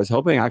group. I was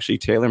hoping actually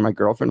Taylor, my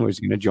girlfriend, was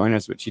going to join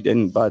us, but she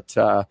didn't. But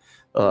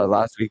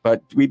last week.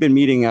 But we've been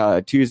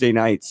meeting Tuesday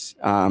nights.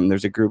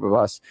 There's a group of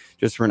us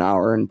just for an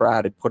hour, and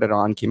Brad had put it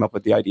on, came up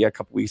with the idea a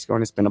couple weeks ago,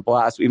 and it's been a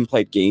blast. We even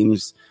played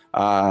games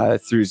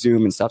through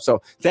Zoom and stuff.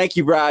 So thank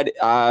you, Brad.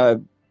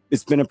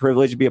 It's been a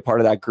privilege to be a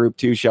part of that group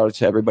too. Shout out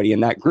to everybody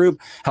in that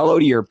group. Hello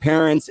to your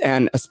parents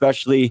and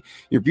especially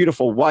your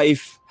beautiful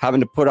wife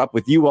having to put up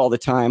with you all the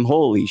time.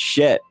 Holy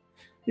shit.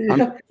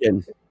 Yeah.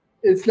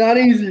 It's not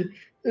easy.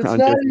 It's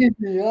not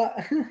easy.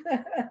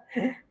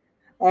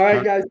 All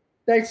right, guys.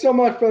 Thanks so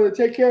much, brother.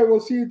 Take care. We'll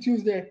see you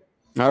Tuesday.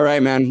 All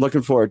right, man.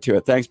 Looking forward to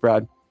it. Thanks,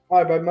 Brad. All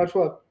right, bud. Much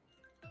love.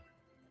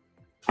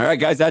 All right,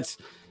 guys. That's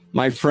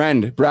my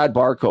friend, Brad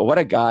Barco. What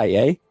a guy,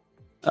 eh?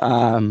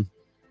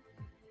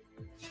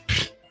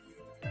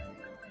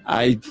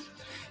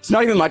 It's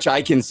not even much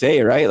I can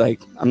say, right? Like,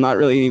 I'm not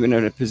really even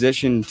in a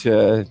position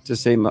to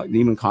say,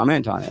 even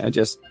comment on it. It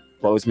just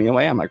blows me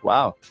away. I'm like,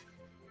 wow.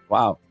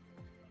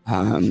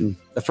 The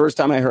first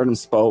time I heard him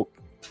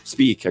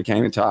speak, I can't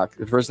even talk.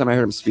 The first time I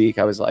heard him speak,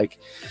 I was like,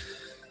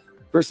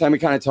 first time we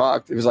kind of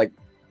talked, it was like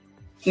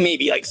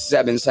maybe like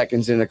 7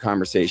 seconds into the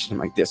conversation. I'm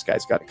like, this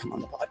guy's got to come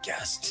on the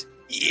podcast.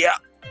 Yeah.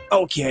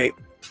 Okay.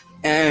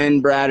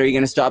 And Brad, are you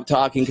going to stop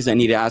talking? Because I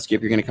need to ask you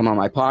if you're going to come on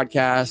my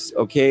podcast.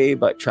 Okay,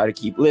 but try to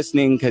keep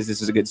listening because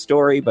this is a good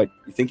story. But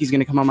you think he's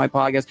going to come on my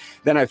podcast?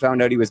 Then I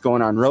found out he was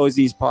going on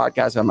Rosie's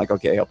podcast. I'm like,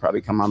 okay, he'll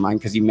probably come on mine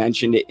because he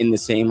mentioned it in the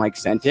same like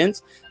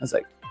sentence. I was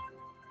like,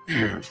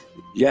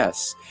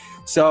 yes.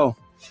 So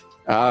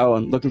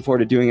I'm looking forward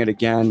to doing it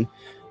again.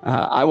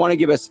 I want to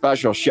give a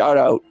special shout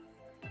out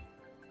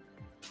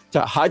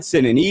to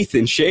Hudson and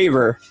Ethan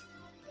Shaver.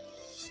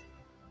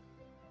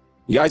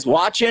 You guys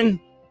watching?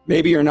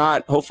 Maybe you're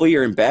not. Hopefully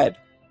you're in bed.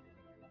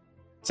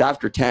 It's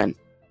after 10.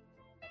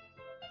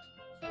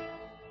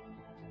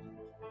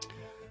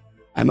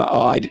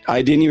 I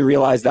didn't even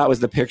realize that was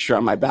the picture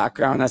on my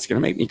background. That's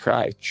going to make me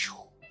cry.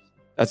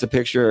 That's a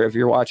picture. If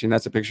you're watching,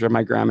 that's a picture of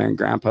my grandma and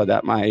grandpa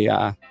that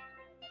my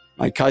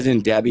cousin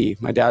Debbie,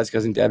 my dad's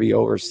cousin Debbie,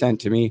 sent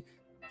to me.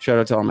 Shout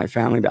out to all my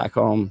family back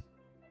home.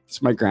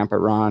 It's my grandpa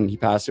Ron. He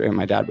passed away when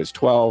my dad was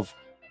 12.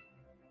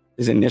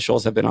 His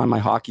initials have been on my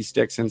hockey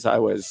stick since I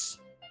was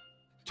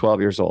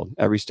 12 years old,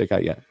 every stick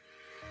I get.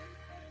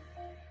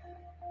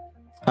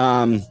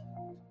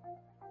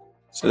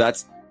 So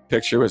that's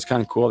picture was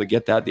kind of cool to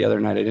get that the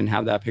other night. I didn't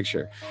have that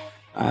picture.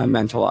 It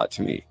meant a lot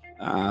to me.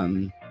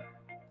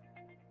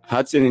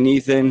 Hudson and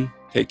Ethan,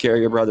 take care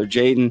of your brother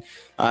Jaden.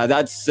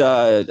 That's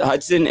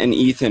Hudson and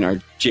Ethan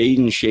are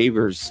Jaden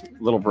Shaver's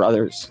little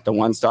brothers, the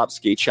one-stop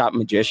skate shop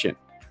magician.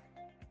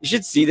 You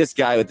should see this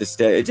guy with the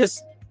stick. It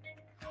just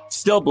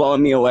still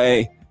blowing me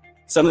away.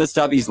 Some of the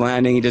stuff he's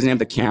landing, he doesn't have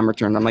the camera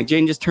turned. I'm like,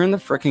 Jaden, just turn the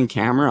freaking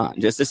camera on.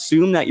 Just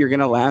assume that you're going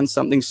to land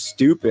something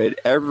stupid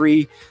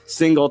every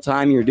single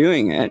time you're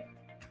doing it.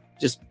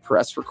 Just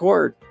press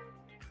record.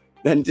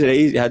 Then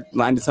today he had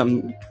landed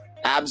something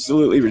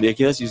absolutely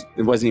ridiculous. It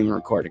wasn't even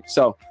recording.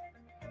 So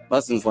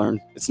lessons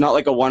learned. It's not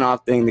like a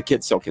one-off thing. The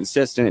kid's so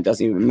consistent. It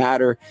doesn't even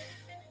matter.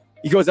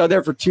 He goes out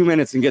there for 2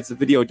 minutes and gets the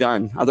video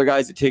done. Other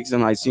guys, it takes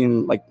them, I've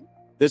seen, like,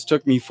 this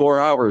took me 4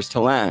 hours to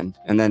land.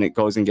 And then it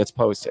goes and gets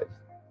posted.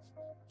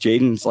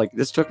 Jaden's like,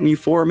 this took me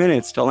 4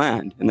 minutes to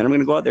land. And then I'm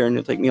going to go out there and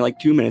it'll take me like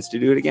 2 minutes to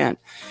do it again.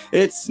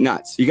 It's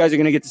nuts. You guys are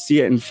going to get to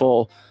see it in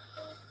full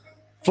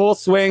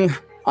swing.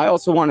 I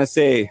also want to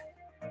say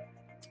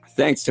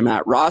thanks to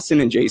Matt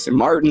Rawson and Jason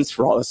Martins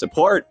for all the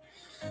support.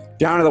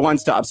 Down to the One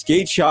Stop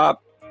Skate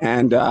Shop.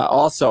 And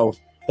also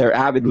they're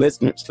avid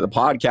listeners to the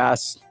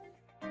podcast.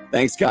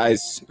 Thanks,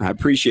 guys. I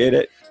appreciate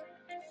it.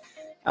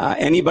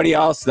 Anybody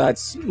else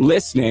that's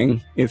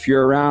listening, if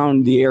you're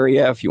around the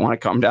area, if you want to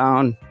come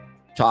down,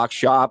 talk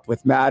shop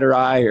with Matt or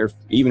I, or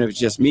even if it's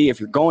just me, if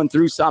you're going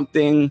through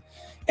something,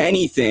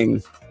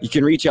 anything, you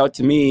can reach out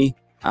to me.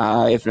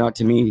 If not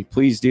to me,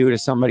 please do to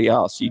somebody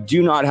else. You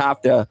do not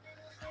have to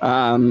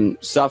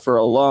suffer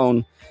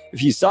alone.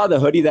 If you saw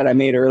the hoodie that I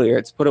made earlier,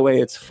 it's put away,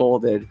 it's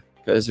folded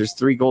because there's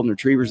 3 golden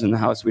retrievers in the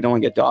house. We don't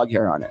want to get dog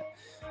hair on it.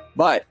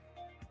 But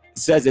it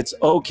says it's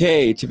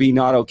okay to be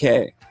not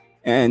okay.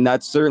 And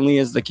that certainly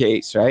is the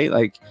case, right?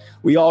 Like,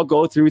 we all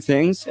go through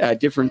things at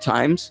different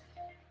times.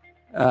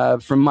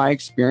 From my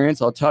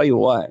experience, I'll tell you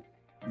what,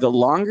 the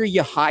longer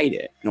you hide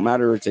it, no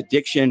matter if it's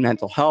addiction,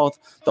 mental health,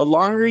 the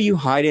longer you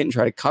hide it and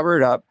try to cover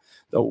it up,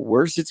 the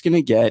worse it's going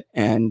to get.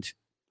 And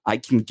I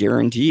can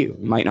guarantee you,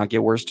 it might not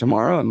get worse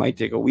tomorrow. It might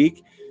take a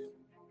week.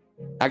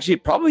 Actually,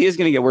 it probably is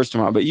going to get worse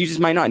tomorrow, but you just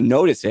might not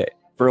notice it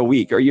for a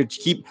week, or you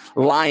keep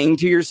lying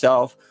to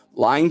yourself,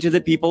 lying to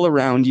the people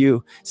around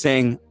you,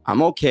 saying,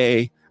 I'm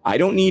okay. I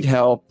don't need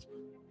help.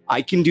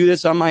 I can do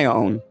this on my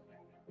own.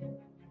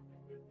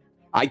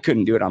 I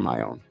couldn't do it on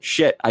my own.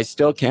 Shit, I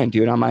still can't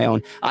do it on my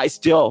own. I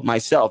still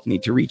myself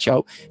need to reach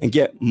out and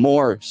get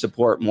more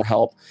support, more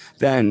help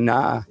than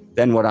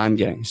what I'm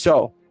getting.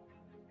 So,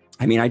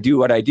 I mean, I do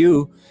what I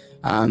do,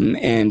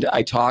 and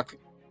I talk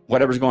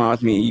whatever's going on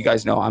with me. You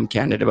guys know I'm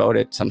candid about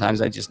it.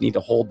 Sometimes I just need to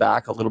hold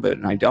back a little bit,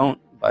 and I don't.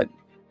 But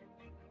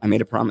I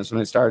made a promise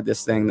when I started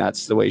this thing.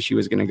 That's the way she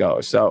was going to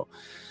go. So,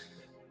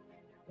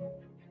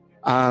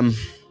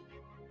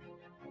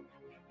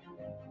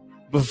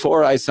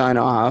 before I sign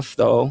off,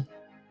 though,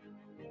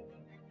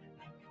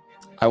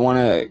 I want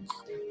to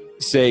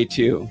say,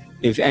 too,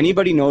 if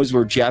anybody knows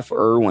where Jeff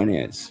Irwin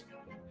is,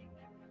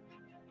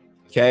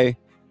 okay?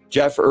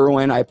 Jeff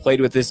Irwin, I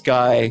played with this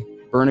guy,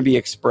 Burnaby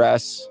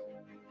Express.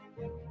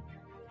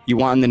 He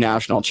won the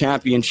national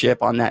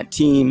championship on that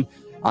team.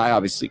 I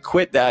obviously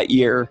quit that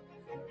year.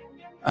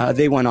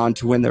 They went on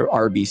to win their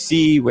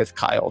RBC with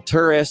Kyle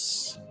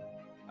Turris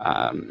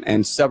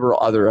and several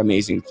other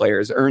amazing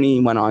players.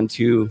 Ernie went on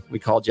to, we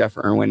call Jeff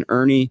Irwin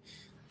Ernie.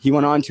 He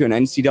went on to an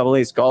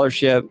NCAA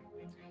scholarship.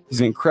 He's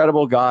an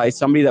incredible guy,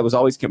 somebody that was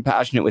always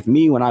compassionate with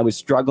me when I was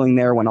struggling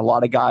there, when a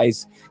lot of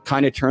guys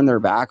kind of turned their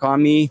back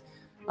on me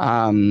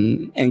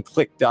and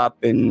clicked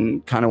up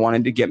and kind of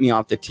wanted to get me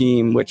off the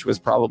team, which was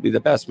probably the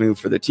best move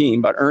for the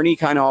team. But Ernie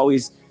kind of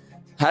always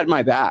had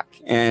my back,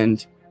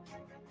 and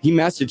he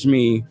messaged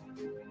me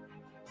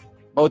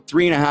about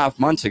 3.5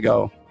 months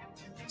ago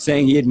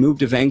saying he had moved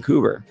to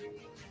Vancouver.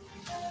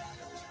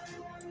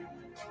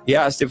 He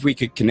asked if we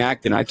could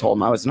connect, and I told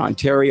him I was in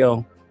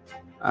Ontario,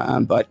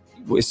 but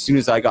as soon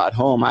as I got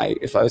home,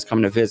 if I was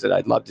coming to visit,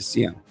 I'd love to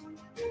see him.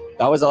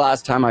 That was the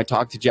last time I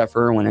talked to Jeff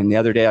Irwin, and the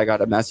other day I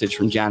got a message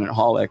from Janet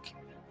Hollick.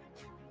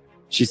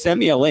 She sent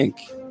me a link.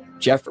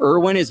 Jeff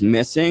Irwin is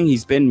missing.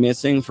 He's been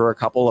missing for a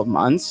couple of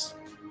months,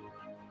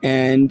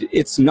 and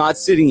it's not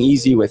sitting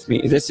easy with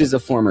me. This is a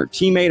former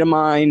teammate of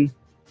mine.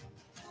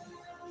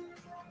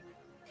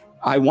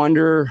 I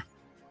wonder,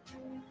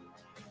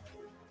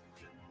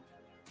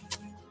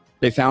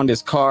 they found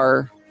his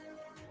car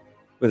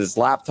with his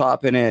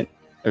laptop in it.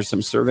 There's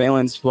some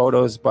surveillance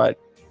photos, but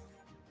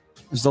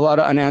there's a lot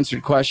of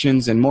unanswered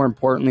questions. And more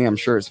importantly, I'm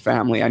sure his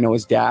family, I know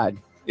his dad,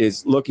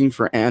 is looking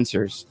for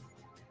answers.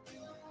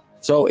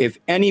 So if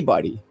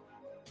anybody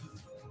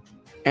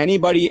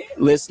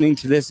listening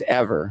to this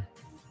ever,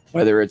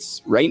 whether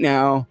it's right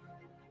now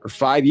or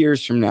 5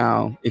 years from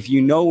now, if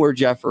you know where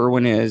Jeff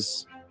Irwin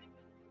is,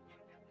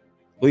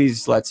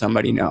 please let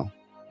somebody know.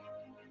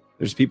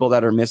 There's people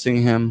that are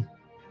missing him.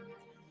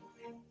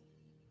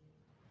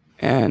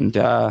 And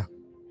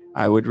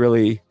I would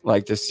really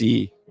like to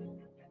see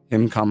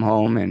him come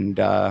home. And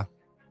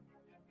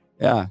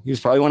yeah, he was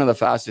probably one of the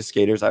fastest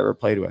skaters I ever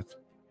played with.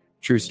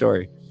 True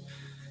story.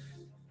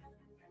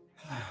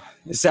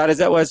 As sad as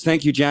that was,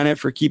 thank you, Janet,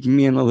 for keeping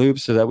me in the loop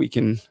so that we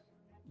can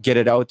get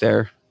it out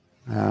there.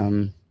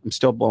 I'm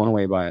still blown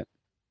away by it.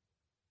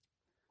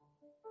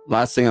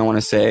 Last thing I want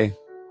to say,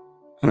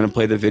 I'm going to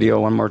play the video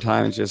one more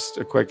time. It's just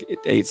a quick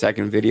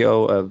 8-second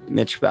video of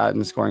Mitch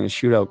Fadden scoring a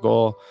shootout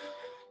goal.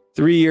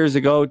 3 years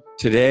ago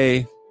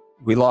today,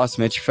 we lost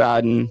Mitch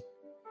Fadden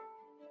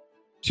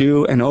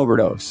to an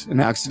overdose,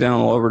 an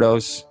accidental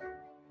overdose.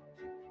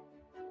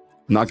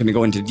 I'm not going to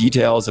go into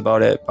details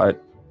about it,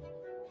 but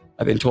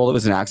I've been told it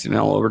was an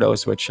accidental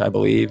overdose, which I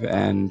believe,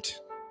 and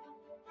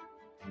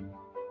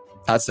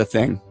that's the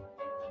thing.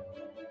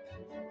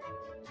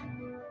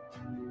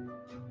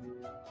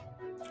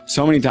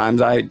 So many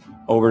times I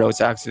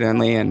overdose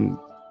accidentally, and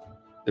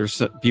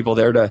there's people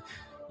there to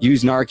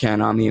use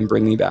Narcan on me and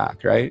bring me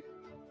back, right?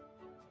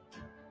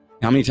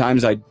 How many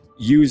times I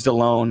used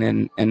alone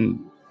and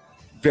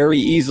very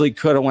easily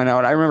could have went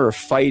out. I remember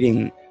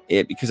fighting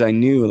it because I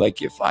knew,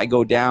 like, if I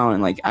go down,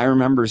 and like, I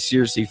remember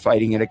seriously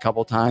fighting it a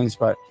couple times,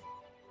 but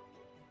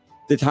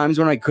the times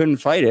when I couldn't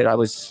fight it, I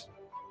was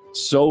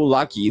so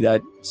lucky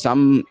that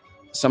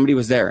somebody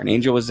was there. An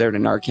angel was there to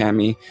Narcan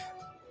me.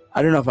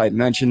 I don't know if I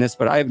mentioned this,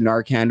 but I have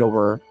Narcaned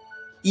over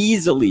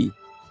easily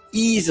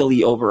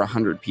over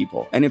 100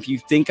 people. And if you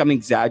think I'm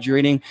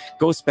exaggerating,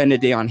 go spend a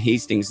day on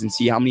Hastings and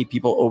see how many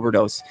people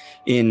overdose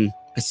in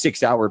a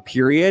 6-hour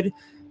period.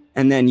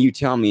 And then you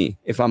tell me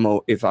if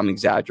I'm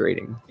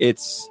exaggerating.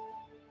 It's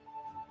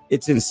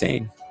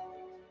insane.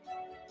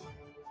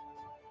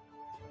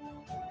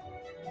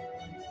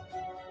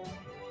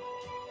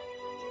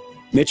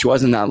 Mitch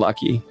wasn't that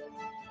lucky.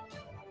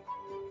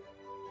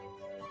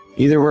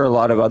 Neither were a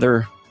lot of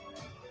other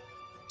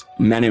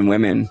men and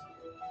women,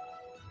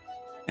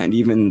 and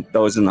even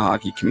those in the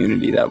hockey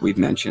community that we've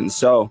mentioned.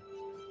 So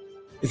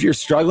if you're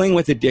struggling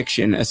with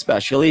addiction,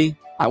 especially,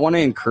 I want to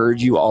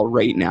encourage you all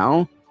right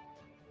now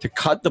to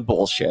cut the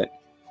bullshit.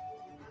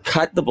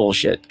 Cut the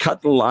bullshit.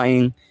 Cut the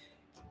lying.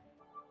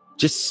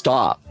 Just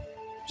stop.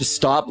 Just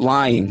stop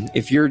lying.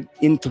 If you're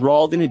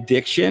enthralled in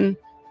addiction,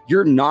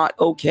 you're not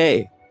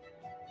okay.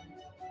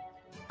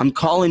 I'm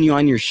calling you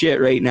on your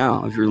shit right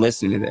now if you're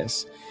listening to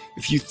this.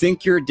 If you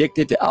think you're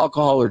addicted to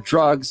alcohol or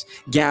drugs,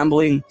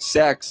 gambling,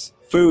 sex,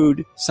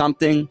 food,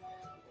 something,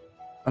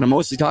 but I'm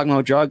mostly talking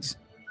about drugs,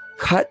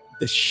 cut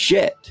the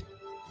shit.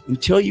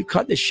 Until you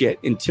cut the shit,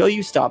 until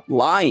you stop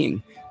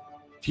lying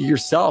to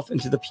yourself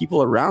and to the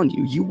people around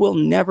you, you will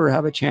never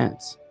have a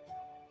chance.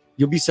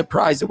 You'll be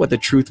surprised at what the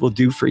truth will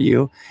do for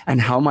you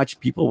and how much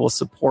people will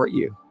support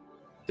you.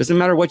 Doesn't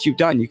matter what you've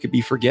done, you could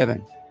be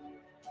forgiven.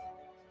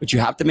 But you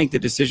have to make the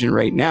decision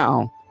right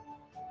now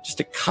just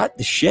to cut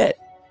the shit.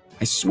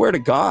 I swear to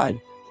God.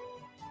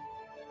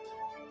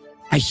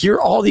 I hear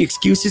all the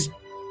excuses,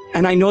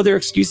 and I know they're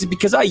excuses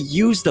because I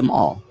use them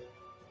all.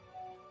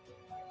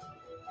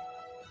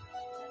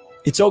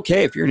 It's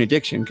okay if you're in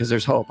addiction because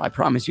there's hope. I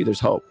promise you there's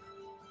hope.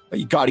 But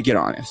you got to get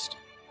honest.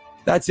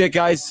 That's it,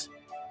 guys.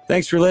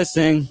 Thanks for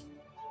listening.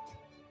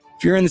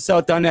 If you're in the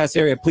South Dundas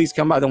area, please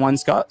come by the One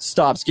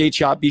Stop Skate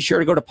Shop. Be sure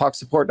to go to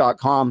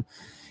pucksupport.com.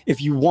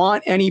 If you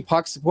want any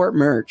Puck Support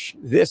merch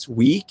this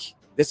week,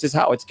 this is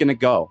how it's going to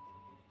go.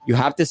 You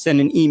have to send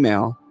an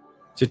email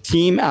to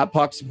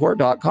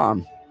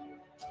team@pucksupport.com.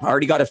 I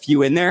already got a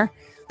few in there.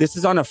 This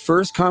is on a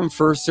first come,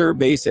 first serve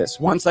basis.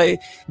 Once I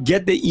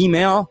get the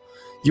email,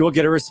 you will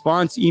get a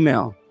response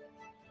email.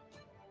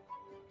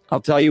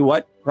 I'll tell you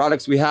what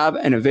products we have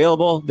and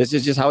available. This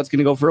is just how it's going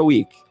to go for a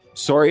week.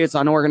 Sorry, it's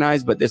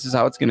unorganized, but this is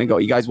how it's going to go.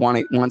 You guys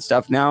want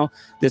stuff now?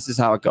 This is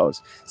how it goes.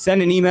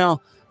 Send an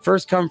email,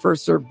 first come,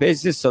 first serve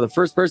basis. So the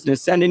first person to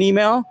send an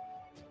email,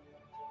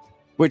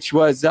 which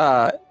was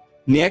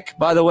Nick,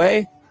 by the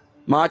way,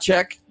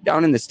 Machek,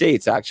 down in the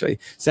States, actually,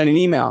 send an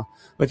email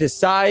with his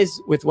size,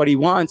 with what he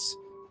wants.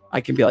 I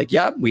can be like,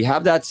 yeah, we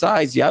have that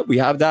size. Yeah, we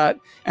have that.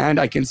 And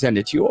I can send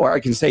it to you. Or I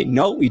can say,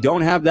 no, we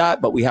don't have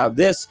that, but we have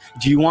this.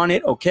 Do you want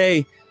it?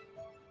 Okay.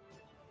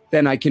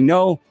 Then I can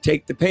know,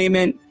 take the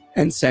payment,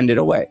 and send it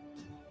away.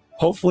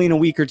 Hopefully in a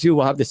week or two,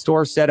 we'll have the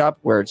store set up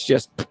where it's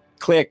just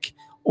click,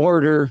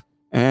 order,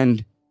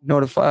 and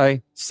notify,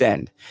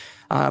 send.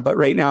 But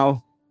right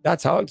now,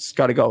 that's how it's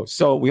got to go.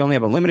 So we only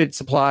have a limited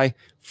supply,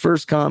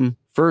 first come,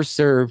 first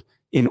serve,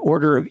 in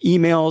order of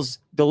emails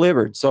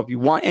delivered. So if you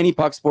want any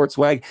Puck Support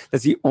swag,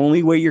 that's the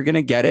only way you're going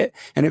to get it.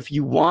 And if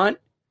you want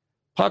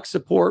Puck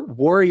Support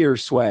Warrior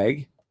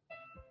swag,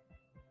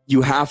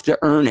 you have to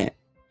earn it.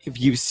 If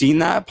you've seen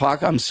that,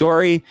 Puck, I'm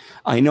sorry.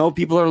 I know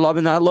people are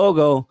loving that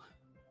logo,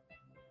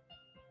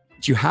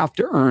 but you have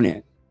to earn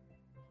it.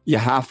 You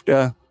have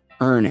to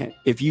earn it.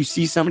 If you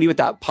see somebody with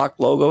that Puck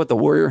logo with the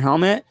Warrior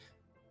helmet,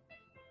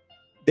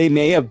 they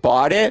may have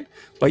bought it,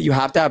 but you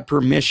have to have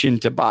permission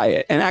to buy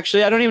it. And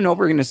actually, I don't even know if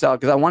we're going to sell it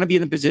because I want to be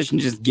in the position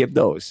to just give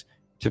those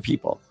to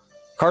people.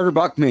 Carter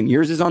Buckman,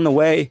 yours is on the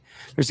way.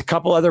 There's a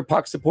couple other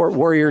Puck Support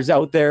Warriors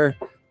out there.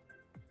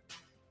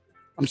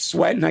 I'm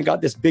sweating. I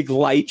got this big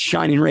light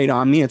shining right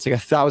on me. It's like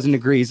 1,000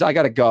 degrees. I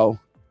got to go.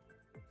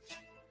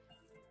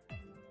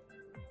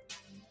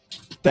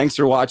 Thanks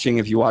for watching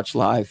if you watch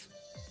live.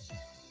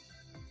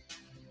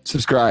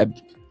 Subscribe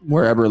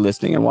wherever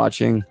listening and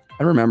watching.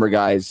 And remember,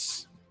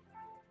 guys,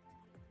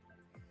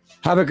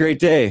 have a great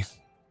day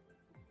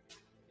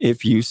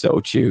if you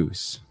so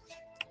choose.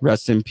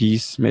 Rest in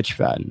peace, Mitch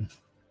Fadden.